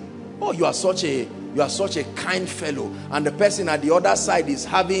seen. Oh, you are such a kind fellow, and the person at the other side is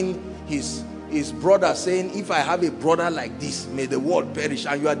having his brother saying, if I have a brother like this, may the world perish,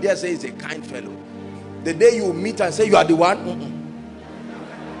 and you are there saying he's a kind fellow. The day you meet and say you are the one,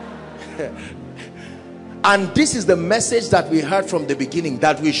 and this is the message that we heard from the beginning,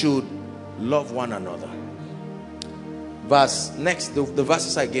 that we should love one another. Verse next, the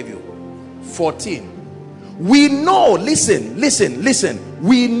verses I gave you. 14. We know, listen,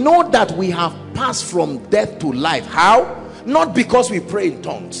 we know that we have passed from death to life. How? Not because we pray in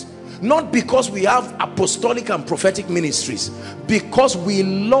tongues, not because we have apostolic and prophetic ministries, because we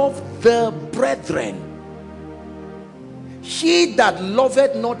love the brethren. He that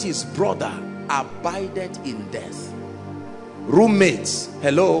loveth not his brother abideth in death. Roommates,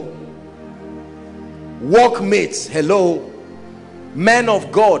 hello. Workmates, hello. Men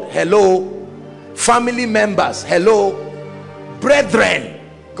of God, hello. Family members, hello. Brethren,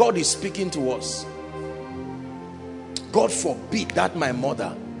 God is speaking to us. God forbid that my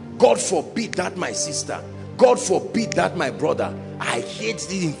mother, God forbid that my sister, God forbid that my brother. I hate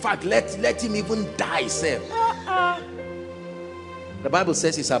this. In fact, let him even die, sir. The Bible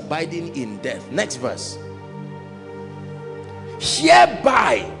says he's abiding in death. Next verse.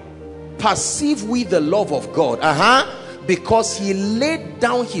 Hereby perceive we the love of God, because he laid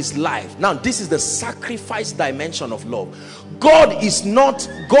down his life. Now this is the sacrifice dimension of love. God is not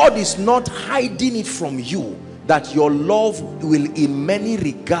hiding it from you that your love will in many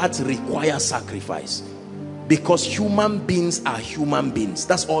regards require sacrifice, because human beings are human beings.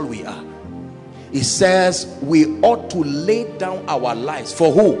 That's all we are. It says we ought to lay down our lives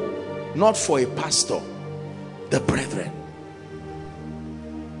for who? Not for a pastor, the brethren.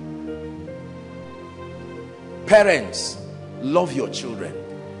 Parents, love your children.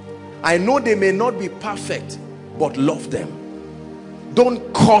 I know they may not be perfect, but love them.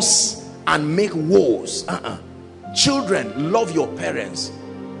 Don't curse and make woes. Children, love your parents.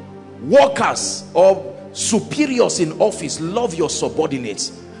 Workers or superiors in office, love your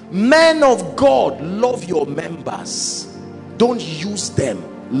subordinates. Men of God, love your members. Don't use them,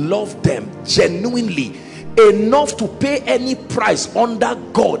 love them genuinely, enough to pay any price under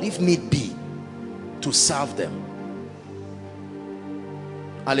God if need be to serve them.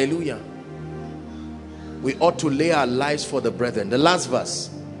 Hallelujah. We ought to lay our lives for the brethren. The last verse.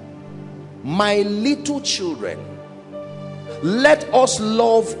 My little children, let us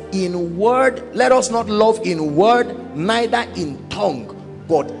love in word. Let us not love in word, neither in tongue,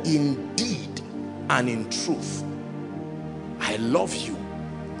 but in deed and in truth. I love you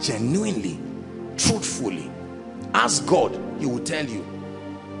genuinely, truthfully. Ask God, he will tell you.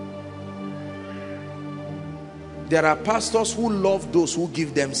 There are pastors who love those who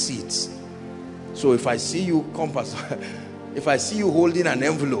give them seats. So if I see you, come pastor, if I see you holding an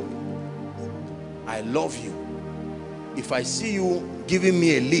envelope, I love you. If I see you giving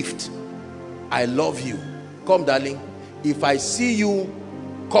me a lift, I love you. Come darling. If I see you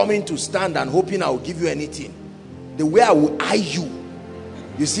coming to stand and hoping I will give you anything, the way I will eye you,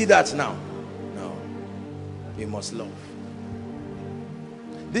 you see that now? No. You must love.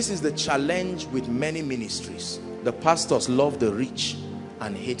 This is the challenge with many ministries. The pastors love the rich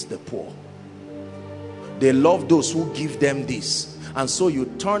and hate the poor. They love those who give them this, and so you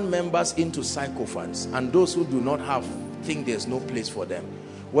turn members into sycophants, and those who do not have think there's no place for them.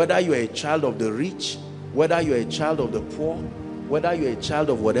 Whether you're a child of the rich, whether you're a child of the poor, whether you're a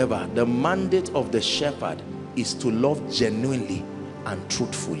child of whatever, the mandate of the shepherd is to love genuinely and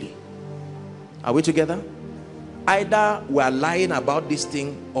truthfully. Are we together? Either we are lying about this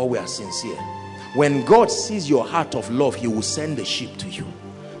thing or we are sincere. When God sees your heart of love, he will send the sheep to you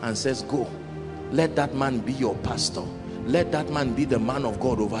and says, go, let that man be your pastor. Let that man be the man of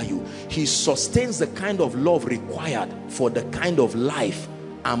God over you. He sustains the kind of love required for the kind of life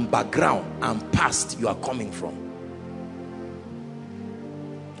and background and past you are coming from.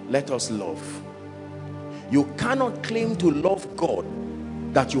 Let us love. You cannot claim to love God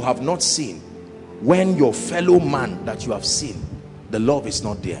that you have not seen when your fellow man that you have seen, the love is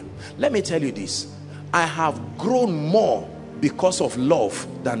not there. Let me tell you this. I have grown more because of love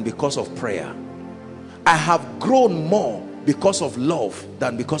than because of prayer. I have grown more because of love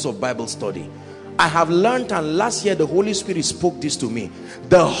than because of Bible study. I have learned, and last year the Holy Spirit spoke this to me.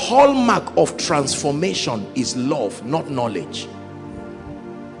 The hallmark of transformation is love, not knowledge.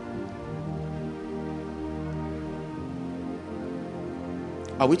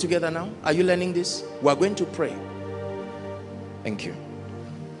 Are we together now? Are you learning this? We are going to pray. Thank you.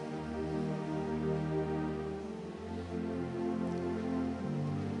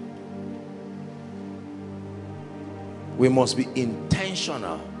 We must be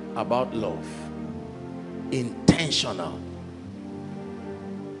intentional about love. Intentional.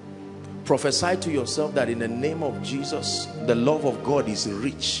 Prophesy to yourself that in the name of Jesus, the love of God is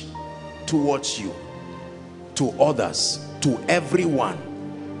rich towards you, to others, to everyone,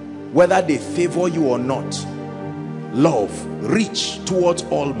 whether they favor you or not. Love rich towards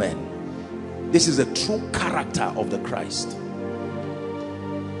all men. This is the true character of the Christ.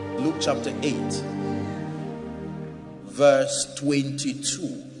 Luke chapter 8 verse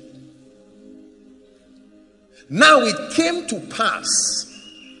 22. Now it came to pass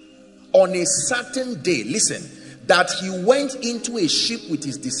on a certain day, listen, that he went into a ship with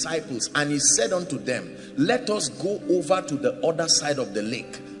his disciples, and he said unto them, let us go over to the other side of the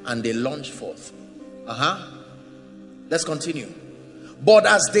lake. And they launched forth. Let's continue. But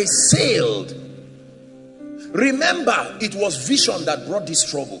as they sailed, remember, it was vision that brought this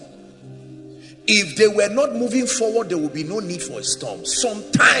trouble. If they were not moving forward, there would be no need for a storm.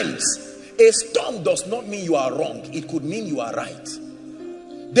 Sometimes a storm does not mean you are wrong. It could mean you are right.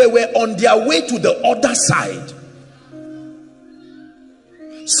 They were on their way to the other side.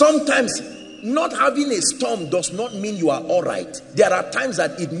 Sometimes not having a storm does not mean you are all right. There are times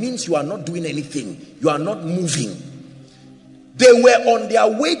that it means you are not doing anything. You are not moving. They were on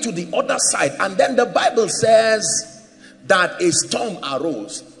their way to the other side, and then the Bible says that a storm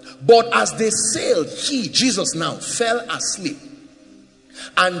arose. But as they sailed, he, Jesus now, fell asleep.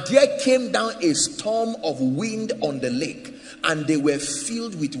 And there came down a storm of wind on the lake, and they were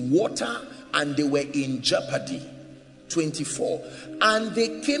filled with water, and they were in jeopardy. 24. And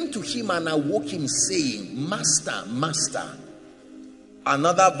they came to him and awoke him, saying, Master, Master.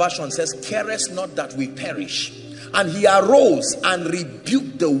 Another version says, carest not that we perish. And he arose and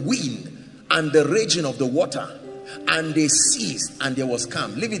rebuked the wind and the raging of the water, and they ceased, and there was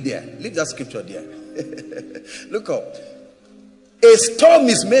calm. Leave it there. Leave that scripture there. Look up. A storm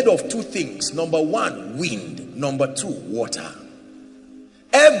is made of two things. Number one, wind. Number two, water.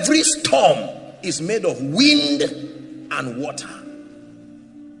 Every storm is made of wind and water.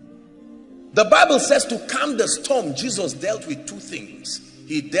 The Bible says to calm the storm, Jesus dealt with two things.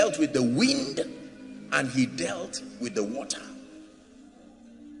 He dealt with the wind and he dealt with the water.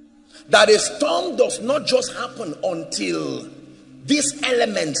 That a storm does not just happen until these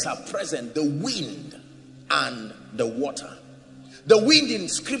elements are present, the wind and the water. The wind in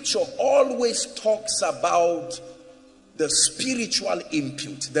scripture always talks about the spiritual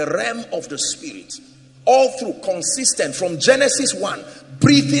input, the realm of the spirit. All through, consistent from Genesis 1,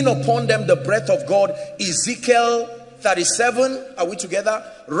 breathing upon them the breath of God. Ezekiel 37, are we together?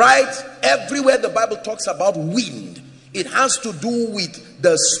 Right? Everywhere the Bible talks about wind, it has to do with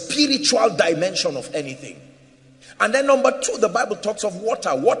the spiritual dimension of anything. And then number two, the Bible talks of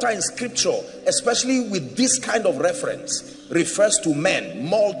water. Water in scripture, especially with this kind of reference, refers to men,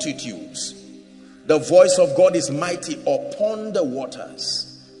 multitudes. The voice of God is mighty upon the waters.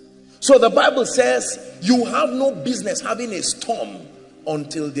 So the Bible says you have no business having a storm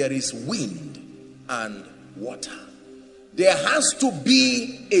until there is wind and water. There has to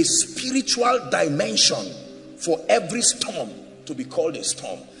be a spiritual dimension for every storm to be called a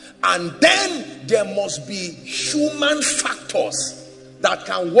storm. And then there must be human factors that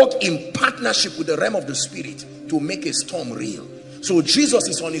can work in partnership with the realm of the spirit to make a storm real. So Jesus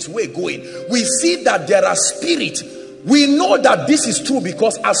is on his way going. We see that there are spirits. We know that this is true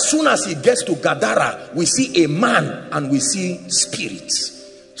because as soon as he gets to Gadara, we see a man and we see spirits.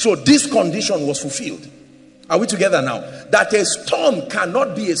 So this condition was fulfilled. Are we together now? That a storm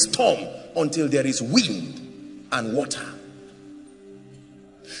cannot be a storm until there is wind and water.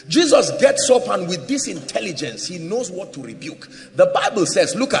 Jesus gets up, and with this intelligence, he knows what to rebuke. The Bible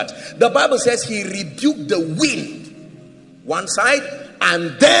says, look at, the Bible says he rebuked the wind, one side,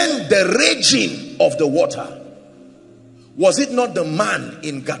 and then the raging of the water. Was it not the man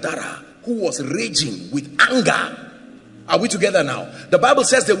in Gadara who was raging with anger? Are we together now? The Bible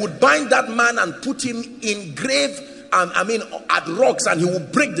says they would bind that man and put him in grave, at rocks, and he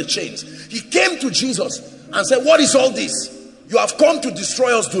would break the chains. He came to Jesus and said, what is all this? You have come to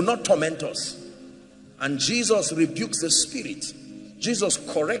destroy us, do not torment us. And Jesus rebukes the spirit. Jesus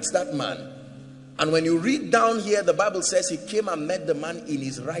corrects that man. And when you read down here, the Bible says he came and met the man in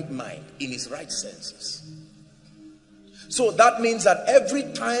his right mind, in his right senses. So that means that every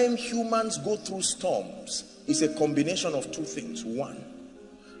time humans go through storms, it's a combination of two things. One,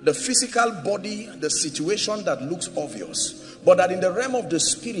 the physical body, the situation that looks obvious, but that in the realm of the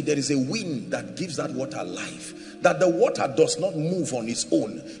spirit, there is a wind that gives that water life. That the water does not move on its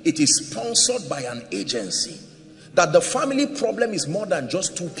own. It is sponsored by an agency. That the family problem is more than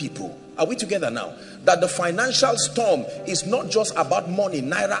just two people. Are we together now? That the financial storm is not just about money,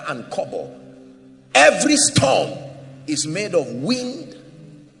 naira and kobo. Every storm is made of wind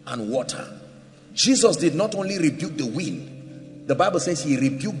and water. Jesus did not only rebuke the wind. The Bible says he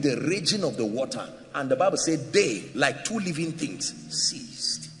rebuked the raging of the water. And the Bible said they, like two living things,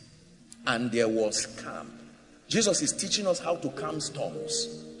 ceased. And there was calm. Jesus is teaching us how to calm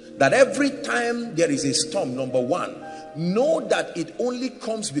storms. That every time there is a storm, number one, know that it only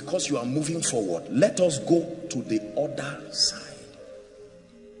comes because you are moving forward. Let us go to the other side.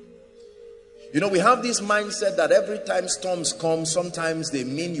 You know, we have this mindset that every time storms come, sometimes they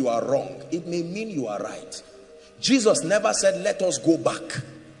mean you are wrong. It may mean you are right. Jesus never said, let us go back.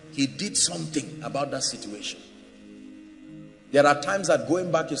 He did something about that situation. There are times that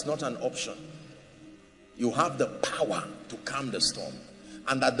going back is not an option. You have the power to calm the storm.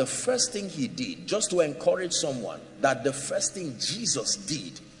 And that the first thing he did, just to encourage someone, that the first thing Jesus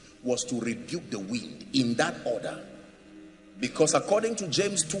did was to rebuke the wind in that order. Because according to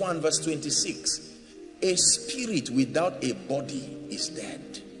James 2 and verse 26, a spirit without a body is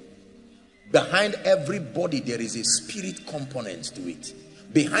dead. Behind every body there is a spirit component to it.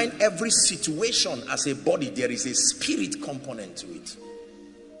 Behind every situation as a body there is a spirit component to it.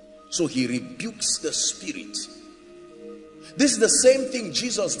 So he rebukes the spirit. This is the same thing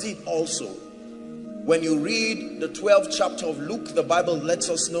Jesus did also. When you read the 12th chapter of Luke, the Bible lets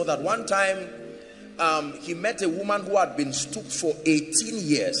us know that one time he met a woman who had been stooped for 18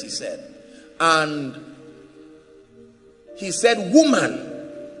 years, he said. And he said,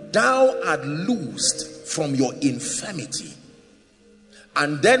 woman, thou art loosed from your infirmity.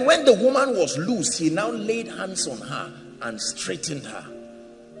 And then when the woman was loosed, he now laid hands on her and straightened her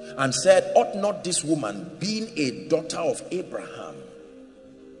and said, ought not this woman, being a daughter of Abraham,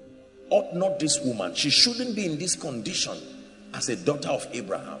 ought not this woman, she shouldn't be in this condition as a daughter of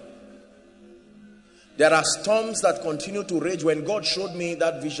Abraham. There are storms that continue to rage. When God showed me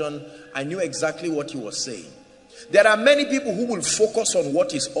that vision, I knew exactly what he was saying. There are many people who will focus on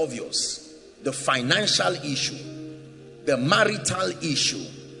what is obvious: the financial issue, the marital issue,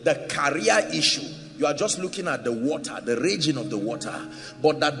 the career issue. You are just looking at the water, the raging of the water,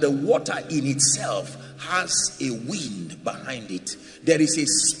 but that the water in itself has a wind behind it. There is a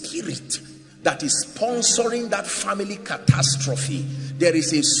spirit that is sponsoring that family catastrophe. There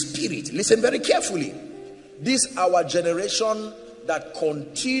is a spirit. Listen very carefully. This our generation that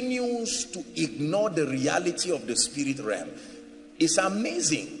continues to ignore the reality of the spirit realm. It's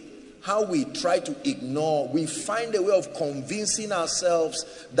amazing how we try to ignore. We find a way of convincing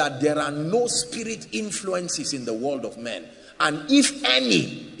ourselves that there are no spirit influences in the world of men, and if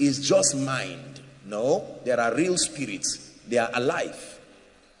any, is just mind. No, there are real spirits. They are alive.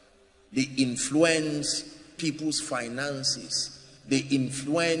 They influence people's finances. They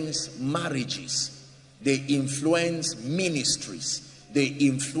influence marriages. They influence ministries. They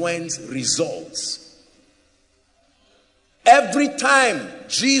influence results. Every time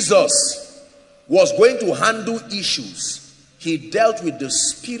Jesus was going to handle issues, he dealt with the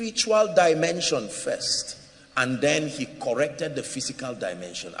spiritual dimension first, and then he corrected the physical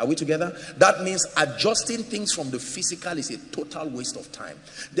dimension. Are we together? That means adjusting things from the physical is a total waste of time.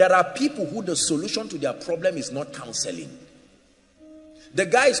 There are people who the solution to their problem is not counseling. The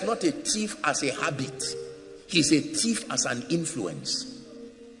guy is not a thief as a habit. He's a thief as an influence.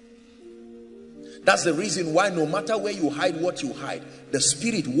 That's the reason why no matter where you hide what you hide, the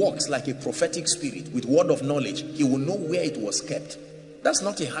spirit walks like a prophetic spirit with word of knowledge. He will know where it was kept. That's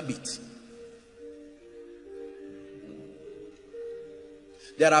not a habit.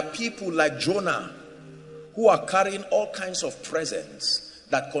 There are people like Jonah who are carrying all kinds of presents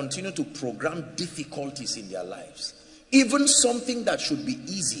that continue to program difficulties in their lives. Even something that should be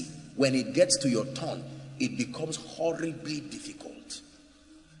easy, when it gets to your turn, it becomes horribly difficult.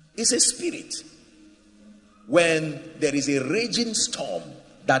 It's a spirit. When there is a raging storm,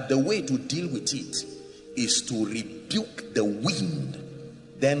 that the way to deal with it is to rebuke the wind,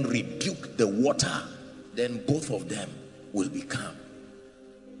 then rebuke the water, then both of them will be calm.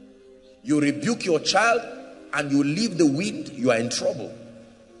 You rebuke your child and you leave the wind, you are in trouble.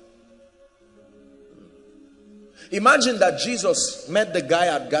 Imagine that Jesus met the guy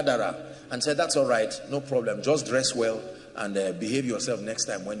at Gadara and said, that's all right, no problem, just dress well and behave yourself next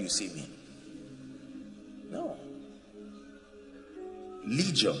time when you see me. No.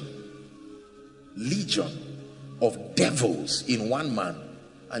 Legion of devils in one man.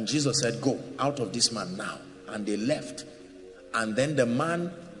 And Jesus said, go out of this man now. And they left. And then the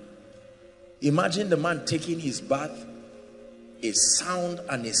man, imagine the man taking his bath, a sound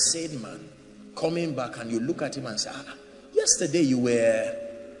and a sane man, coming back, and you look at him and say, yesterday you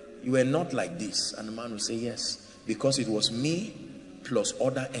were not like this. And the man will say, yes, because it was me plus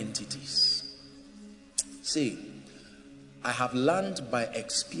other entities. See, I have learned by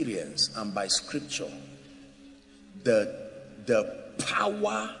experience and by scripture the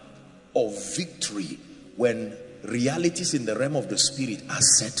power of victory when realities in the realm of the spirit are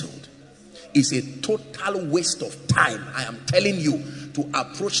settled. Is a total waste of time, I am telling you, to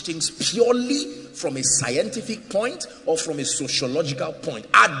approach things purely from a scientific point or from a sociological point.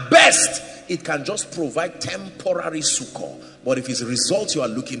 At best, it can just provide temporary succor. But if it's results you are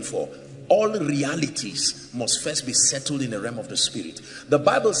looking for, all realities must first be settled in the realm of the spirit. The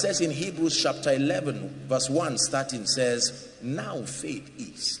Bible says in Hebrews chapter 11 verse 1 starting, says, now faith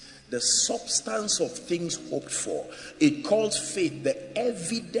is the substance of things hoped for. It calls faith the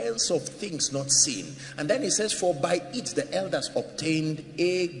evidence of things not seen. And then it says, for by it the elders obtained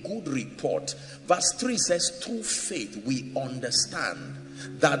a good report. Verse 3 says, through faith we understand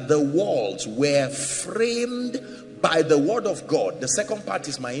that the worlds were framed by the word of God. The second part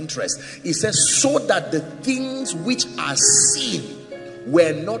is my interest. It says, so that the things which are seen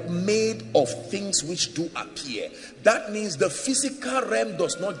were not made of things which do appear. That means the physical realm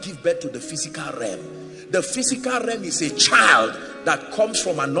does not give birth to the physical realm. The physical realm is a child that comes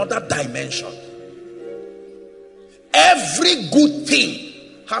from another dimension. Every good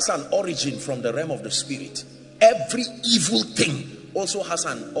thing has an origin from the realm of the spirit. Every evil thing also has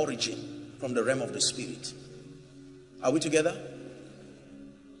an origin from the realm of the spirit. Are we together?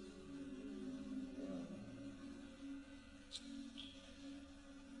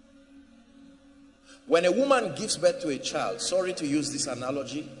 When a woman gives birth to a child, sorry to use this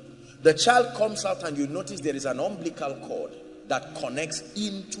analogy, the child comes out and you notice there is an umbilical cord that connects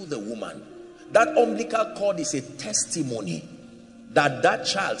into the woman. That umbilical cord is a testimony that that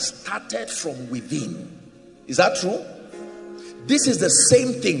child started from within. Is that true? This is the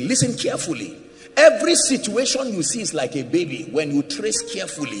same thing. Listen carefully. Every situation you see is like a baby. When you trace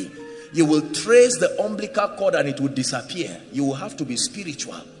carefully, you will trace the umbilical cord and it will disappear. You will have to be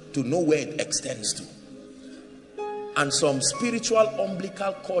spiritual to know where it extends to. And some spiritual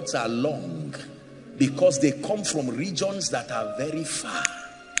umbilical cords are long because they come from regions that are very far.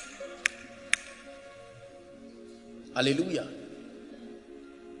 Hallelujah.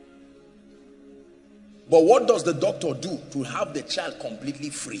 But what does the doctor do to have the child completely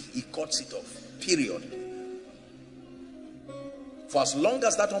free? He cuts it off, period. For as long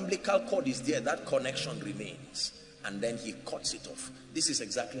as that umbilical cord is there, that connection remains. And then he cuts it off. This is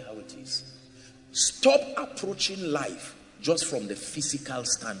exactly how it is. Stop approaching life just from the physical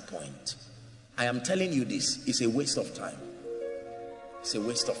standpoint. I am telling you this, it's a waste of time. It's a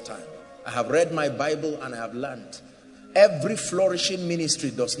waste of time. I have read my Bible and I have learned every flourishing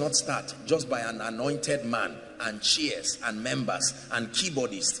ministry does not start just by an anointed man and chairs and members and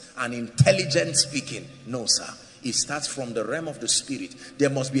keyboardists and intelligent speaking. No, sir. It starts from the realm of the spirit. There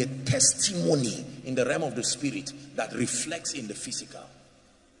must be a testimony in the realm of the spirit that reflects in the physical.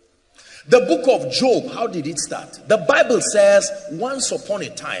 The book of Job, how did it start? The Bible says, once upon a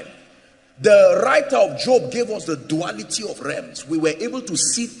time, the writer of Job gave us the duality of realms. We were able to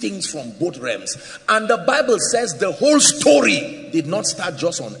see things from both realms. And the Bible says the whole story did not start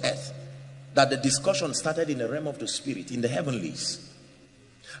just on earth. That the discussion started in the realm of the spirit, in the heavenlies.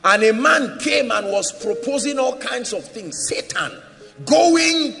 And a man came and was proposing all kinds of things. Satan,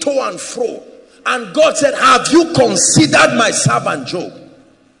 going to and fro. And God said, have you considered my servant Job?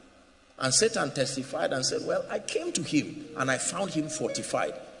 And Satan testified and said, well, I came to him and I found him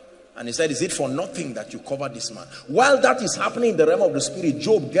fortified. And he said, is it for nothing that you cover this man? While that is happening in the realm of the spirit,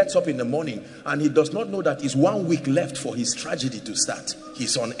 Job gets up in the morning and he does not know that it's 1 week left for his tragedy to start.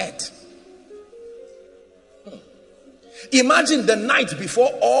 He's on earth. Imagine the night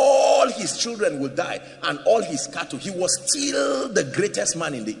before all his children will die and all his cattle. He was still the greatest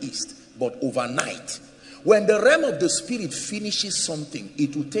man in the east. But overnight, when the realm of the spirit finishes something,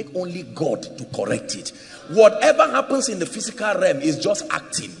 it will take only God to correct it. Whatever happens in the physical realm is just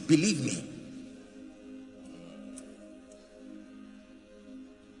acting. Believe me.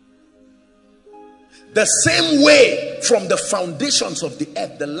 The same way from the foundations of the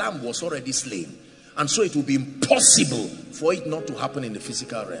earth, the lamb was already slain. And so it will be impossible for it not to happen in the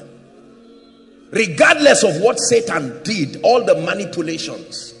physical realm. Regardless of what Satan did, all the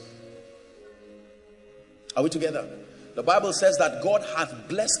manipulations. Are we together? The Bible says that God hath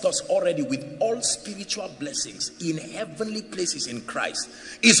blessed us already with all spiritual blessings in heavenly places in Christ.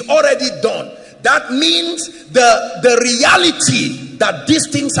 It's already done. That means the reality that these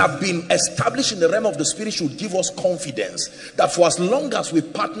things have been established in the realm of the spirit should give us confidence that for as long as we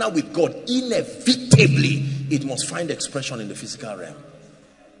partner with God, inevitably it must find expression in the physical realm.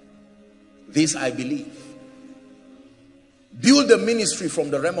 This I believe. Build the ministry from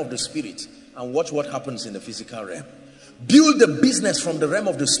the realm of the spirit and watch what happens in the physical realm. Build the business from the realm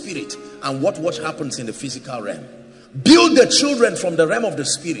of the spirit and watch what happens in the physical realm. Build the children from the realm of the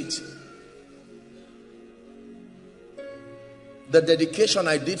spirit. The dedication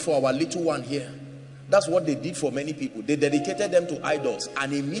I did for our little one here, that's what they did for many people. They dedicated them to idols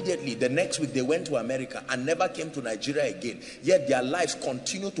and immediately the next week they went to America and never came to Nigeria again. Yet their lives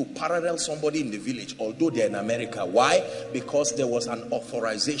continue to parallel somebody in the village, although they're in America. Why? Because there was an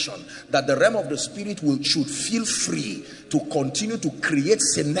authorization that the realm of the spirit should feel free to continue to create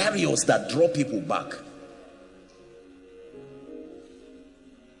scenarios that draw people back.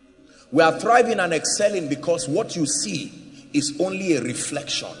 We are thriving and excelling because what you see is only a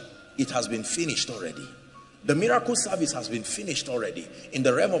reflection. It has been finished already. The miracle service has been finished already in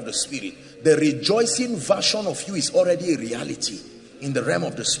the realm of the spirit. The rejoicing version of you is already a reality in the realm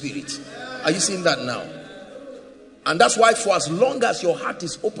of the spirit. Are you seeing that now? And that's why for as long as your heart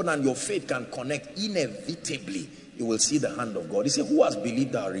is open and your faith can connect, inevitably you will see the hand of God. He said, who has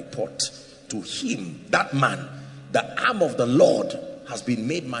believed our report? To him, that man, the arm of the Lord has been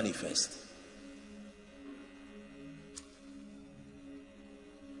made manifest.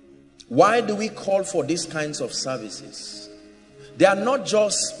 Why do we call for these kinds of services? They are not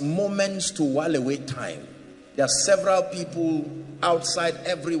just moments to while away time. There are several people outside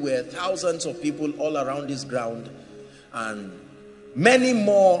everywhere, thousands of people all around this ground, and many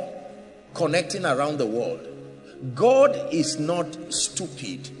more connecting around the world. God is not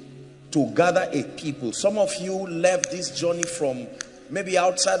stupid to gather a people. Some of you left this journey from maybe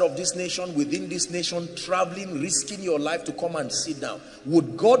outside of this nation, within this nation, traveling, risking your life to come and sit down.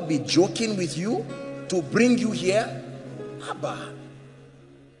 Would God be joking with you to bring you here? Abba.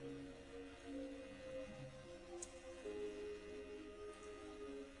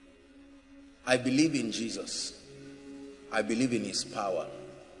 I believe in Jesus. I believe in his power.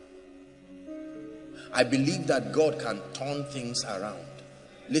 I believe that God can turn things around.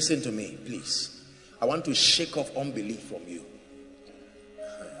 Listen to me, please. I want to shake off unbelief from you.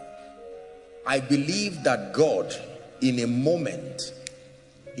 I believe that God, in a moment,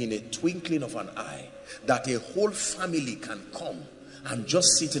 in a twinkling of an eye, that a whole family can come and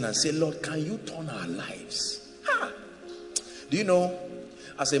just sit in and say, Lord, can you turn our lives? Ha! Do you know,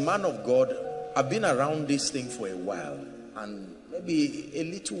 as a man of God, I've been around this thing for a while, and maybe a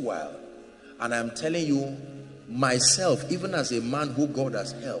little while, and I'm telling you, myself, even as a man who God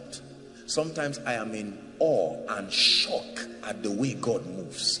has helped, sometimes I am in awe and shock at the way God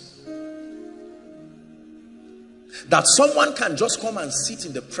moves. That someone can just come and sit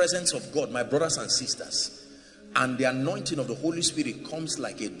in the presence of God, my brothers and sisters, and the anointing of the Holy Spirit comes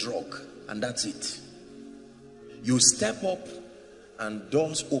like a drug, and that's it. You step up and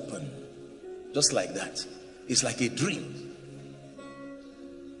doors open just like that. It's like a dream.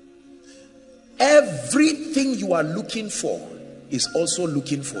 Everything you are looking for is also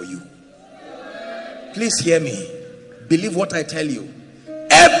looking for you. Please hear me. Believe what I tell you.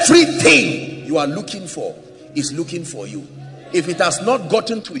 Everything you are looking for is looking for you. If it has not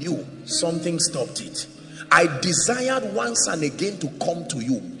gotten to you, something stopped it. I desired once and again to come to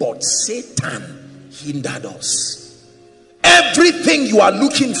you, but Satan hindered us. Everything you are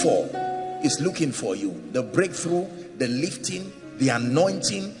looking for is looking for you. The breakthrough, the lifting, the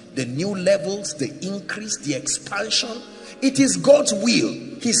anointing, the new levels, the increase, the expansion. It is God's will.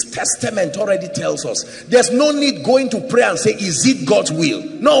 His testament already tells us. There's no need going to pray and say, is it God's will?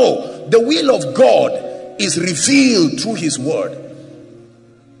 No, the will of God is revealed through his word.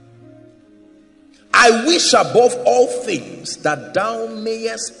 I wish above all things that thou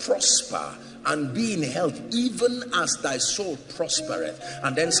mayest prosper and be in health, even as thy soul prospereth.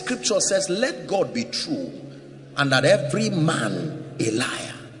 And then scripture says, let God be true, and that every man a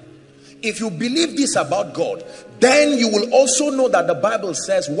liar. If you believe this about God, then you will also know that the Bible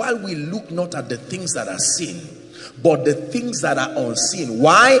says, while we look not at the things that are seen, but the things that are unseen.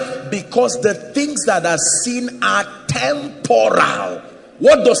 Why? Because the things that are seen are temporal.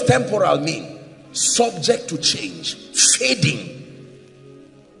 What does temporal mean? Subject to change, fading.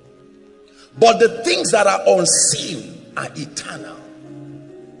 But the things that are unseen are eternal.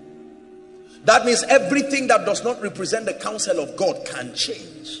 That means everything that does not represent the counsel of God can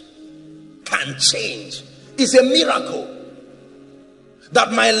change. Can change. It's a miracle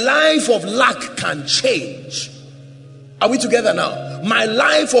that my life of lack can change. Are we together now? My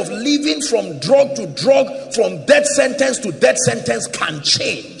life of living from drug to drug, from death sentence to death sentence can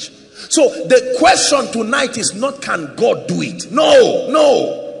change. So the question tonight is not, can God do it? No,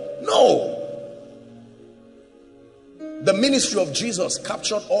 no, no. The ministry of Jesus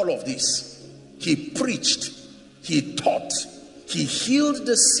captured all of this. He preached, he taught, he healed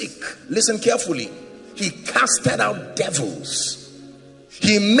the sick. Listen carefully. He casted out devils.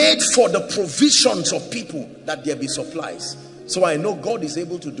 He made for the provisions of people that there be supplies. So I know God is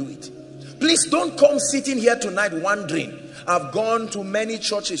able to do it. Please don't come sitting here tonight wondering, I've gone to many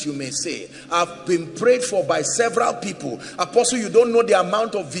churches, you may say. I've been prayed for by several people. Apostle, you don't know the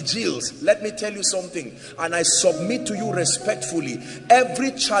amount of vigils. Let me tell you something, and I submit to you respectfully.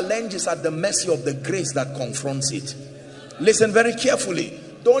 Every challenge is at the mercy of the grace that confronts it. Listen very carefully.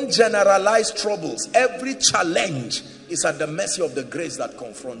 Don't generalize troubles. Every challenge is at the mercy of the grace that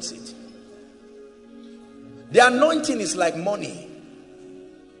confronts it. The anointing is like money.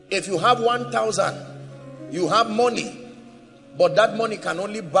 If you have 1,000, you have money, but that money can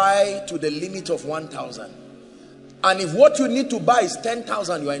only buy to the limit of 1,000. And if what you need to buy is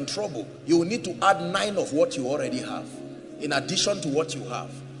 10,000, you are in trouble. You will need to add 9 of what you already have, in addition to what you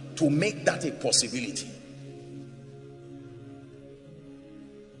have, to make that a possibility.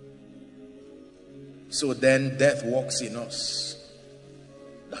 So then death walks in us,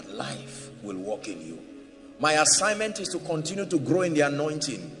 that life will walk in you. My assignment is to continue to grow in the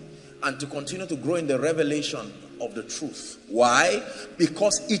anointing and to continue to grow in the revelation of the truth. Why?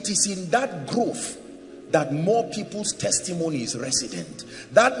 Because it is in that growth that more people's testimony is resident.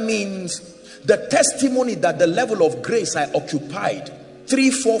 That means the testimony that the level of grace I occupied 3,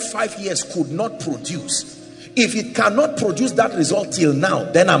 4, 5 years could not produce. If it cannot produce that result till now,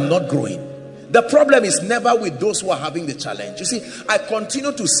 then I'm not growing. The problem is never with those who are having the challenge. You see, I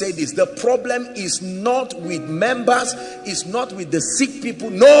continue to say this. The problem is not with members, it's not with the sick people.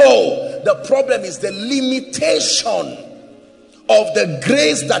 No, the problem is the limitation of the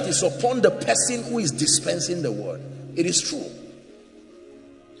grace that is upon the person who is dispensing the word. It is true.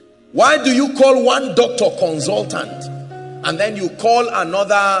 Why do you call one doctor consultant and then you call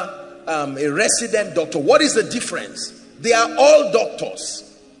another a resident doctor? What is the difference? They are all doctors.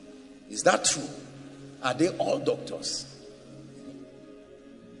 Is that true? Are they all doctors?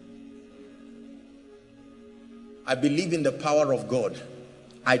 I believe in the power of God.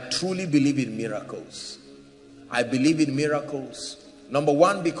 I truly believe in miracles. I believe in miracles. Number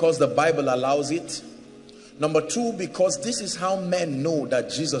one, because the Bible allows it. Number two, because this is how men know that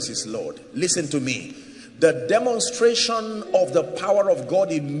Jesus is Lord. Listen to me. The demonstration of the power of God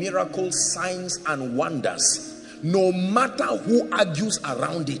in miracles, signs, and wonders, no matter who argues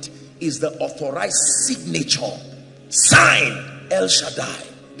around it, is the authorized signature, sign, El Shaddai.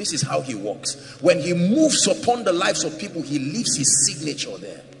 This is how he works. When he moves upon the lives of people, he leaves his signature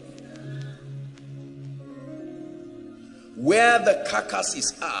there. Where the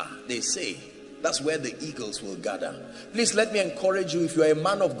carcasses are, they say, that's where the eagles will gather. Please let me encourage you, if you are a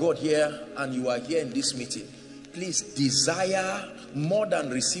man of God here and you are here in this meeting, please desire more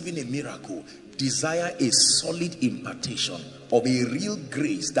than receiving a miracle. Desire a solid impartation of a real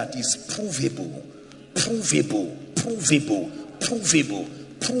grace that is provable, provable, provable, provable,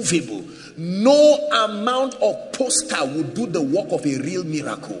 provable. No amount of poster would do the work of a real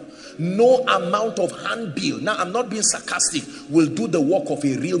miracle. No amount of handbill, now I'm not being sarcastic, will do the work of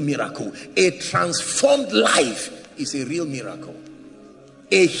a real miracle. A transformed life is a real miracle.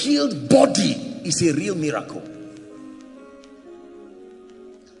 A healed body is a real miracle.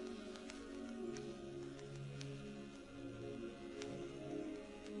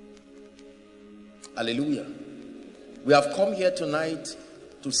 Hallelujah. We have come here tonight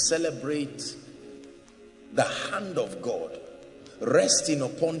to celebrate the hand of God resting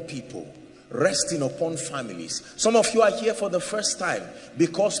upon people, resting upon families. Some of you are here for the first time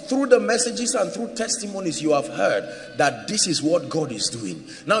because through the messages and through testimonies you have heard that this is what God is doing.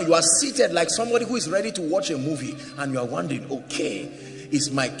 Now you are seated like somebody who is ready to watch a movie and you are wondering, okay,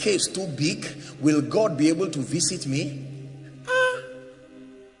 is my case too big? Will God be able to visit me?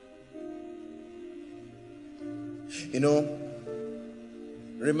 You know,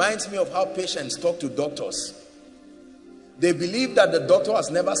 reminds me of how patients talk to doctors. They believe that the doctor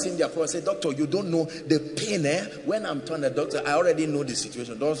has never seen their problem. Say, doctor, you don't know the pain, when I'm telling the doctor, I already know the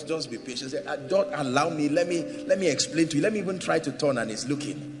situation. Don't just be patient. Say, don't allow me. Let me explain to you. Let me even try to turn, and he's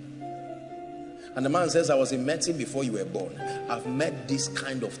looking. And the man says, I was in medicine before you were born. I've met this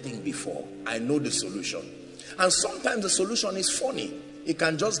kind of thing before. I know the solution. And sometimes the solution is funny. He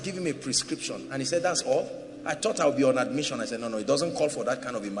can just give him a prescription. And he said, that's all. I thought I would be on admission. I said, no, it doesn't call for that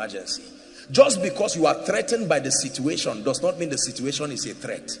kind of emergency. Just because you are threatened by the situation does not mean the situation is a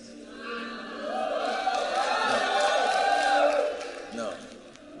threat. No.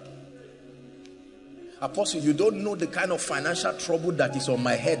 Apostle, you don't know the kind of financial trouble that is on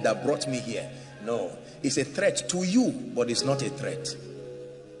my head that brought me here. No, it's a threat to you, but it's not a threat.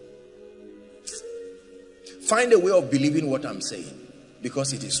 Find a way of believing what I'm saying,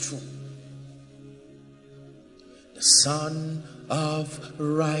 because it is true. The Son of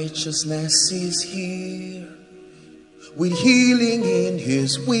Righteousness is here, with healing in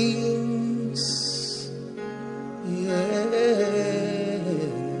his wings. Yeah.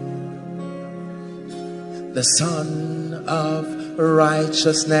 The Son of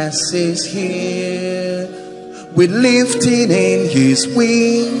Righteousness is here, with lifting in his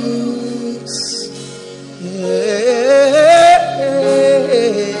wings. Yeah.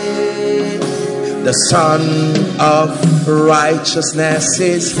 The Son of Righteousness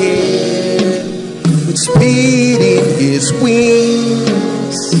is here, with speed in his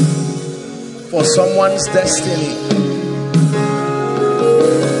wings for someone's destiny.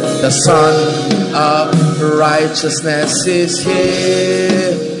 The Son of Righteousness is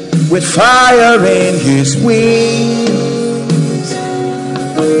here, with fire in his wings.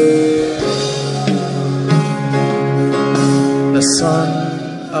 The Son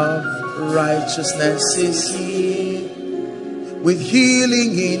Righteousness is here, with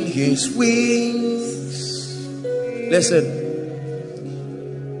healing in his wings. Listen,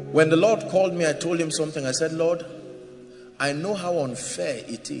 when the Lord called me, I told him something. I said, Lord, I know how unfair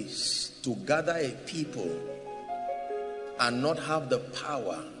it is to gather a people and not have the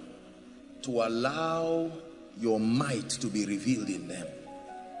power to allow your might to be revealed in them.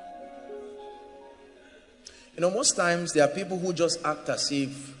 You know, most times there are people who just act as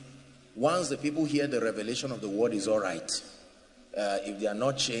if once the people hear the revelation of the word is all right. If they are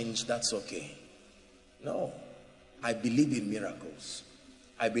not changed, that's okay. No, I believe in miracles.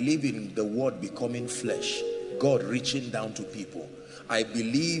 I believe in the word becoming flesh, God reaching down to people. I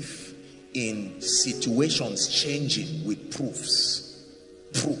believe in situations changing with proofs.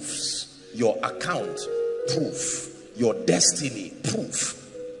 Proofs. Your account, proof. Your destiny, proof.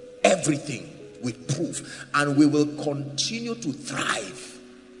 Everything with proof. And we will continue to thrive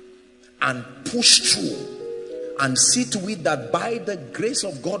and push through and see to it that by the grace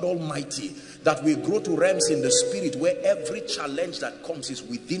of God Almighty, that we grow to realms in the spirit where every challenge that comes is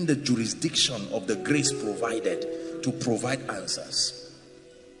within the jurisdiction of the grace provided to provide answers.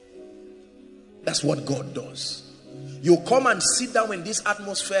 That's what God does. You come and sit down in this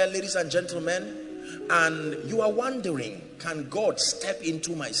atmosphere, ladies and gentlemen, and you are wondering, can God step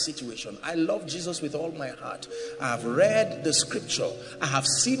into my situation? I love Jesus with all my heart. I have read the scripture. I have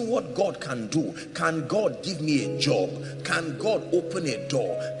seen what God can do. Can God give me a job? Can God open a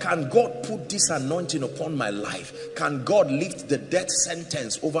door? Can God put this anointing upon my life? Can God lift the death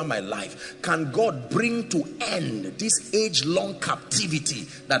sentence over my life? Can God bring to end this age-long captivity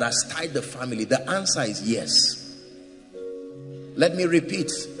that has tied the family? The answer is yes. Let me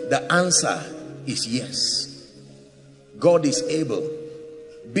repeat. The answer is yes. God is able.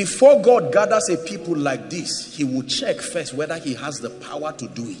 Before God gathers a people like this, he will check first whether he has the power to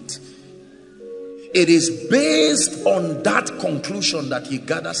do it. It is based on that conclusion that he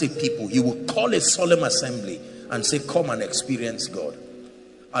gathers a people. He will call a solemn assembly and say, come and experience God.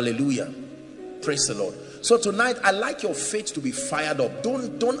 Hallelujah. Praise the Lord. So tonight, I like your faith to be fired up.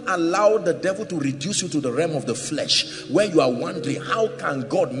 Don't allow the devil to reduce you to the realm of the flesh where you are wondering, how can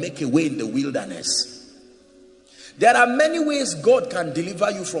God make a way in the wilderness? There are many ways God can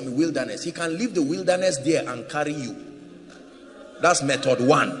deliver you from the wilderness. He can leave the wilderness there and carry you. That's method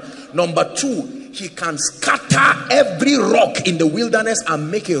one. Number two, he can scatter every rock in the wilderness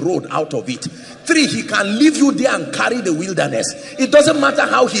and make a road out of it. Three, he can leave you there and carry the wilderness. It doesn't matter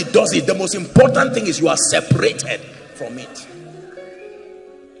how he does it. The most important thing is you are separated from it.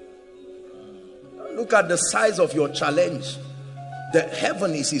 Look at the size of your challenge. The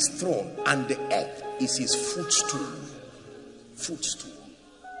heaven is his throne and the earth is his footstool. Footstool.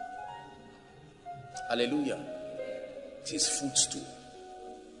 Hallelujah. It's his footstool.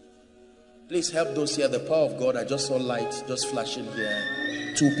 Please help those here. The power of God. I just saw light just flashing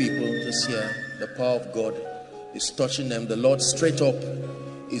here. Two people just here. The power of God is touching them. The Lord straight up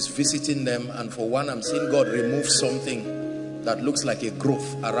is visiting them. And for one, I'm seeing God remove something that looks like a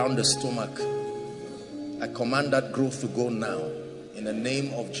growth around the stomach. I command that growth to go now in the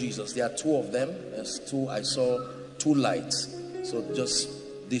name of Jesus. There are two of them. There's two. I saw two lights. So just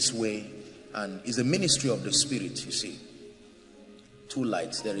this way. And it's a ministry of the Spirit, you see. Two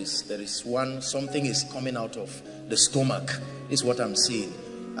lights. There is one, something is coming out of the stomach. Is what I'm seeing.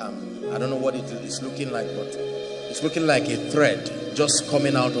 I don't know what it is looking like, but it's looking like a thread just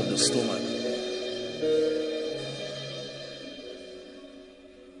coming out of the stomach.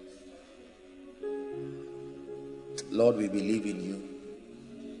 Lord, we believe in you.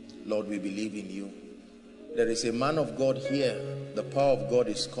 Lord, we believe in you. There is a man of God here. The power of God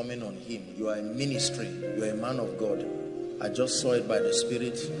is coming on him. You are in ministry. You are a man of God. I just saw it by the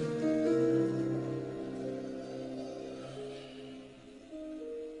Spirit.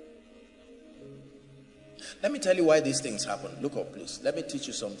 Let me tell you why these things happen. Look up, please. Let me teach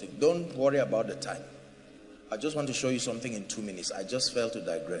you something. Don't worry about the time. I just want to show you something in 2 minutes. I just felt to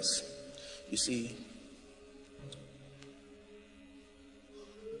digress. You see,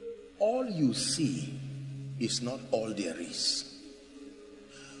 all you see is not all there is.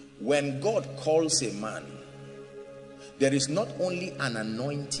 When God calls a man, there is not only an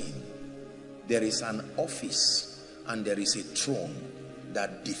anointing, there is an office and there is a throne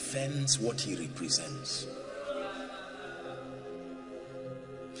that defends what he represents.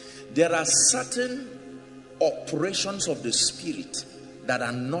 There are certain operations of the Spirit that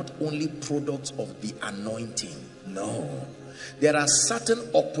are not only products of the anointing. No. There are certain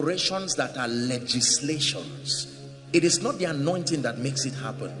operations that are legislations. It is not the anointing that makes it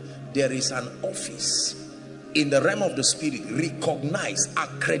happen. There is an office in the realm of the Spirit, recognized,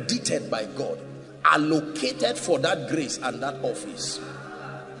 accredited by God, allocated for that grace and that office.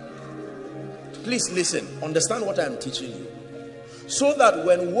 Please listen, understand what I am teaching you. So that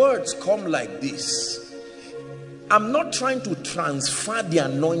when words come like this, I'm not trying to transfer the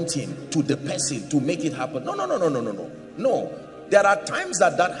anointing to the person to make it happen. No, no, no, no, no, no, no. No, there are times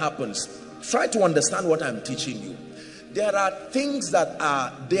that happens. Try to understand what I'm teaching you. There are things that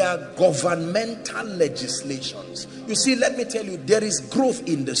they are governmental legislations. You see, let me tell you, there is growth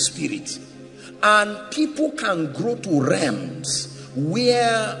in the spirit. And people can grow to realms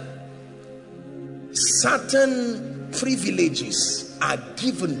where certain privileges are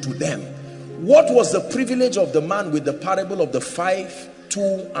given to them. What was the privilege of the man with the parable of the 5,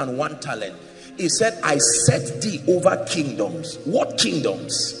 2, and 1 talent? He said, I set thee over kingdoms. What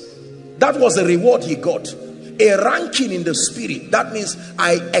kingdoms? That was the reward he got. A ranking in the spirit. That means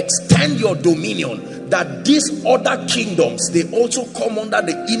I extend your dominion, that these other kingdoms, they also come under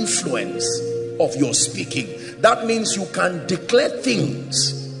the influence of your speaking. That means you can declare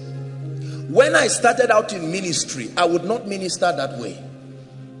things. When I started out in ministry, I would not minister that way,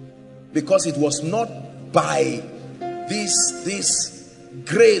 because it was not by this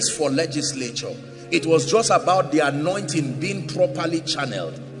grace for legislature. It was just about the anointing being properly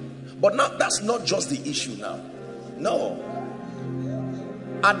channeled. But now that's not just the issue now. No.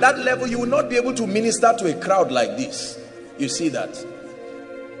 At that level, you will not be able to minister to a crowd like this. You see that?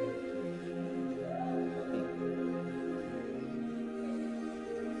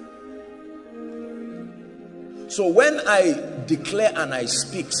 So when I declare and I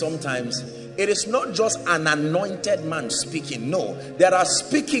speak, sometimes it is not just an anointed man speaking. No, there are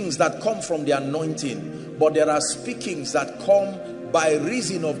speakings that come from the anointing, but there are speakings that come by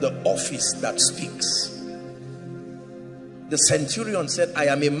reason of the office that speaks. The centurion said, I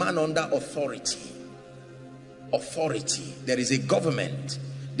am a man under authority. Authority. There is a government.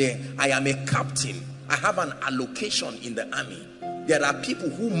 I am a captain. I have an allocation in the army. There are people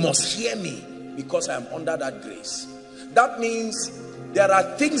who must hear me because I am under that grace. That means there are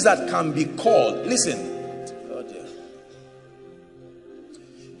things that can be called. Listen.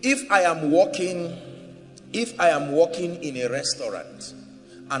 If I am walking in a restaurant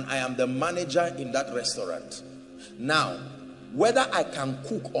and I am the manager in that restaurant, now whether I can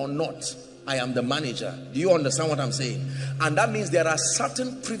cook or not, I am the manager. Do you understand what I'm saying? And that means there are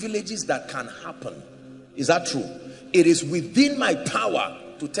certain privileges that can happen. Is that true? It is within my power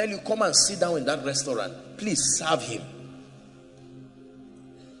to tell you, come and sit down in that restaurant. Please serve him.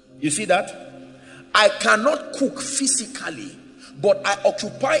 You see that? I cannot cook physically, but I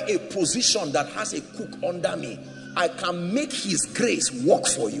occupy a position that has a cook under me. I can make his grace work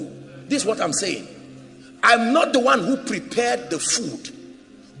for you. This is what I'm saying. I'm not the one who prepared the food,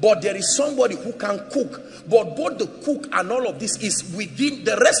 but there is somebody who can cook. But both the cook and all of this is within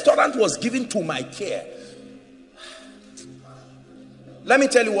the restaurant was given to my care. Let me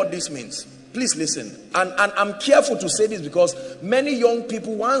tell you what this means. Please listen. And I'm careful to say this because many young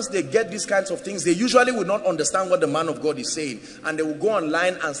people, once they get these kinds of things, they usually will not understand what the man of God is saying. And they will go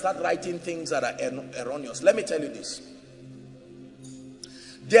online and start writing things that are erroneous. Let me tell you this.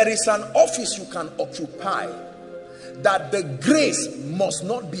 There is an office you can occupy that the grace must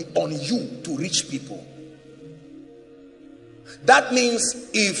not be on you to reach people. That means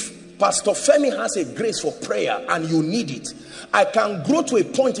if Pastor Femi has a grace for prayer and you need it, I can grow to a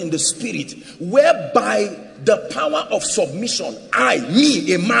point in the spirit whereby the power of submission,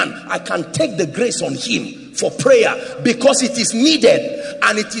 me, a man, I can take the grace on him for prayer because it is needed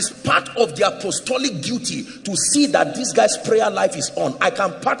and it is part of the apostolic duty to see that this guy's prayer life is on. I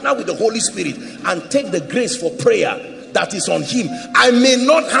can partner with the Holy Spirit and take the grace for prayer that is on him. I may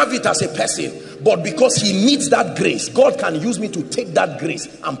not have it as a person, but because he needs that grace, God can use me to take that grace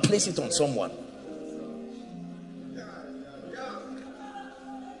and place it on someone.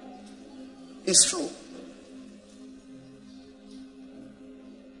 It's true.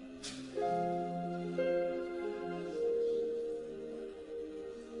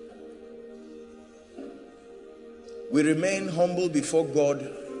 We remain humble before God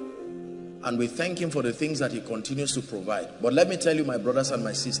and we thank him for the things that he continues to provide. But let me tell you, my brothers and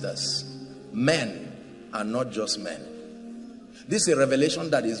my sisters, men are not just men. This is a revelation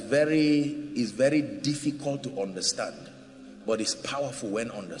that is very difficult to understand, but is powerful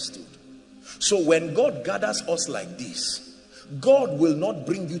when understood. So when God gathers us like this, God will not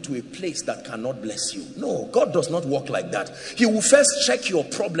bring you to a place that cannot bless you. No, God does not work like that. He will first check your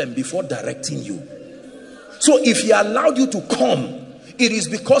problem before directing you. So if he allowed you to come, it is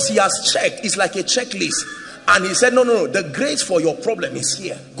because he has checked. It's like a checklist. And he said, no, the grace for your problem is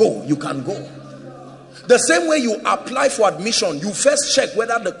here. Go, you can go. The same way you apply for admission, you first check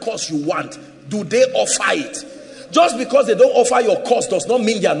whether the course you want, do they offer it? Just because they don't offer your course does not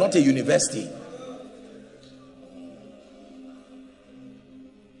mean they are not a university.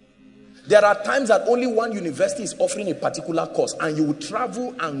 There are times that only one university is offering a particular course and you will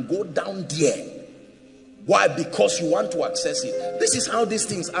travel and go down there. Why? Because you want to access it. This is how these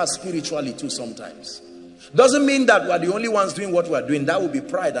things are spiritually too sometimes. Doesn't mean that we're the only ones doing what we're doing. That will be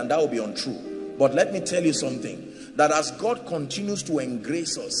pride and that will be untrue. But let me tell you something, that as God continues to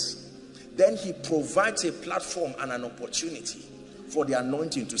engrace us, then he provides a platform and an opportunity for the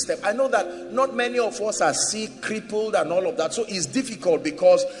anointing to step. I know that not many of us are sick, crippled and all of that. So it's difficult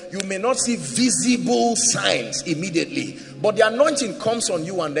because you may not see visible signs immediately. But the anointing comes on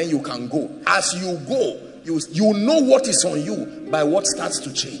you and then you can go. As you go, you know what is on you by what starts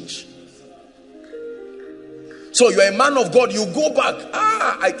to change. So you're a man of God, you go back.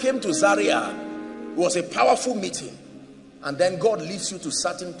 I came to Zaria. It was a powerful meeting. And then God leads you to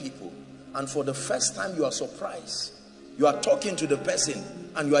certain people. And for the first time you are surprised. You are talking to the person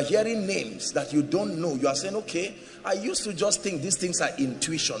and you are hearing names that you don't know. You are saying, okay, I used to just think these things are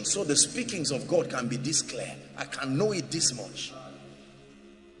intuition. So the speakings of God can be this clear. I can know it this much.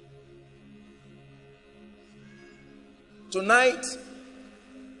 Tonight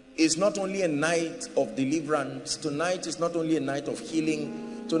is not only a night of deliverance. Tonight is not only a night of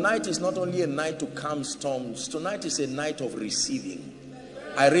healing. Tonight is not only a night to calm storms. Tonight is a night of receiving.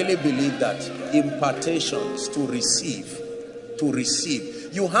 I really believe that impartations to receive.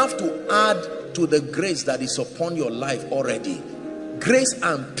 You have to add to the grace that is upon your life already. Grace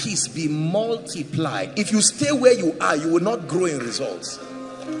and peace be multiplied. If you stay where you are, you will not grow in results.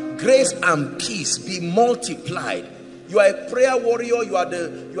 Grace and peace be multiplied. You are a prayer warrior, you are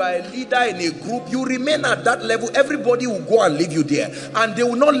a leader in a group, you remain at that level, everybody will go and leave you there and they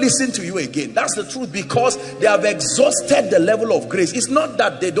will not listen to you again. That's the truth, because they have exhausted the level of grace. It's not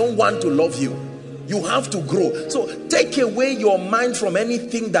that they don't want to love you. You have to grow. So take away your mind from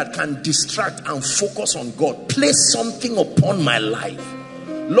anything that can distract and focus on God. Place something upon my life.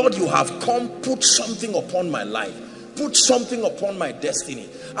 Lord, you have come, put something upon my life. Put something upon my destiny.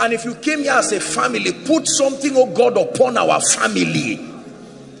 And if you came here as a family, put something, oh God, upon our family.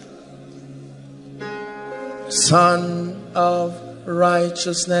 Son of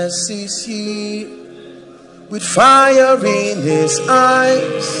righteousness is he, with fire in his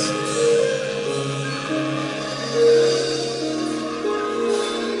eyes.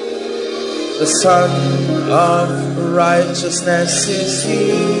 The Son of righteousness is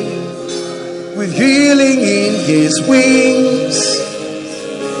he, with healing in his wings.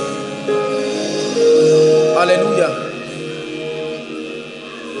 Hallelujah.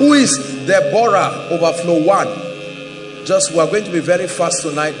 Who is Deborah? Overflow 1. Just, we are going to be very fast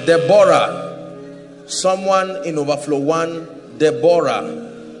tonight. Deborah. Someone in overflow 1. Deborah.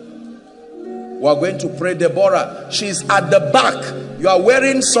 We are going to pray. Deborah. She's at the back. You are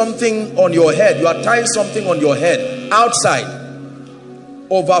wearing something on your head. You are tying something on your head. Outside.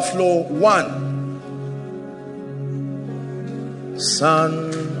 Overflow 1.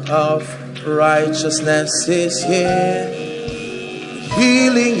 Son of righteousness is here,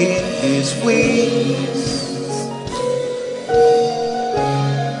 healing in his wings.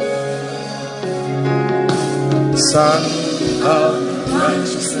 Son of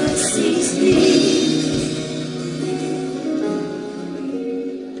righteousness is here.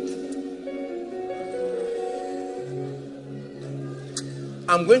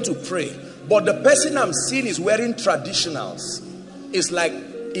 I'm going to pray, but the person I'm seeing is wearing traditionals. It's like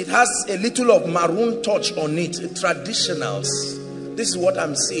it has a little of maroon touch on it. Traditionals. This is what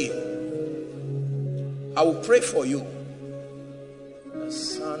I'm seeing. I will pray for you. The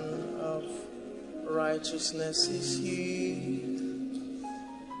Son of righteousness is he.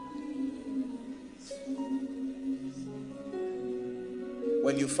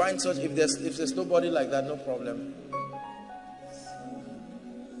 When you find such, if there's nobody like that, no problem.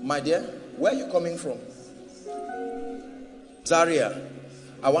 My dear, where are you coming from? Zaria,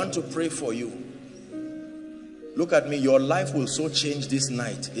 I want to pray for you. Look at me. Your life will so change this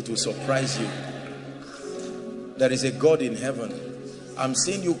night. It will surprise you. There is a God in heaven. I'm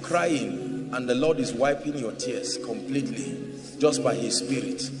seeing you crying and the Lord is wiping your tears completely. Just by his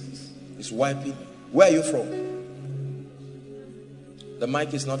spirit. He's wiping. Where are you from? The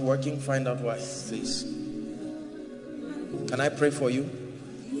mic is not working. Find out why, please. Can I pray for you?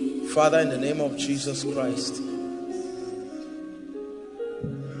 Father, in the name of Jesus Christ,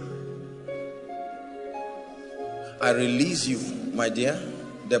 I release you, my dear.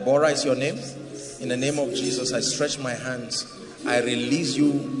 Deborah is your name. In the name of Jesus, I stretch my hands. I release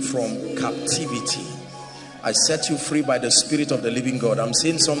you from captivity. I set you free by the Spirit of the living God. I'm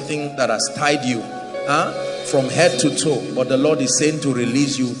seeing something that has tied you from head to toe. But the Lord is saying to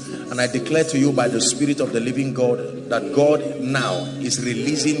release you. And I declare to you by the Spirit of the living God that God now is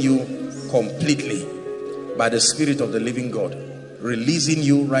releasing you completely by the Spirit of the living God, releasing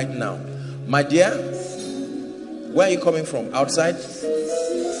you right now. My dear, where are you coming from? Outside?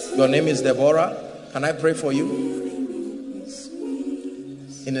 Your name is Deborah. Can I pray for you?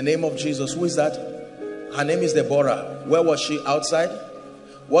 In the name of Jesus. Who is that? Her name is Deborah. Where was she? Outside?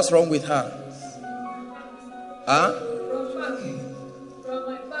 What's wrong with her? Huh?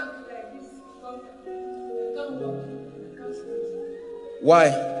 Why?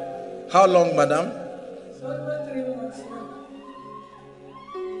 How long, madam?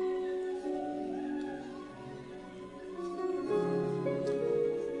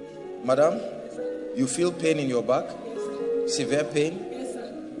 Madam, you feel pain in your back? Severe pain? Yes, sir.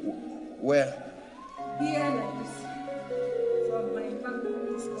 Where? Here, like this. From my back.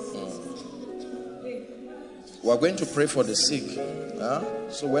 We're going to pray for the sick. Huh?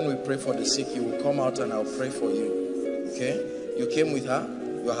 So when we pray for the sick, you will come out and I'll pray for you. Okay? You came with her?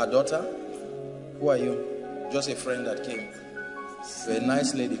 You're her daughter? Who are you? Just a friend that came. You're a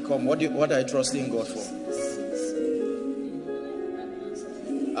nice lady. Come. What are you trusting God for?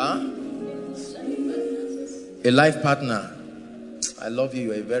 Huh? A life partner. I love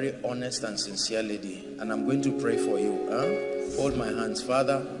you. You're a very honest and sincere lady. And I'm going to pray for you. Huh? Hold my hands.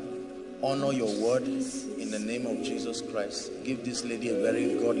 Father, honor your word in the name of Jesus Christ. Give this lady a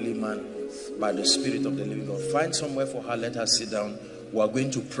very godly man by the Spirit of the living God. Find somewhere for her. Let her sit down. We are going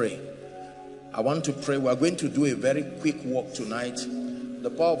to pray. I want to pray. We are going to do a very quick walk tonight. The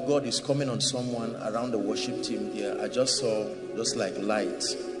power of God is coming on someone around the worship team here. I just saw just like light.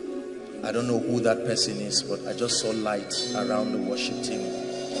 I don't know who that person is, but I just saw light around the worship team.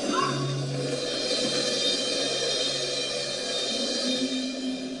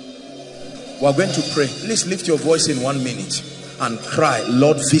 We are going to pray. Please lift your voice in 1 minute and cry,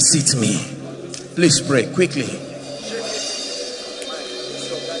 Lord, visit me. Please pray quickly.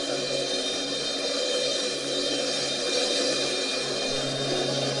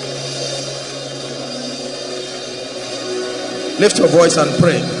 Lift your voice and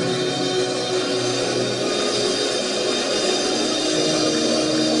pray.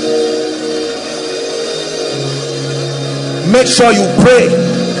 Make sure you pray.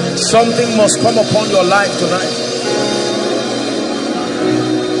 Something must come upon your life tonight.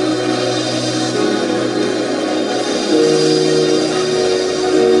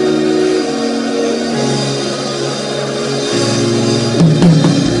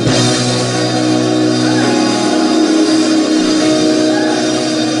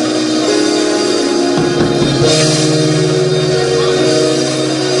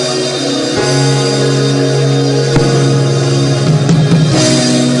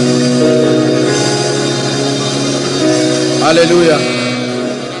 Hallelujah.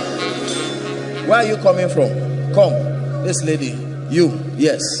 Where are you coming from? Come, this lady. You,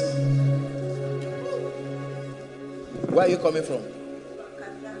 yes. Where are you coming from?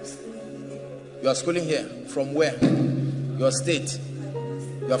 You are schooling here. From where? Your state.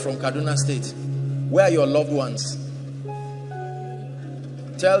 You are from Kaduna State. Where are your loved ones?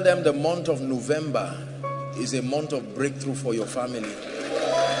 Tell them the month of November is a month of breakthrough for your family.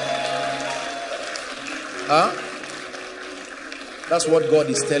 Huh? That's what God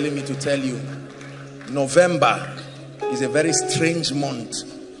is telling me to tell you. November is a very strange month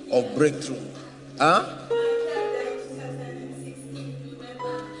of breakthrough. Huh?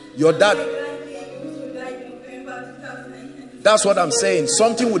 Your dad. That's what I'm saying.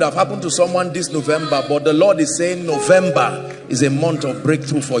 Something would have happened to someone this November, but the Lord is saying November is a month of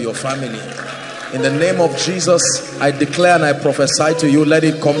breakthrough for your family. In the name of Jesus, I declare and I prophesy to you, let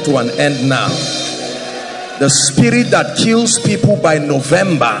it come to an end now. The spirit that kills people by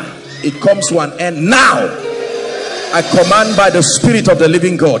November, it comes to an end now. I command by the Spirit of the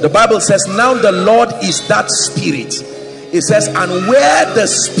living God. The Bible says, now the Lord is that spirit. It says, and where the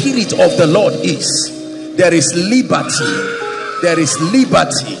Spirit of the Lord is, there is liberty. There is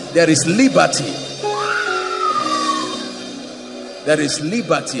liberty. There is liberty. There is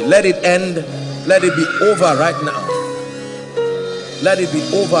liberty. Let it end. Let it be over right now. Let it be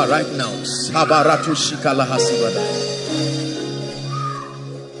over right now.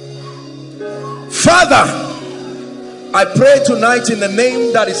 Father, I pray tonight in the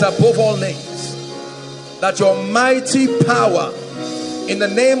name that is above all names, that your mighty power in the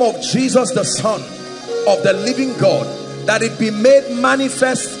name of Jesus, the Son of the living God, that it be made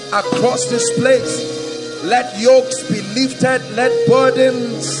manifest across this place. Let yokes be lifted, let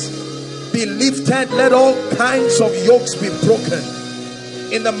burdens be lifted, let all kinds of yokes be broken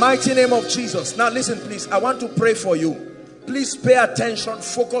in the mighty name of Jesus. Now listen, please, I want to pray for you. Please pay attention,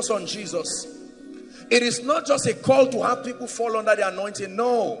 focus on Jesus. It is not just a call to have people fall under the anointing.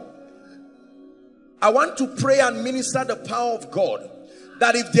 No, I want to pray and minister the power of God,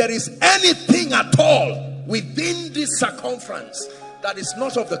 that if there is anything at all within this circumference that is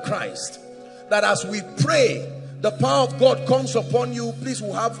not of the Christ, that as we pray, the power of God comes upon you. Please,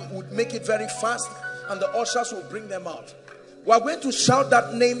 we'll make it very fast, and the ushers will bring them out. We are going to shout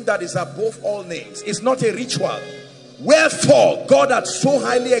that name that is above all names. It's not a ritual. Wherefore God had so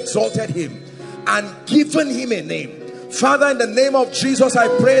highly exalted him and given him a name. Father, in the name of Jesus, I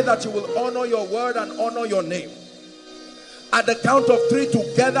pray that you will honor your word and honor your name. At the count of 3,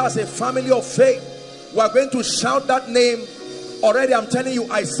 together as a family of faith, we are going to shout that name. Already I'm telling you,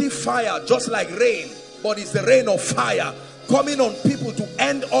 I see fire just like rain, but it's the rain of fire coming on people to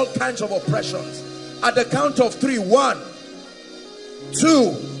end all kinds of oppressions. At the count of 3, 1,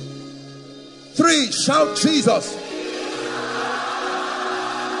 2, 3, shout Jesus.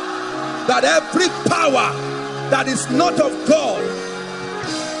 That every power that is not of God,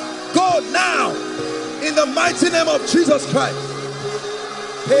 go now in the mighty name of Jesus Christ.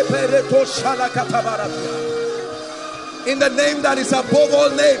 In the name that is above all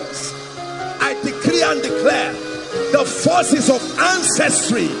names, I decree and declare the forces of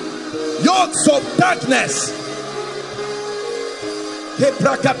ancestry, yokes of darkness.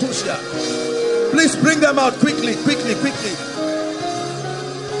 Please bring them out quickly, quickly, quickly.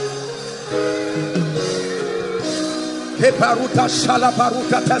 Heparuta shala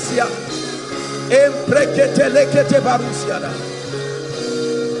paruta tasia. Emprekete lekete barusiada.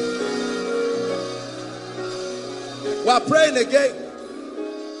 We are praying again.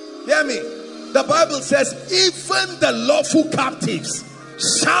 Hear me. The Bible says, even the lawful captives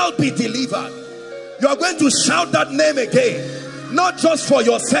shall be delivered. You are going to shout that name again. Not just for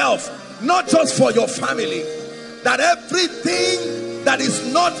yourself, not just for your family. That everything that is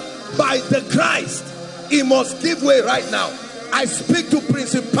not by the Christ, it must give way right now. I speak to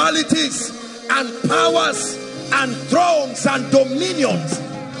principalities and powers and thrones and dominions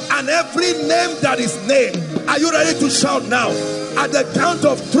and every name that is named. Are you ready to shout now? At the count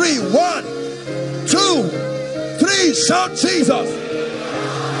of 3, 1, 2, 3, shout Jesus.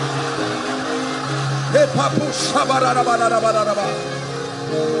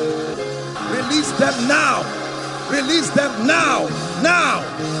 Release them now. Release them now.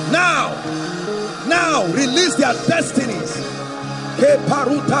 Now release their destinies.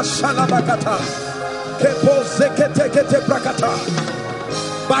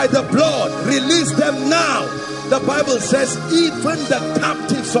 By the blood, release them now. The Bible says, even the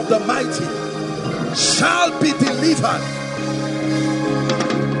captives of the mighty shall be delivered.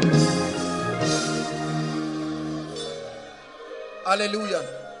 Hallelujah.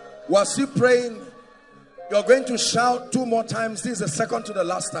 We're still praying. You're going to shout 2 more times. This is the second to the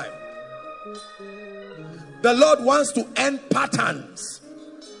last time. The Lord wants to end patterns.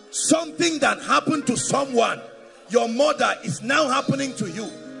 Something that happened to someone, your mother, is now happening to you.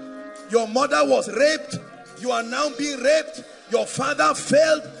 Your mother was raped. You are now being raped. Your father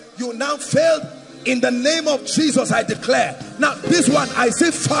failed. You now failed. In the name of Jesus, I declare. Now this one, I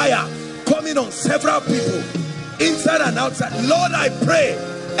see fire coming on several people, inside and outside. Lord, I pray,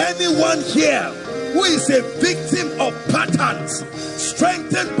 anyone here who is a victim of patterns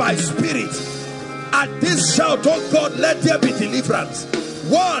strengthened by spirit, at this shout, oh God, let there be deliverance.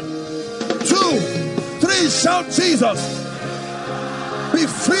 1, 2, 3, shout Jesus. Be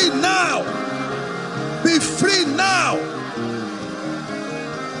free now. Be free now.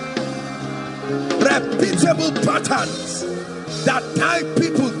 Repeatable patterns that tie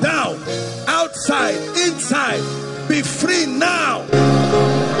people down, outside, inside. Be free now.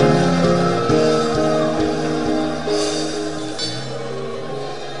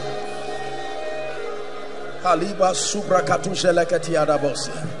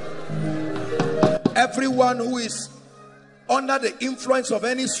 Everyone who is under the influence of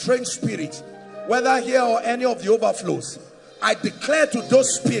any strange spirit, whether here or any of the overflows, I declare to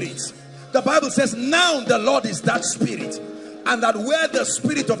those spirits, the Bible says, now the Lord is that spirit, and that where the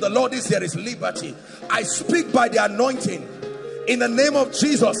spirit of the Lord is, there is liberty. I speak by the anointing in the name of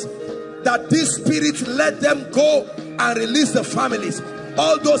Jesus, that these spirits, let them go and release the families.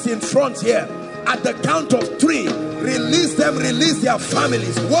 All those in front here, at the count of 3, release them, release their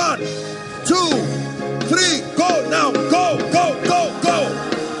families. 1, 2, 3, go now, go, go, go, go.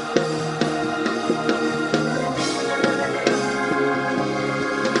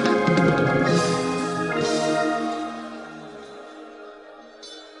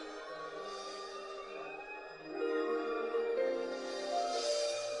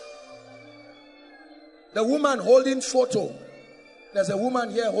 The woman holding photo. There's a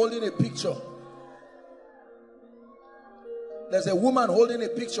woman here holding a picture. There's a woman holding a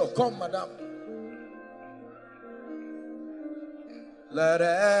picture. Come, madam. Let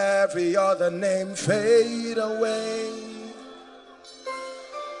every other name fade away.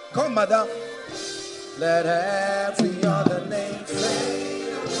 Come, madam. Let every other name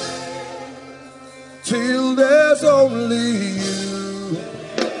fade away till there's only you.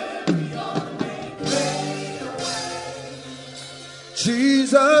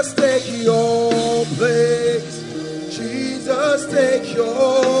 Jesus, take your place. Jesus, take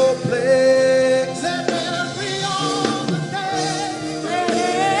your place. Let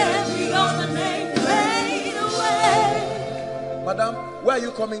every other name fade away. Madam, where are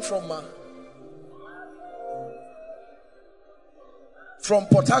you coming from, ma? From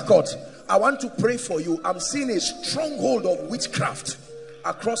Port Harcourt. I want to pray for you. I'm seeing a stronghold of witchcraft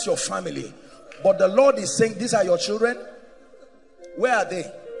across your family. But the Lord is saying, these are your children. Where are they?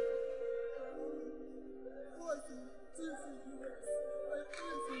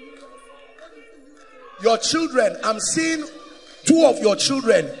 Your children, I'm seeing 2 of your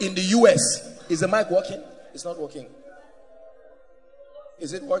children in the US. Is the mic working? It's not working.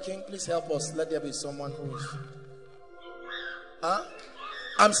 Is it working? Please help us. Let there be someone who is. Huh?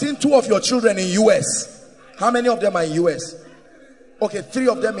 I'm seeing 2 of your children in US. How many of them are in US? Okay, 3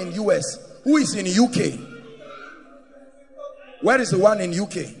 of them in US. Who is in UK? Where is the one in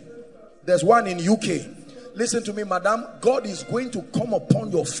UK? There's one in UK. Listen to me, madam. God is going to come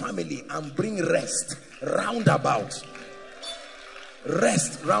upon your family and bring rest roundabout.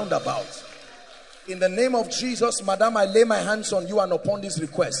 Rest roundabout. In the name of Jesus, madam, I lay my hands on you and upon this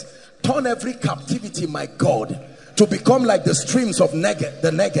request. Turn every captivity, my God, to become like the streams of the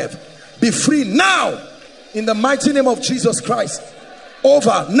Negev. Be free now in the mighty name of Jesus Christ.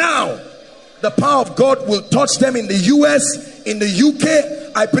 Over now. The power of God will touch them in the US, in the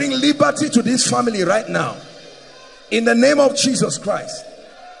UK. I bring liberty to this family right now. In the name of Jesus Christ.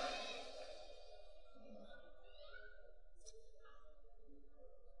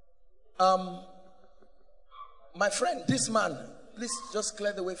 My friend, this man, please just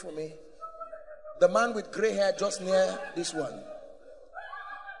clear the way for me. The man with gray hair just near this one.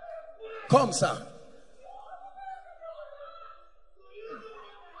 Come, sir.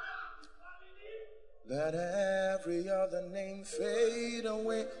 Let every other name fade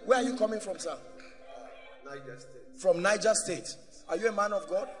away. Where are you coming from, sir? Niger State. From Niger State. Are you a man of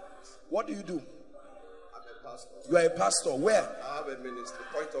God? What do you do? I'm a pastor. You are a pastor. Where? I have a ministry.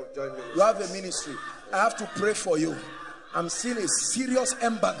 Point of Joy ministry. You have a ministry. I have to pray for you. I'm seeing a serious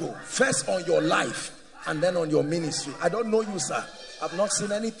embargo. First on your life and then on your ministry. I don't know you, sir. I've not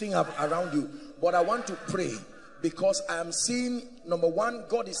seen anything around you. But I want to pray. Because I am seeing, number one,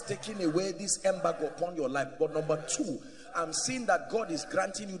 God is taking away this embargo upon your life. But number 2, I'm seeing that God is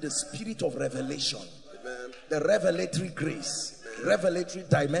granting you the spirit of revelation. Amen. The revelatory grace. Amen. Revelatory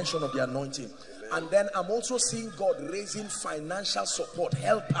dimension of the anointing. Amen. And then I'm also seeing God raising financial support.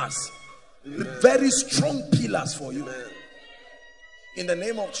 Help us. Amen. Very strong pillars for you. Amen. In the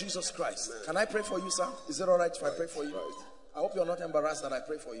name of Jesus Christ. Amen. Can I pray for you, sir? Is it all right if I pray for you? Right. I hope you're not embarrassed that I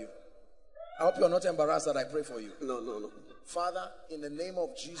pray for you. I hope you're not embarrassed that I pray for you. No. Father, in the name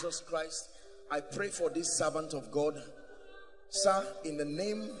of Jesus Christ, I pray for this servant of God. Sir, in the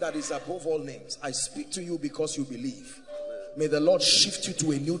name that is above all names, I speak to you because you believe. May the Lord shift you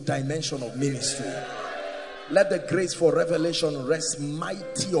to a new dimension of ministry. Let the grace for revelation rest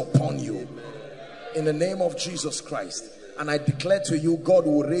mighty upon you. In the name of Jesus Christ. And I declare to you, God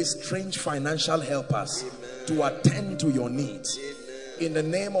will raise strange financial helpers to attend to your needs. In the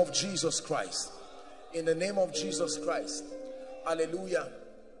name of Jesus Christ. In the name of Jesus Christ. Hallelujah.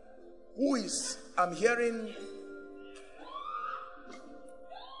 Who is, I'm hearing,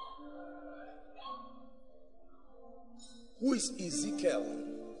 who is Ezekiel?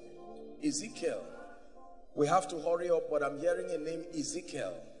 Ezekiel. We have to hurry up, but I'm hearing a name,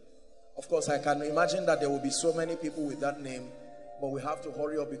 Ezekiel. Of course, I can imagine that there will be so many people with that name, but we have to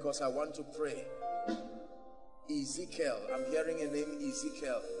hurry up because I want to pray. Ezekiel. I'm hearing a name,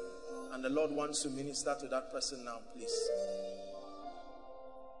 Ezekiel. And the Lord wants to minister to that person now, please.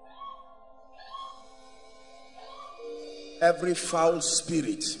 Every foul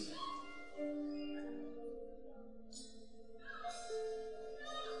spirit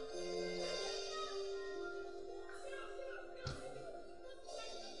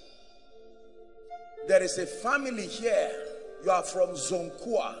there is a family here. You are from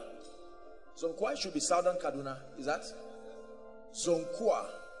Zonkua. Zonkua should be Southern Kaduna. Is that? Zonkua.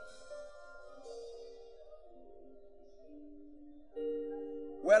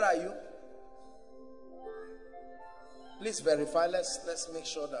 Where are you? Please verify. Let's make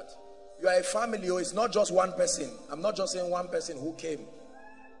sure that you are a family. Or it's not just one person. I'm not just saying one person who came.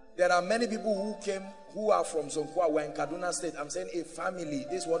 There are many people who came, who are from Zonkwa, who are in Kaduna State. I'm saying a family.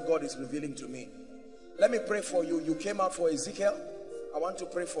 This is what God is revealing to me. Let me pray for you. You came out for Ezekiel. I want to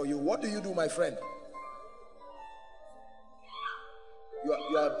pray for you. What do you do, my friend? You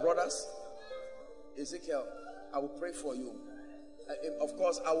are brothers? Ezekiel, I will pray for you. Of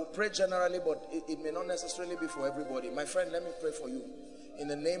course, I will pray generally, but it may not necessarily be for everybody. My friend, let me pray for you. In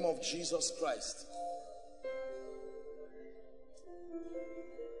the name of Jesus Christ.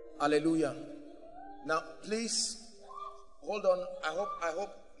 Hallelujah. Now, please, hold on. I hope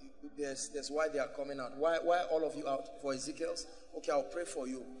there's why they are coming out. Why all of you out for Ezekiel's? Okay, I'll pray for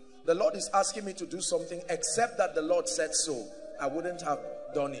you. The Lord is asking me to do something, except that the Lord said so. I wouldn't have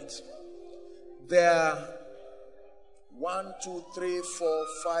done it. There are 1, 2, 3, 4,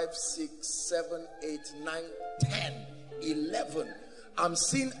 5, 6, 7, 8, 9, 10, 11. I'm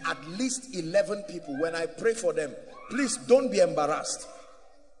seeing at least 11 people. When I pray for them, please don't be embarrassed.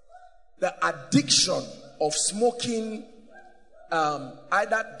 The addiction of smoking,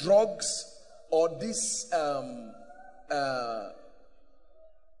 either drugs or this,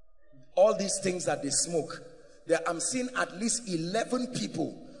 all these things that they smoke. I'm seeing at least 11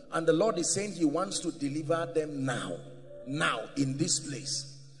 people, and the Lord is saying he wants to deliver them now in this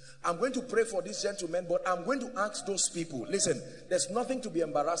place. I'm going to pray for this gentleman, but I'm going to ask those people, listen, there's nothing to be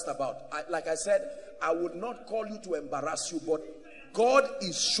embarrassed about. Like I said, I would not call you to embarrass you, but God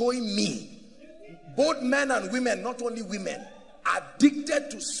is showing me both men and women, not only women,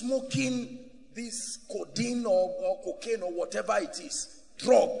 addicted to smoking this codeine or cocaine or whatever it is,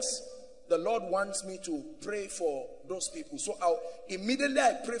 drugs. The Lord wants me to pray for those people. So immediately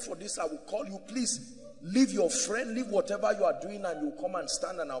I pray for this, I will call you. Please leave your friend, leave whatever you are doing, and you come and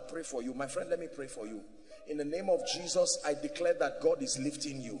stand and I'll pray for you. My friend, let me pray for you. In the name of Jesus, I declare that God is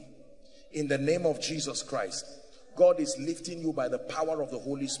lifting you. In the name of Jesus Christ, God is lifting you by the power of the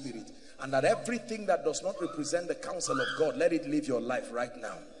Holy Spirit. And that everything that does not represent the counsel of God, let it live your life right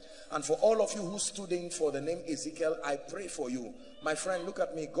now. And for all of you who stood in for the name Ezekiel, I pray for you. My friend, look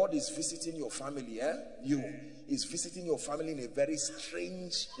at me. God is visiting your family. You is visiting your family in a very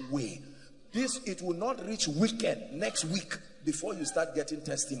strange way. It will not reach weekend next week before you start getting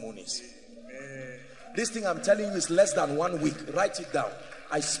testimonies. This thing I'm telling you is less than 1 week. Write it down.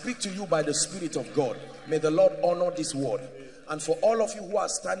 I speak to you by the Spirit of God. May the Lord honor this word. And for all of you who are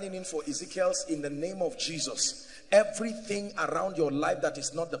standing in for Ezekiel's, in the name of Jesus, everything around your life that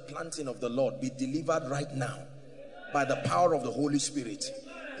is not the planting of the Lord be delivered right now by the power of the Holy Spirit.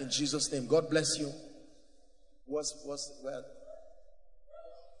 In Jesus' name. God bless you. Well,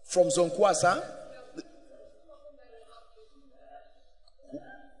 from Zonkwasa?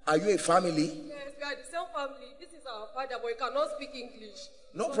 Are you a family? Yes, we are the same family. This is our father, but he cannot speak English.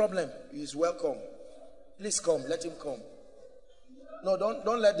 No problem. He is welcome. Please come. Let him come. No,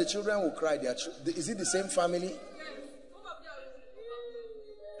 don't let the children who cry. Is it the same family?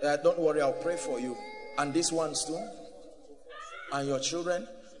 Yes. Don't worry. I'll pray for you. And these ones too? And your children?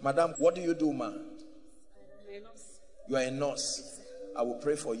 Madam, what do you do, ma? You are a nurse. I will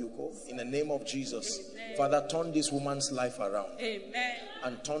pray for you, Ko, in the name of Jesus. Amen. Father, turn this woman's life around. Amen.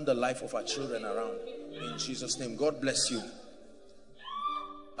 And turn the life of her children around. In Jesus' name. God bless you.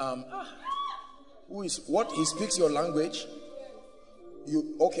 He speaks your language?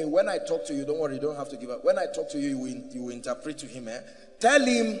 Okay, when I talk to you, don't worry, you don't have to give up. When I talk to you, you will interpret to him. Tell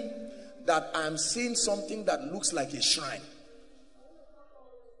him that I'm seeing something that looks like a shrine.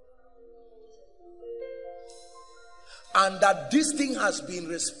 And that this thing has been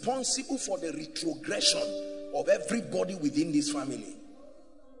responsible for the retrogression of everybody within this family.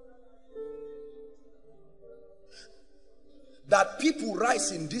 That people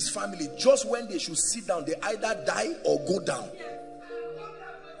rise in this family just when they should sit down, they either die or go down.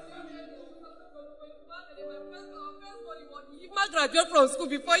 He graduated from school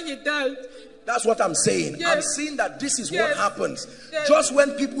before he died. That's what I'm saying. Yes. I'm saying that this is what happens. Yes. Just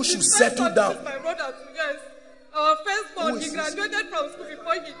when people should settle down. My brother, yes. Our firstborn, he graduated from school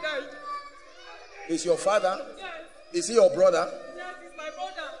before he died. Is your father? Yes. Is he your brother? Yes, he's my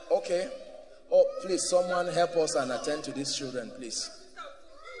brother. Okay. Oh, please, someone help us and attend to these children, please.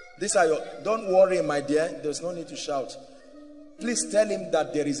 These are your... Don't worry, my dear. There's no need to shout. Please tell him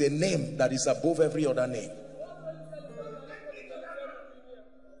that there is a name that is above every other name.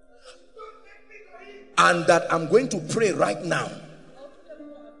 And that I'm going to pray right now.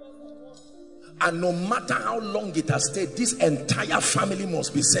 And no matter how long it has stayed, this entire family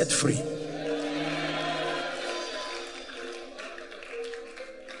must be set free.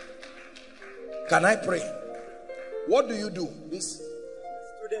 Can I pray? What do you do? This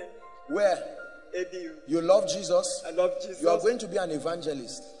student. Where? ABU. You love Jesus? I love Jesus. You are going to be an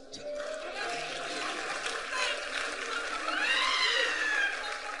evangelist.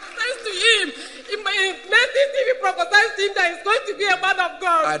 Thanks to him. In my blessing TV prophesied to him that he's going to be a man of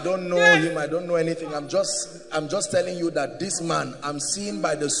God. I don't know him. I don't know anything. I'm just telling you that this man, I'm seeing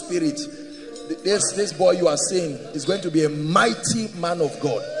by the Spirit, this boy you are seeing is going to be a mighty man of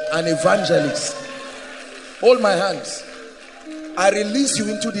God, an evangelist. Hold my hands. I release you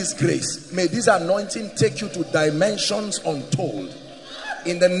into this grace. May this anointing take you to dimensions untold.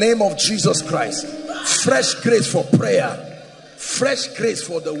 In the name of Jesus Christ. Fresh grace for prayer. Fresh grace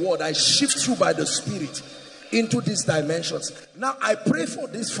for the word. I shift you by the Spirit into these dimensions. Now I pray for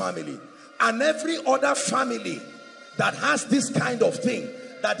this family and every other family that has this kind of thing,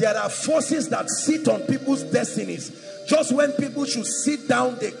 that there are forces that sit on people's destinies. Just when people should sit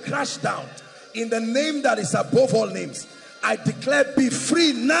down, they crash down. In the name that is above all names, I declare, be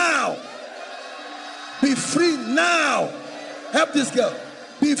free now. Be free now. Help this girl.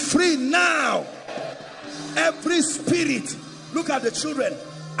 Be free now. Every spirit, look at the children.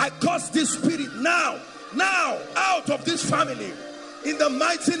 I curse this spirit now. Now, out of this family. In the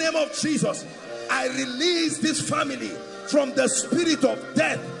mighty name of Jesus, I release this family from the spirit of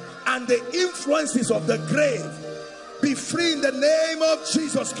death and the influences of the grave. Be free in the name of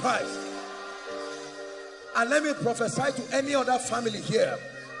Jesus Christ. And let me prophesy to any other family here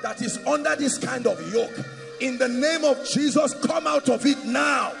that is under this kind of yoke. In the name of Jesus, come out of it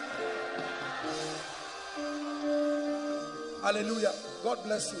now. Hallelujah. God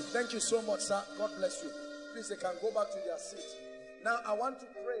bless you. Thank you so much, sir. God bless you. Please, they can go back to their seat. Now, I want to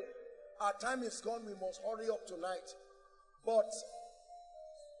pray. Our time is gone. We must hurry up tonight. But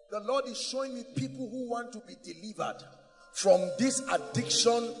the Lord is showing me people who want to be delivered from this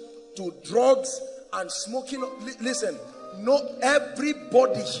addiction to drugs and smoking. Listen, not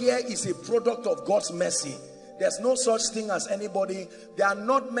everybody here is a product of God's mercy. There's no such thing as anybody. There are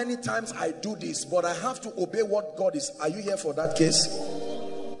not many times I do this, but I have to obey what God is. Are you here for that case?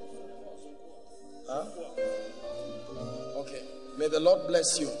 Huh? Okay. May the Lord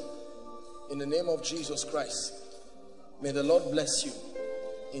bless you in the name of Jesus Christ. May the Lord bless you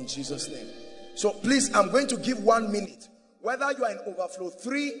in Jesus' name. So please, I'm going to give 1 minute. Whether you are in overflow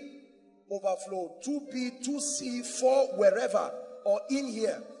 3, overflow 2B, 2C, 4, wherever, or in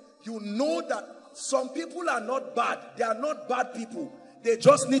here, you know that some people are not bad. They are not bad people. They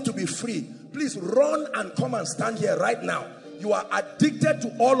just need to be free. Please run and come and stand here right now. You are addicted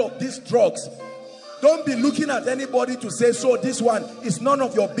to all of these drugs. Don't be looking at anybody to say, so this one is none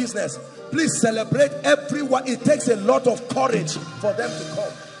of your business. Please celebrate everyone. It takes a lot of courage for them to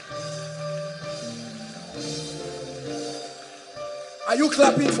come. Are you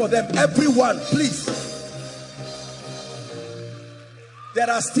clapping for them? Everyone, please. There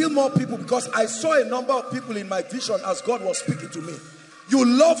are still more people, because I saw a number of people in my vision as God was speaking to me. You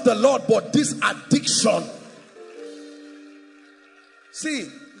love the Lord, but this addiction. See,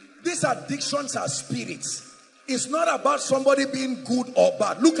 these addictions are spirits. It's not about somebody being good or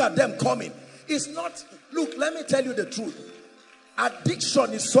bad. Look at them coming. It's not. Look, let me tell you the truth.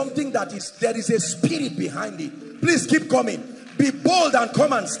 Addiction is something that there is a spirit behind it. Please keep coming. Be bold and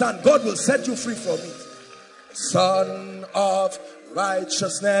come and stand. God will set you free from it. Son of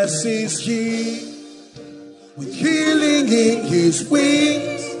righteousness is he, with healing in his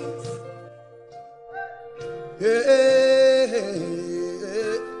wings. The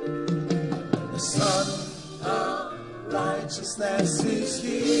Son of righteousness is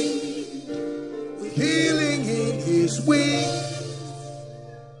he, with healing in his wings.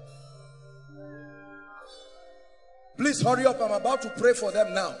 Please hurry up. I'm about to pray for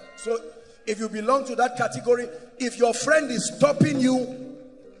them now. So if you belong to that category, if your friend is stopping you,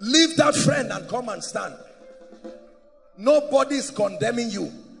 leave that friend and come and stand. Nobody is condemning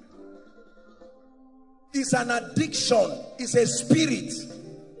you. It's an addiction. It's a spirit.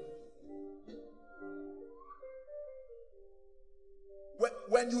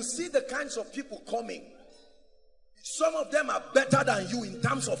 When you see the kinds of people coming, some of them are better than you in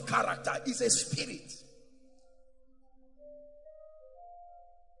terms of character. It's a spirit.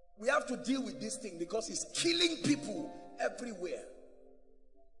 We have to deal with this thing because it's killing people everywhere.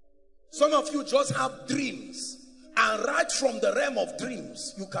 Some of you just have dreams, and right from the realm of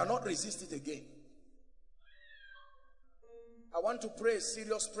dreams, you cannot resist it again. I want to pray a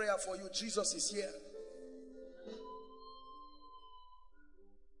serious prayer for you. Jesus is here.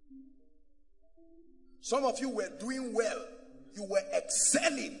 Some of you were doing well. You were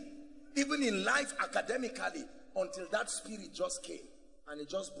excelling, even in life academically, until that spirit just came. And it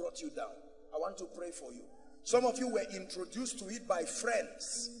just brought you down. I want to pray for you. Some of you were introduced to it by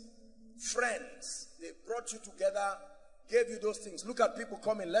friends. Friends. They brought you together, gave you those things. Look at people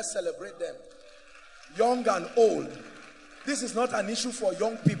coming. Let's celebrate them. Young and old. This is not an issue for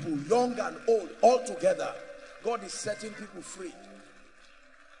young people. Young and old, all together. God is setting people free.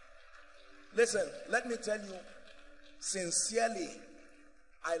 Listen, let me tell you, sincerely,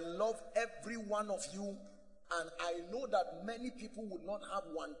 I love every one of you, and I know that many people would not have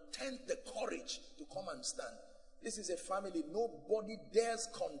 1/10 the courage to come and stand. This is a family. Nobody dares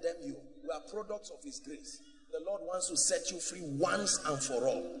condemn you. We are products of His grace. The Lord wants to set you free once and for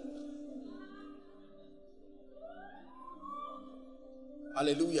all.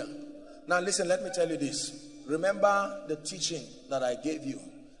 Hallelujah. Now listen, let me tell you this. Remember the teaching that I gave you.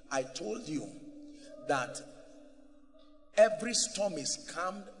 I told you that every storm is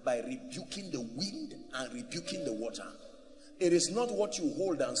calmed by rebuking the wind and rebuking the water. It is not what you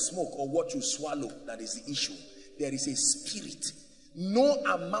hold and smoke or what you swallow that is the issue. There is a spirit. No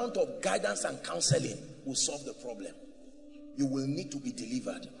amount of guidance and counseling will solve the problem. You will need to be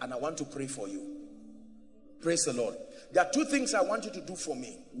delivered, and I want to pray for you. Praise the Lord. There are two things I want you to do for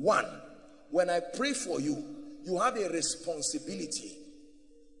me. One, when I pray for you, you have a responsibility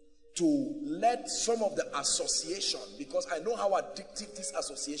to let some of the association, because I know how addictive these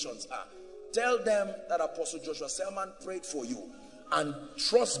associations are, tell them that Apostle Joshua Selman prayed for you, and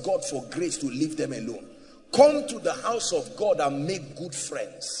trust God for grace to leave them alone. Come to the house of God and make good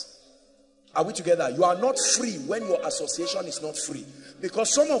friends. Are we together? You are not free when your association is not free.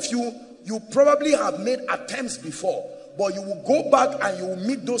 Because some of you, you probably have made attempts before, but you will go back and you will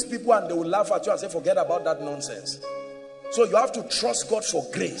meet those people and they will laugh at you and say, forget about that nonsense. So you have to trust God for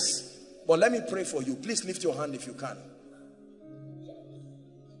grace. But let me pray for you. Please lift your hand if you can.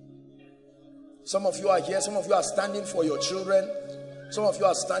 Some of you are here. Some of you are standing for your children. Some of you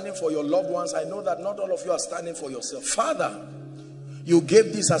are standing for your loved ones. I know that not all of you are standing for yourself. Father, you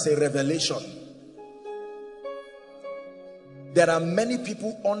gave this as a revelation. There are many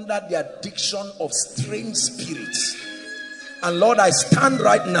people under the addiction of strange spirits. And Lord, I stand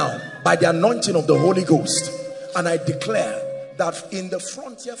right now by the anointing of the Holy Ghost, and I declare that in the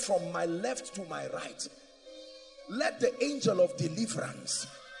frontier from my left to my right, let the angel of deliverance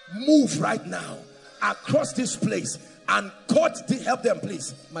move right now across this place and cut the, help them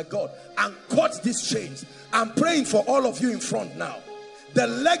please, my God, and cut these chains. I'm praying for all of you in front now. The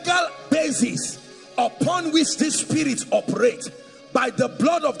legal basis upon which these spirits operate, by the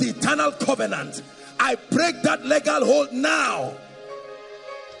blood of the eternal covenant, I break that legal hold now.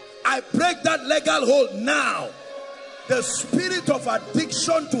 I break that legal hold now. The spirit of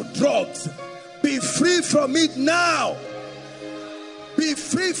addiction to drugs, be free from it now. Be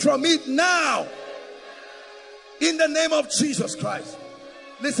free from it now. In the name of Jesus Christ.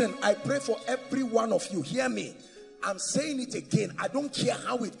 Listen, I pray for every one of you. Hear me. I'm saying it again. I don't care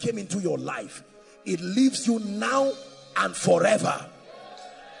how it came into your life. It leaves you now and forever.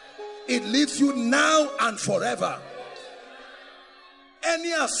 It leaves you now and forever.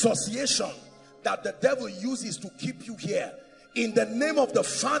 Any association that the devil uses to keep you here, in the name of the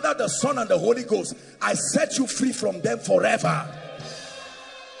Father, the Son, and the Holy Ghost, I set you free from them forever.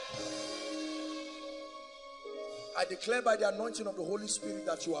 I declare by the anointing of the Holy Spirit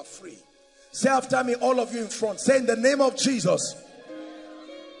that you are free. Say after me, all of you in front. Say, in the name of Jesus.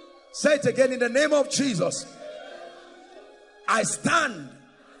 Say it again, in the name of Jesus. I stand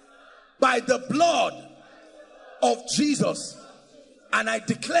by the blood of Jesus, and I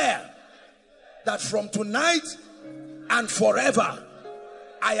declare that from tonight and forever,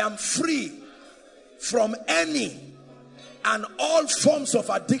 I am free from any and all forms of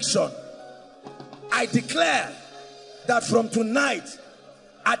addiction. I declare that from tonight,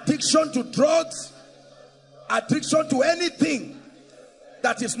 addiction to drugs, addiction to anything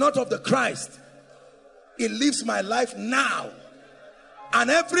that is not of the Christ, it leaves my life now. And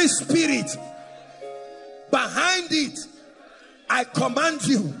every spirit behind it, I command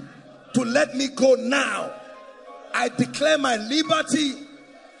you to let me go now. I declare my liberty.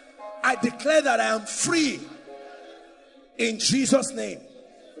 I declare that I am free in Jesus' name.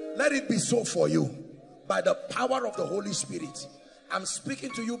 Let it be so for you by the power of the Holy Spirit. I'm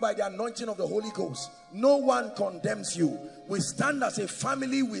speaking to you by the anointing of the Holy Ghost. No one condemns you. We stand as a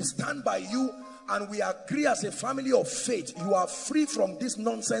family. We stand by you, and we agree as a family of faith. You are free from this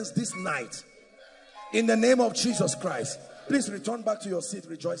nonsense this night. In the name of Jesus Christ. Please return back to your seat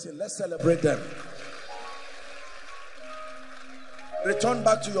rejoicing. Let's celebrate them. Return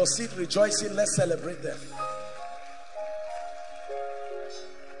back to your seat rejoicing. Let's celebrate them.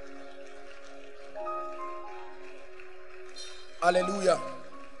 Hallelujah.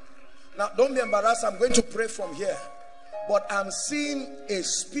 Now don't be embarrassed. I'm going to pray from here, but I'm seeing a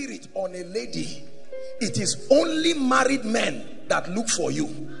spirit on a lady. It is only married men that look for you.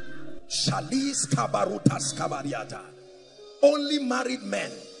 Shalis kabarutas kabariata. Only married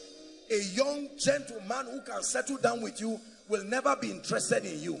men. A young gentleman who can settle down with you will never be interested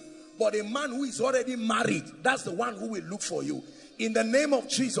in you. But a man who is already married, that's the one who will look for you. In the name of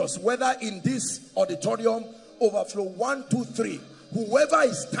Jesus, whether in this auditorium, overflow 1, 2, 3, whoever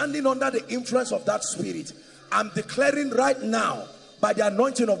is standing under the influence of that spirit, I'm declaring right now, by the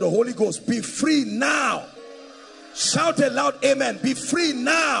anointing of the Holy Ghost, be free now. Shout a loud amen. Be free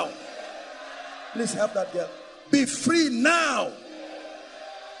now. Please help that girl. Be free now.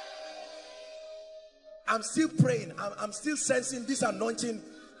 I'm still praying. I'm still sensing this anointing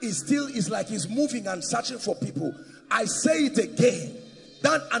is like it's moving and searching for people. I say it again.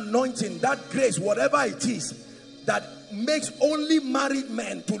 That anointing, that grace, whatever it is, that makes only married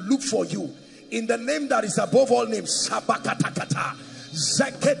men to look for you. In the name that is above all names. Shabakatakata.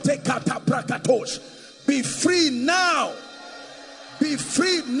 Zeketekata prakatosh. Be free now. Be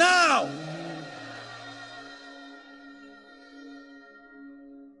free now.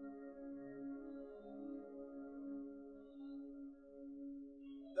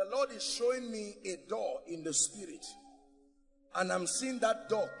 The Lord is showing me a door in the spirit, and I'm seeing that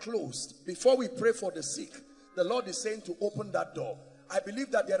door closed. Before we pray for the sick, the Lord is saying to open that door. I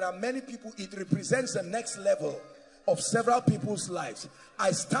believe that there are many people. It represents the next level of several people's lives.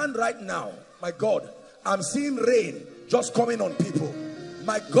 I stand right now, my God, I'm seeing rain just coming on people.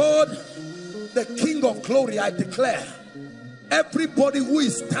 My God, the King of glory, I declare, everybody who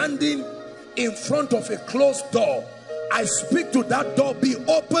is standing in front of a closed door, I speak to that door, be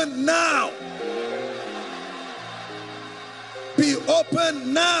open now. Be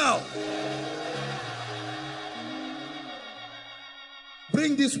open now.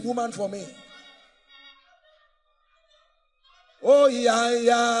 Bring this woman for me. Oh yeah,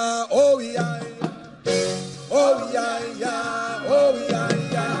 yeah, oh yeah, yeah. Oh yeah, yeah, oh yeah,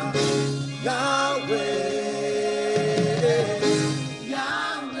 yeah. Yahweh,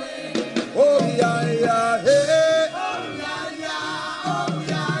 Yahweh. Oh yeah, yeah, hey.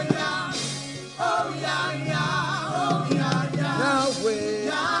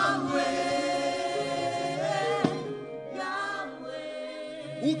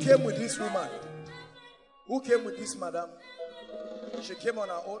 Who came with this woman? Who came with this madam? She came on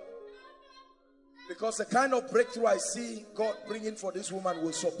her own. Because the kind of breakthrough I see God bringing for this woman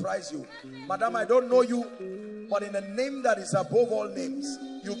will surprise you. Madam, I don't know you, but in a name that is above all names,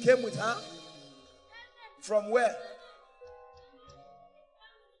 you came with her? From where?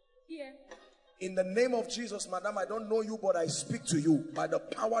 Here. In the name of Jesus, madam, I don't know you, but I speak to you by the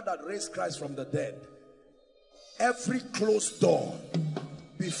power that raised Christ from the dead. Every closed door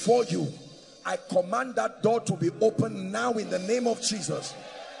before you, I command that door to be open now in the name of Jesus.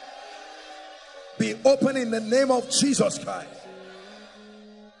 Be open in the name of Jesus Christ.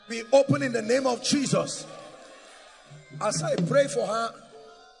 Be open in the name of Jesus. As I pray for her,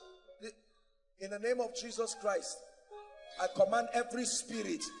 in the name of Jesus Christ, I command every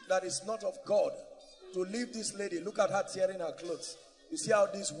spirit that is not of God to leave this lady. Look at her tearing her clothes. You see how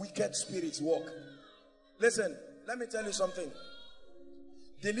these wicked spirits work. Listen, let me tell you something.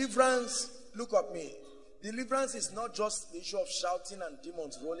 Deliverance, look at me. Deliverance is not just the issue of shouting and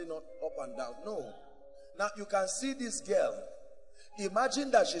demons rolling up and down. No. Now you can see this girl.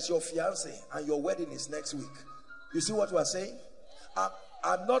 Imagine that she's your fiance and your wedding is next week. You see what we are saying?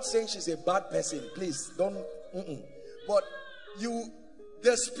 I'm not saying she's a bad person. Please don't. But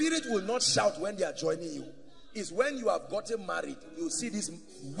the spirit will not shout when they are joining you. It's when you have gotten married, you see these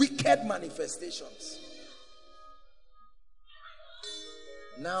wicked manifestations.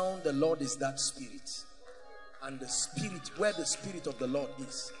 Now the Lord is that spirit, and the spirit, where the spirit of the Lord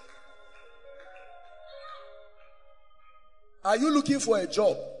is. Are you looking for a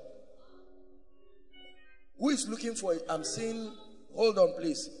job? Who is looking for it? I'm seeing, hold on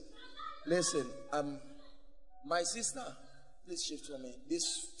please. Listen, my sister, please shift for me.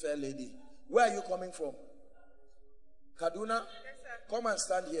 This fair lady, where are you coming from? Kaduna? Yes, sir. Come and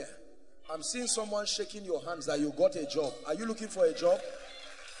stand here. I'm seeing someone shaking your hands that you got a job. Are you looking for a job?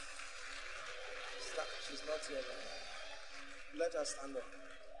 She's not here now. Let her stand up.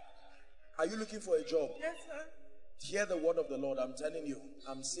 Are you looking for a job? Yes, sir. Hear the word of the Lord. I'm telling you,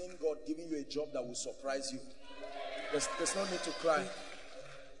 I'm seeing God giving you a job that will surprise you. There's no need to cry.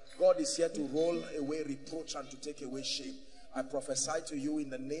 God is here to roll away reproach and to take away shame. I prophesy to you in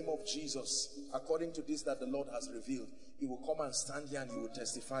the name of Jesus, according to this that the Lord has revealed, you will come and stand here and you will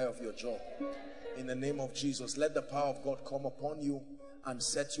testify of your job. In the name of Jesus, let the power of God come upon you and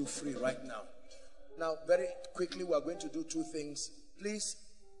set you free right now. Now, very quickly, we are going to do two things. Please,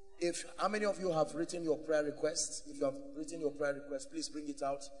 How many of you have written your prayer requests? If you have written your prayer request, please bring it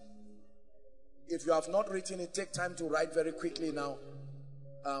out. If you have not written it, take time to write very quickly now.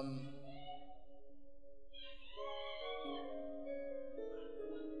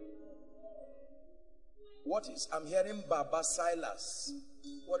 I'm hearing Baba Silas.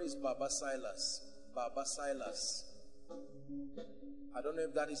 What is Baba Silas? Baba Silas. I don't know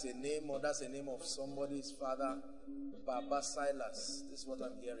if that is a name or that's a name of somebody's father. Baba Silas. This is what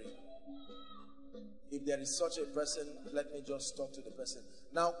I'm hearing. If there is such a person, let me just talk to the person.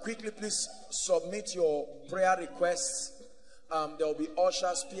 Now, quickly, please submit your prayer requests. There will be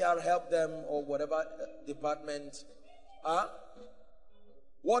ushers, PR, help them, or whatever department.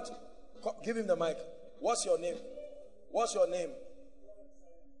 Give him the mic. What's your name? What's your name?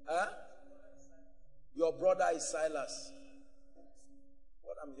 Your brother is Silas.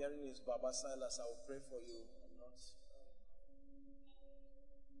 What I'm hearing is Baba Silas. I will pray for you.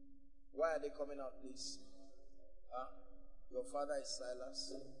 Why are they coming out, please? Your father is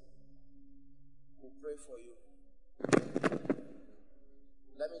Silas. We'll pray for you.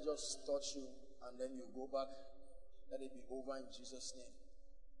 Let me just touch you and then you go back. Let it be over in Jesus' name.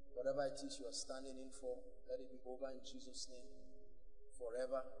 Whatever it is you are standing in for, let it be over in Jesus' name.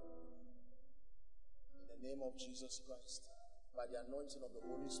 Forever. In the name of Jesus Christ. By the anointing of the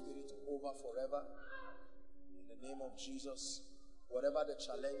Holy Spirit, over forever. In the name of Jesus. Whatever the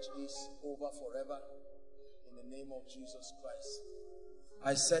challenge is, over forever. In the name of Jesus Christ.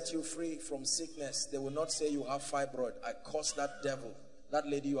 I set you free from sickness. They will not say you have fibroid. I curse that devil. That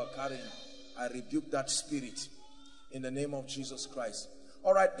lady you are carrying. I rebuke that spirit. In the name of Jesus Christ.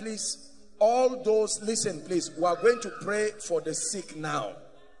 All right, please. All those, listen, please. We are going to pray for the sick now.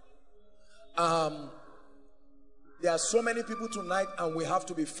 There are so many people tonight and we have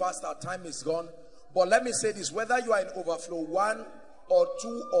to be fast. Our time is gone. But let me say this. Whether you are in overflow 1 or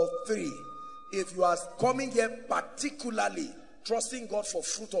 2 or 3, if you are coming here particularly trusting God for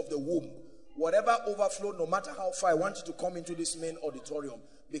fruit of the womb, whatever overflow, no matter how far, I want you to come into this main auditorium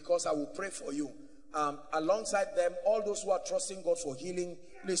because I will pray for you. Alongside them, all those who are trusting God for healing,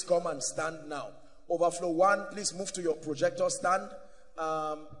 please come and stand now. Overflow 1, please move to your projector stand.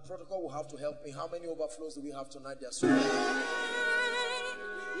 Protocol will have to help me. How many overflows do we have tonight? There are so many.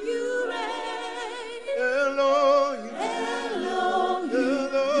 You reign. Hello, Hello,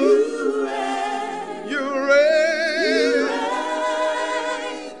 hello, you reign. you reign.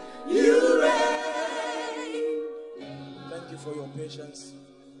 You reign. Thank you for your patience.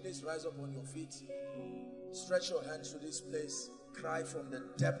 Please rise up on your feet. Stretch your hands to this place. Cry from the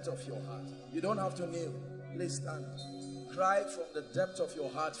depth of your heart. You don't have to kneel. Please stand. Cry from the depth of your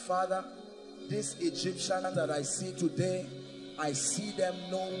heart. Father, this Egyptian that I see today, I see them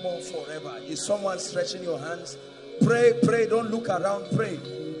no more forever. Is someone stretching your hands? Pray, pray. Don't look around. Pray.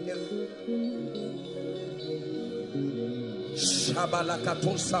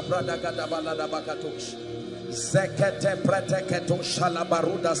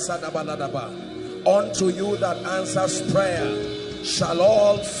 Unto you that answers prayer shall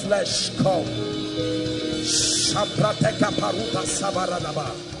all flesh come.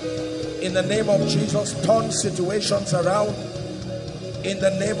 In the name of Jesus, turn situations around. In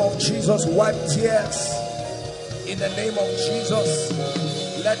the name of Jesus, wipe tears. In the name of Jesus,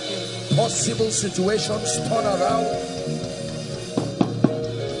 let impossible situations turn around.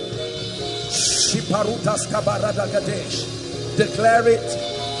 Declare it.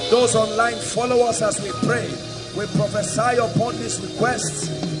 Those online, follow us as we pray. We prophesy upon these requests.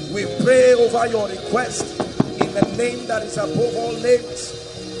 We pray over your request in the name that is above all names,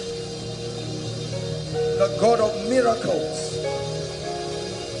 the God of miracles.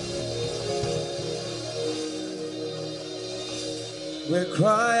 We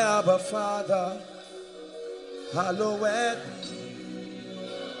cry, Abba Father, hallowed be,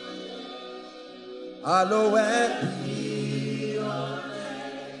 hallowed be your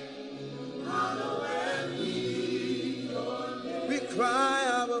name, hallowed be your name. We cry,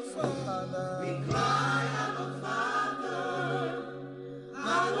 Abba Father, we cry, Abba Father,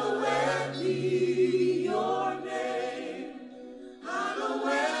 hallowed be your name,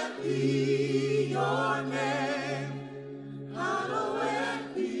 hallowed be your name.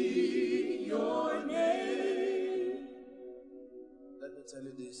 Tell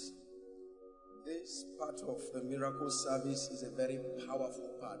you this part of the miracle service is a very powerful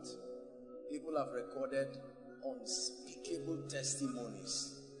part. People have recorded unspeakable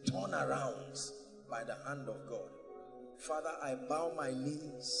testimonies, turnarounds by the hand of God. Father, I bow my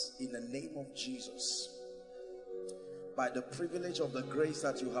knees in the name of Jesus. By the privilege of the grace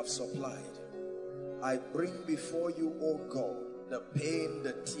that you have supplied, I bring before you, O God, the pain,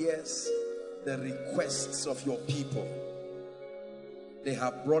 the tears, the requests of your people. They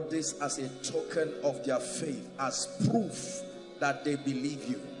have brought this as a token of their faith, as proof that they believe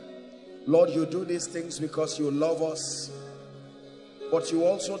you. Lord, you do these things because you love us, but you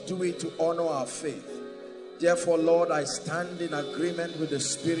also do it to honor our faith. Therefore, Lord, I stand in agreement with the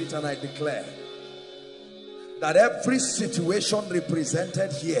Spirit and I declare that every situation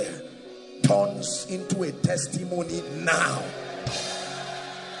represented here turns into a testimony now.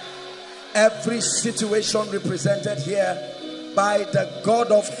 Every situation represented here by the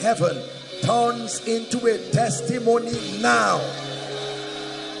God of heaven turns into a testimony now.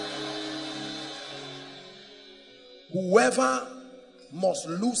 Whoever must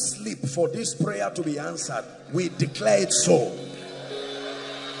lose sleep for this prayer to be answered, we declare it so.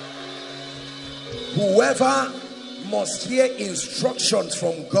 Whoever must hear instructions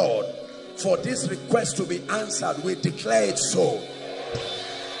from God for this request to be answered, we declare it so.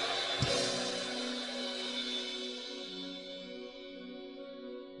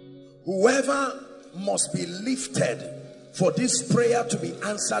 Whoever must be lifted for this prayer to be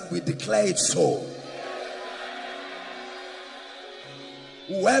answered, we declare it so.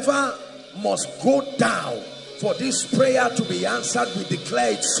 Whoever must go down for this prayer to be answered, we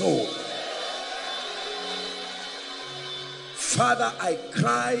declare it so. Father, I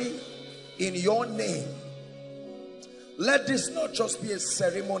cry in your name. Let this not just be a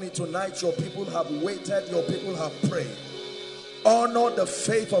ceremony tonight. Your people have waited, your people have prayed. Honor the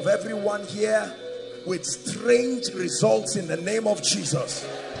faith of everyone here with strange results in the name of Jesus.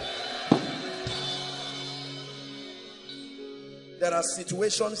 There are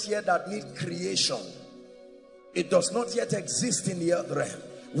situations here that need creation. It does not yet exist in the earth realm.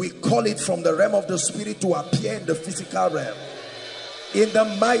 We call it from the realm of the spirit to appear in the physical realm. In the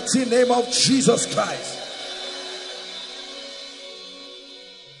mighty name of Jesus Christ.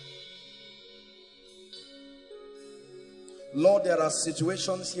 Lord, there are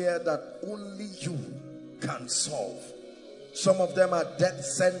situations here that only you can solve. Some of them are death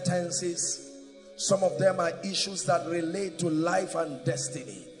sentences. Some of them are issues that relate to life and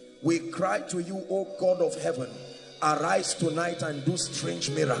destiny. We cry to you, O God of heaven, arise tonight and do strange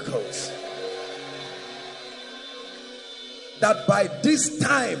miracles. That by this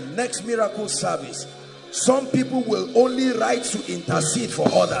time, next miracle service, some people will only write to intercede for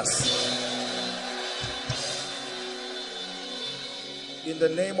others. In the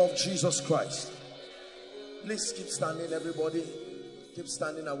name of Jesus Christ. Please keep standing, everybody. Keep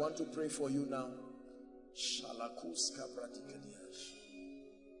standing. I want to pray for you now.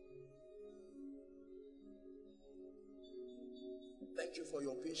 Thank you for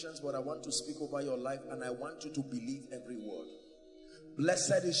your patience, but I want to speak over your life and I want you to believe every word.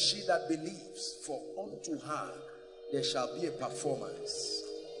 Blessed is she that believes, for unto her there shall be a performance.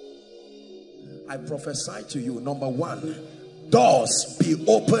 I prophesy to you, number one, doors be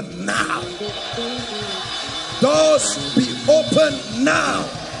open now. Doors be open now.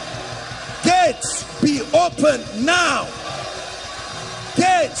 Gates be open now.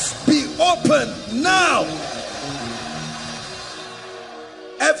 Gates be open now.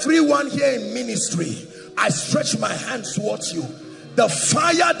 Everyone here in ministry, I stretch my hands towards you. The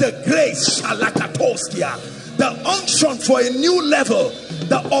fire, the grace, shalakatoskia, the unction for a new level,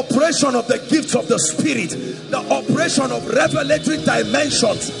 the operation of the gifts of the Spirit, the operation of revelatory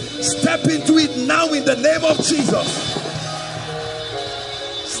dimensions. Step into it now in the name of Jesus.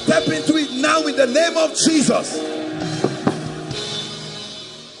 Step into it now in the name of Jesus.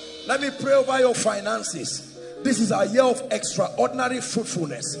 Let me pray over your finances. This is a year of extraordinary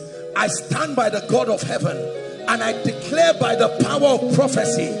fruitfulness. I stand by the God of heaven and I declare by the power of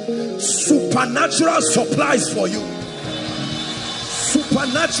prophecy, supernatural supplies for you.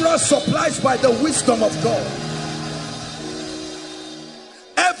 Supernatural supplies by the wisdom of God.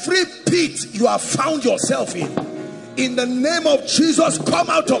 Every pit you have found yourself in the name of Jesus, come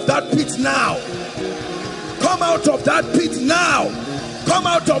out of that pit now. Come out of that pit now. Come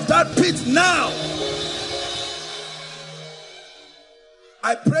out of that pit now.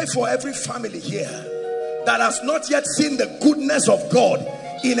 I pray for every family here that has not yet seen the goodness of God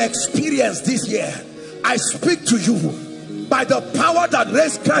in experience this year. I speak to you by the power that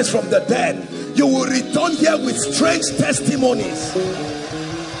raised Christ from the dead. You will return here with strange testimonies.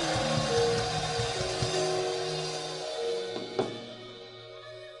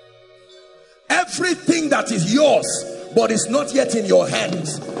 Everything that is yours but is not yet in your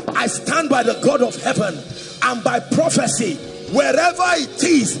hands, I stand by the God of heaven and by prophecy, wherever it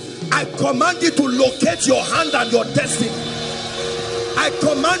is, I command you to locate your hand and your destiny. I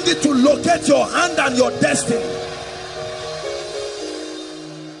command you to locate your hand and your destiny.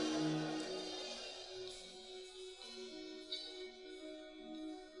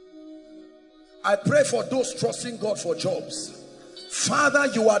 I pray for those trusting God for jobs. Father,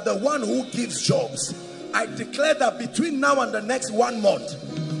 you are the one who gives jobs. I declare that between now and the next 1 month,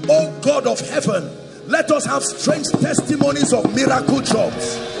 oh God of heaven, let us have strange testimonies of miracle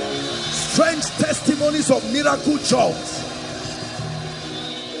jobs. Strange testimonies of miracle jobs.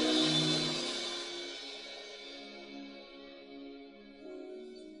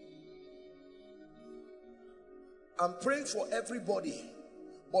 I'm praying for everybody,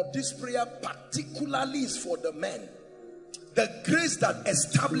 but this prayer particularly is for the men. The grace that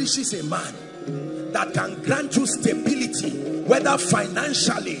establishes a man, that can grant you stability, whether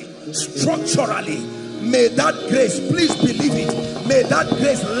financially, structurally, may that grace, please believe it, may that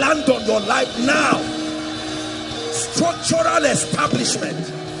grace land on your life now. Structural establishment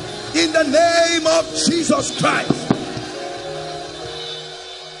in the name of Jesus Christ.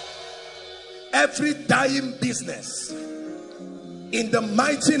 Every dying business, in the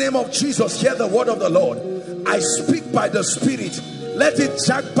mighty name of Jesus, hear the word of the Lord. I speak by the Spirit. Let it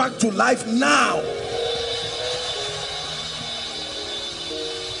jack back to life now.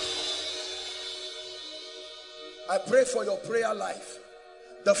 I pray for your prayer life.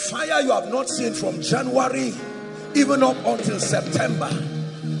 The fire you have not seen from January even up until September.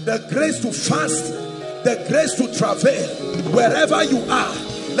 The grace to fast, the grace to travail, wherever you are,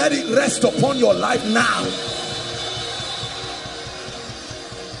 let it rest upon your life now.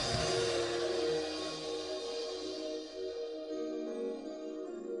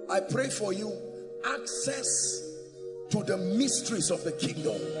 I pray for you access to the mysteries of the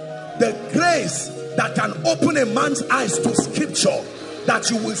kingdom. The grace that can open a man's eyes to scripture, that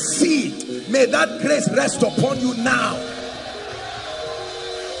you will see it. May that grace rest upon you now.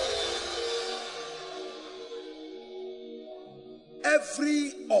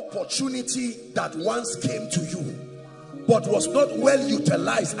 Every opportunity that once came to you but was not well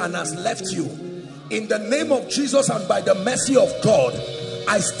utilized and has left you, in the name of Jesus and by the mercy of God,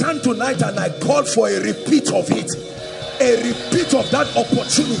 I stand tonight and I call for a repeat of it. A repeat of that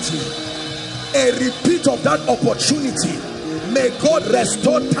opportunity. A repeat of that opportunity. May God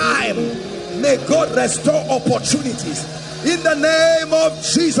restore time. May God restore opportunities. In the name of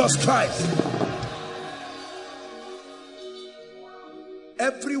Jesus Christ.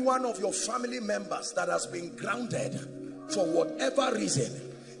 Every one of your family members that has been grounded for whatever reason,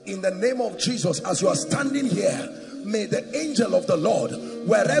 in the name of Jesus, as you are standing here, may the angel of the Lord,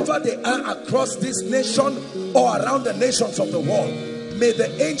 wherever they are across this nation or around the nations of the world, may the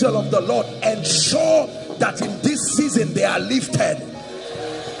angel of the Lord ensure that in this season they are lifted.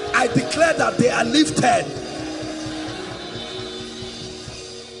 I declare that they are lifted.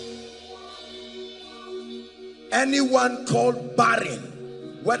 Anyone called barren,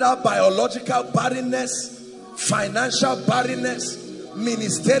 whether biological barrenness, financial barrenness,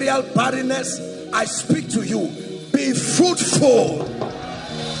 ministerial barrenness, I speak to you. Be fruitful,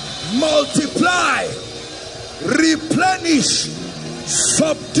 multiply, replenish,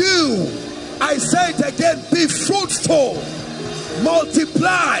 subdue. I say it again, be fruitful,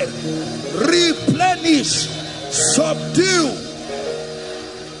 multiply, replenish, subdue.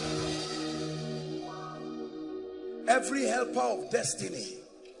 Every helper of destiny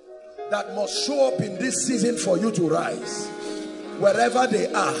that must show up in this season for you to rise, wherever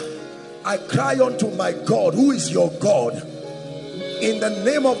they are, I cry unto my God, who is your God. In the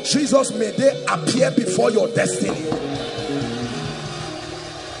name of Jesus, may they appear before your destiny.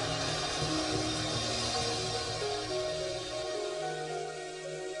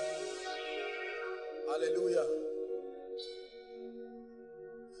 Hallelujah.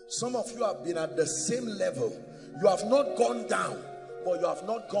 Some of you have been at the same level. You have not gone down, but you have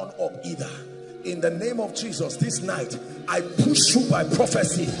not gone up either. In the name of Jesus, this night, I push you by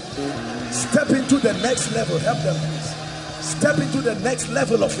prophecy. Step into the next level. Help them, please. Step into the next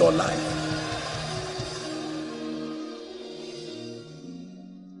level of your life.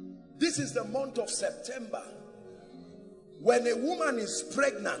 This is the month of September. When a woman is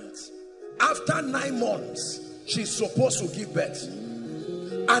pregnant, after 9 months, she's supposed to give birth.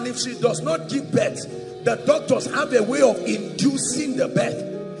 And if she does not give birth, the doctors have a way of inducing the birth.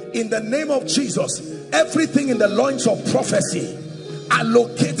 In the name of Jesus, everything in the loins of prophecy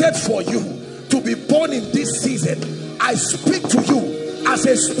allocated for you to be born in this season, I speak to you as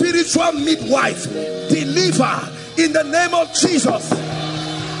a spiritual midwife. Deliver in the name of Jesus.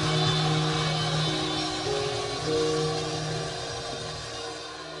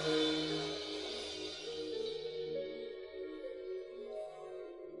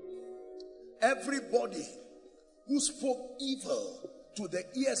 Everybody who spoke evil to the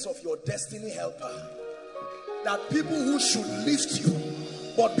ears of your destiny helper, that people who should lift you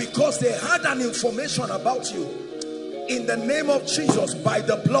but because they had an information about you, in the name of Jesus, by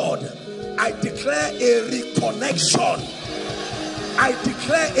the blood, I declare a reconnection. I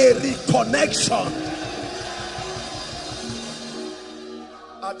declare a reconnection.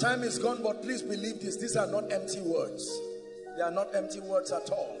 Our time is gone, but please believe this. These are not empty words. They are not empty words at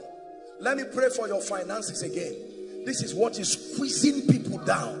all. Let me pray for your finances again. This is what is squeezing people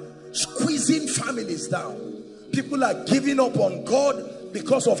down, squeezing families down. People are giving up on God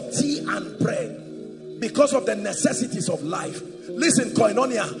because of tea and bread, because of the necessities of life. Listen,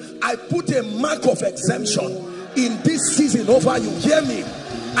 Koinonia, I put a mark of exemption in this season over you. Hear me.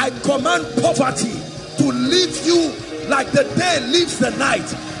 I command poverty to leave you like the day leaves the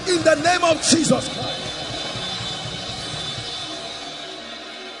night, in the name of Jesus Christ.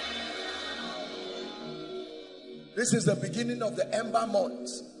 This is the beginning of the Ember month,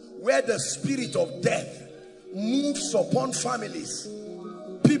 where the spirit of death moves upon families.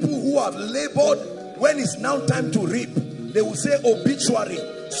 People who have labored, when it's now time to reap, they will say obituary,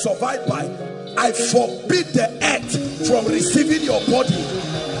 survived by. I forbid the earth from receiving your body.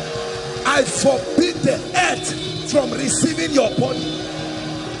 I forbid the earth from receiving your body.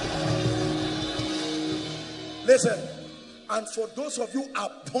 Listen, and for those of you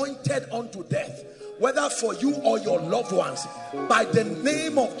appointed unto death, whether for you or your loved ones, by the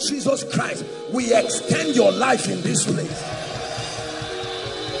name of Jesus Christ, we extend your life in this place.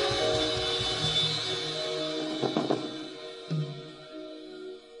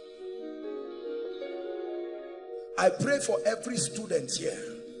 I pray for every student here.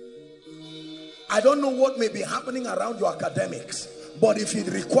 I don't know what may be happening around your academics, but if it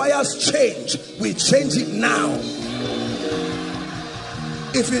requires change, we change it now.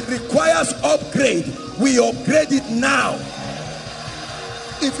 If it requires upgrade, we upgrade it now.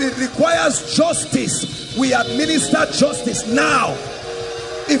 If it requires justice, we administer justice now.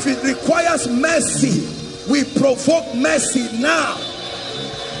 If it requires mercy, we provoke mercy now.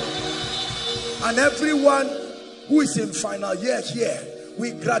 And everyone who is in final year here,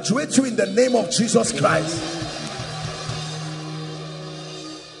 we graduate you in the name of Jesus Christ.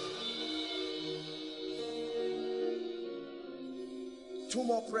 Two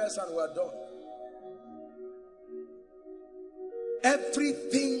more prayers and we're done.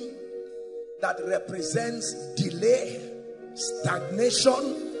 Everything that represents delay,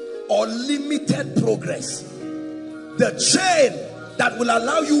 stagnation, or limited progress, the chain that will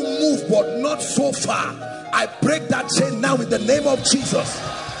allow you move but not so far, I break that chain now in the name of Jesus.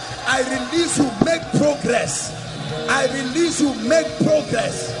 I release you, make progress. I release you, make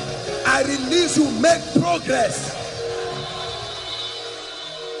progress. I release you, make progress.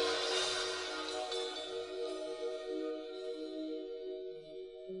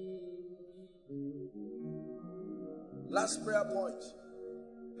 Last prayer point.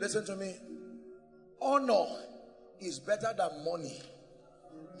 Listen to me. Honor is better than money.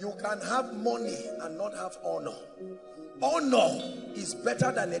 You can have money and not have honor. Honor is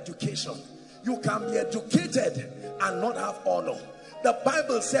better than education. You can be educated and not have honor. The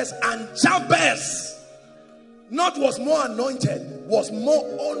Bible says, and Jabez, not was more anointed, was more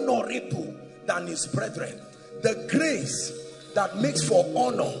honorable than his brethren. The grace that makes for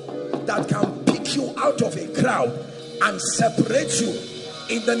honor, that can pick you out of a crowd and separate you,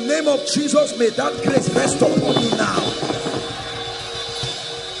 in the name of Jesus, may that grace rest upon you now.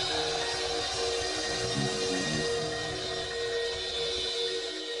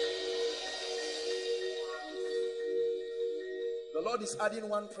 The Lord is adding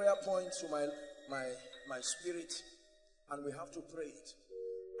one prayer point to my spirit, and we have to pray it.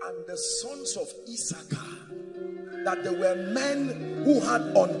 And the sons of Issachar, that there were men who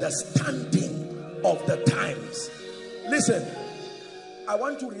had understanding of the times. Listen, I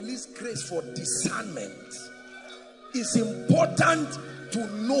want to release grace for discernment. It's important to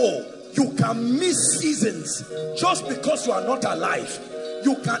know you can miss seasons just because you are not alive.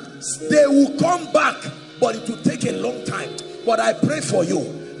 They will come back, but it will take a long time. But I pray for you,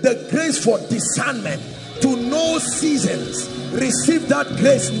 the grace for discernment, to know seasons. Receive that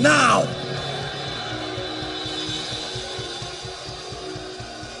grace now.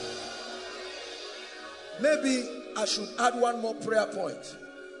 Maybe I should add one more prayer point.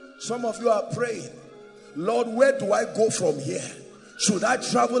 Some of you are praying, Lord, where do I go from here? Should I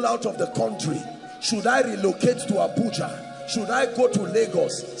travel out of the country? Should I relocate to Abuja? Should I go to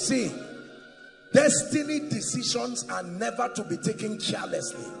Lagos? See, destiny decisions are never to be taken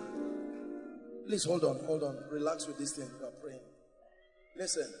carelessly. Please hold on, relax with this thing. You are praying.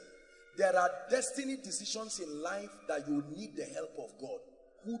 Listen, there are destiny decisions in life that you need the help of God.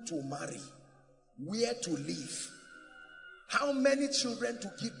 Who to marry, where to live, How many children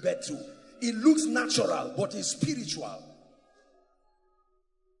to give birth to? It looks natural, but it's spiritual.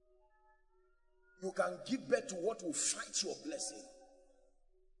 You can give birth to what will fight your blessing.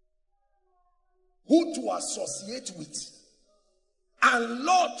 Who to associate with. And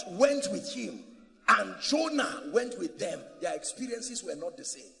Lot went with him, and Jonah went with them. Their experiences were not the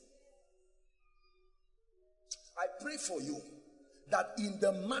same. I pray for you that in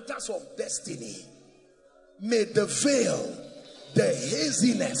the matters of destiny, may the veil, the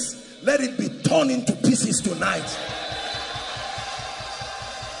haziness, let it be torn into pieces tonight.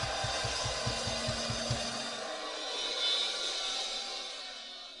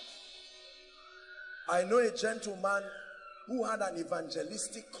 I know a gentleman who had an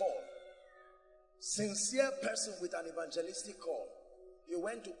evangelistic call. Sincere person with an evangelistic call. He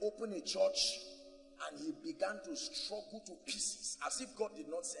went to open a church and he began to struggle to pieces as if God did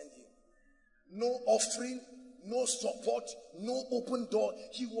not send him. No offering, no support, no open door.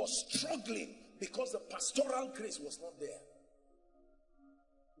 He was struggling because the pastoral grace was not there.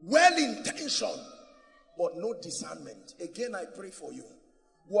 Well-intentioned, but no discernment. Again, I pray for you.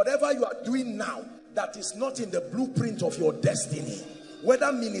 Whatever you are doing now that is not in the blueprint of your destiny, whether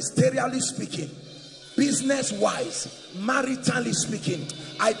ministerially speaking, business-wise, maritally speaking,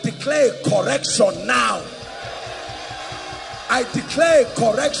 I declare correction now. I declare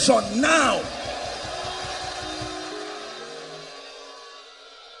correction now.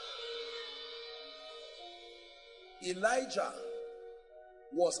 Elijah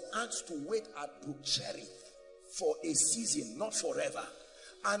was asked to wait at Brook Cherith for a season, not forever.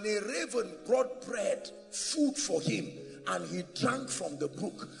 And a raven brought bread, food for him, and he drank from the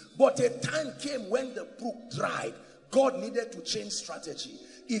brook. But a time came when the brook dried. God needed to change strategy.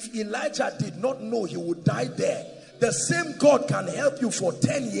 If Elijah did not know he would die there, the same God can help you for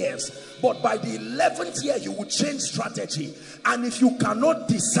 10 years, but by the 11th year you will change strategy. And if you cannot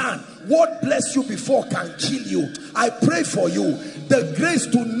discern, what blessed you before can kill you. I pray for you the grace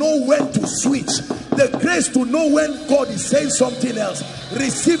to know when to switch, the grace to know when God is saying something else.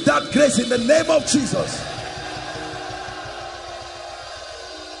 Receive that grace in the name of Jesus.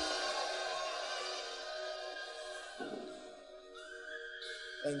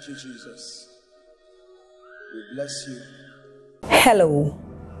 Thank you, Jesus. We bless you. Hello.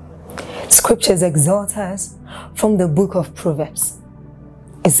 Scriptures exhort us from the book of Proverbs.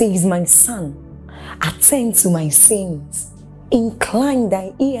 It says, my son, attend to my sayings, incline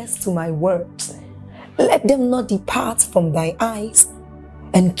thy ears to my words, let them not depart from thy eyes,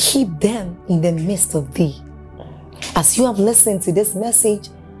 and keep them in the midst of thee. As you have listened to this message,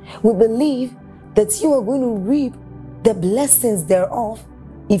 we believe that you are going to reap the blessings thereof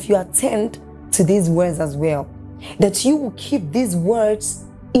if you attend to these words as well. That you will keep these words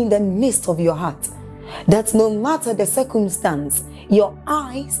in the midst of your heart. That no matter the circumstance, your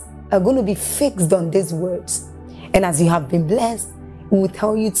eyes are going to be fixed on these words. And as you have been blessed, we will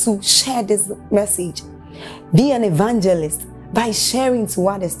tell you to share this message. Be an evangelist by sharing to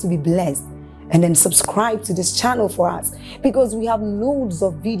others to be blessed. And then subscribe to this channel for us, because we have loads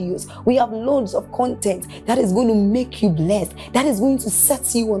of videos, we have loads of content that is going to make you blessed, that is going to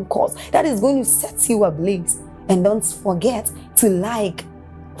set you on course, that is going to set you ablaze. And don't forget to like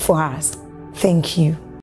for us. Thank you.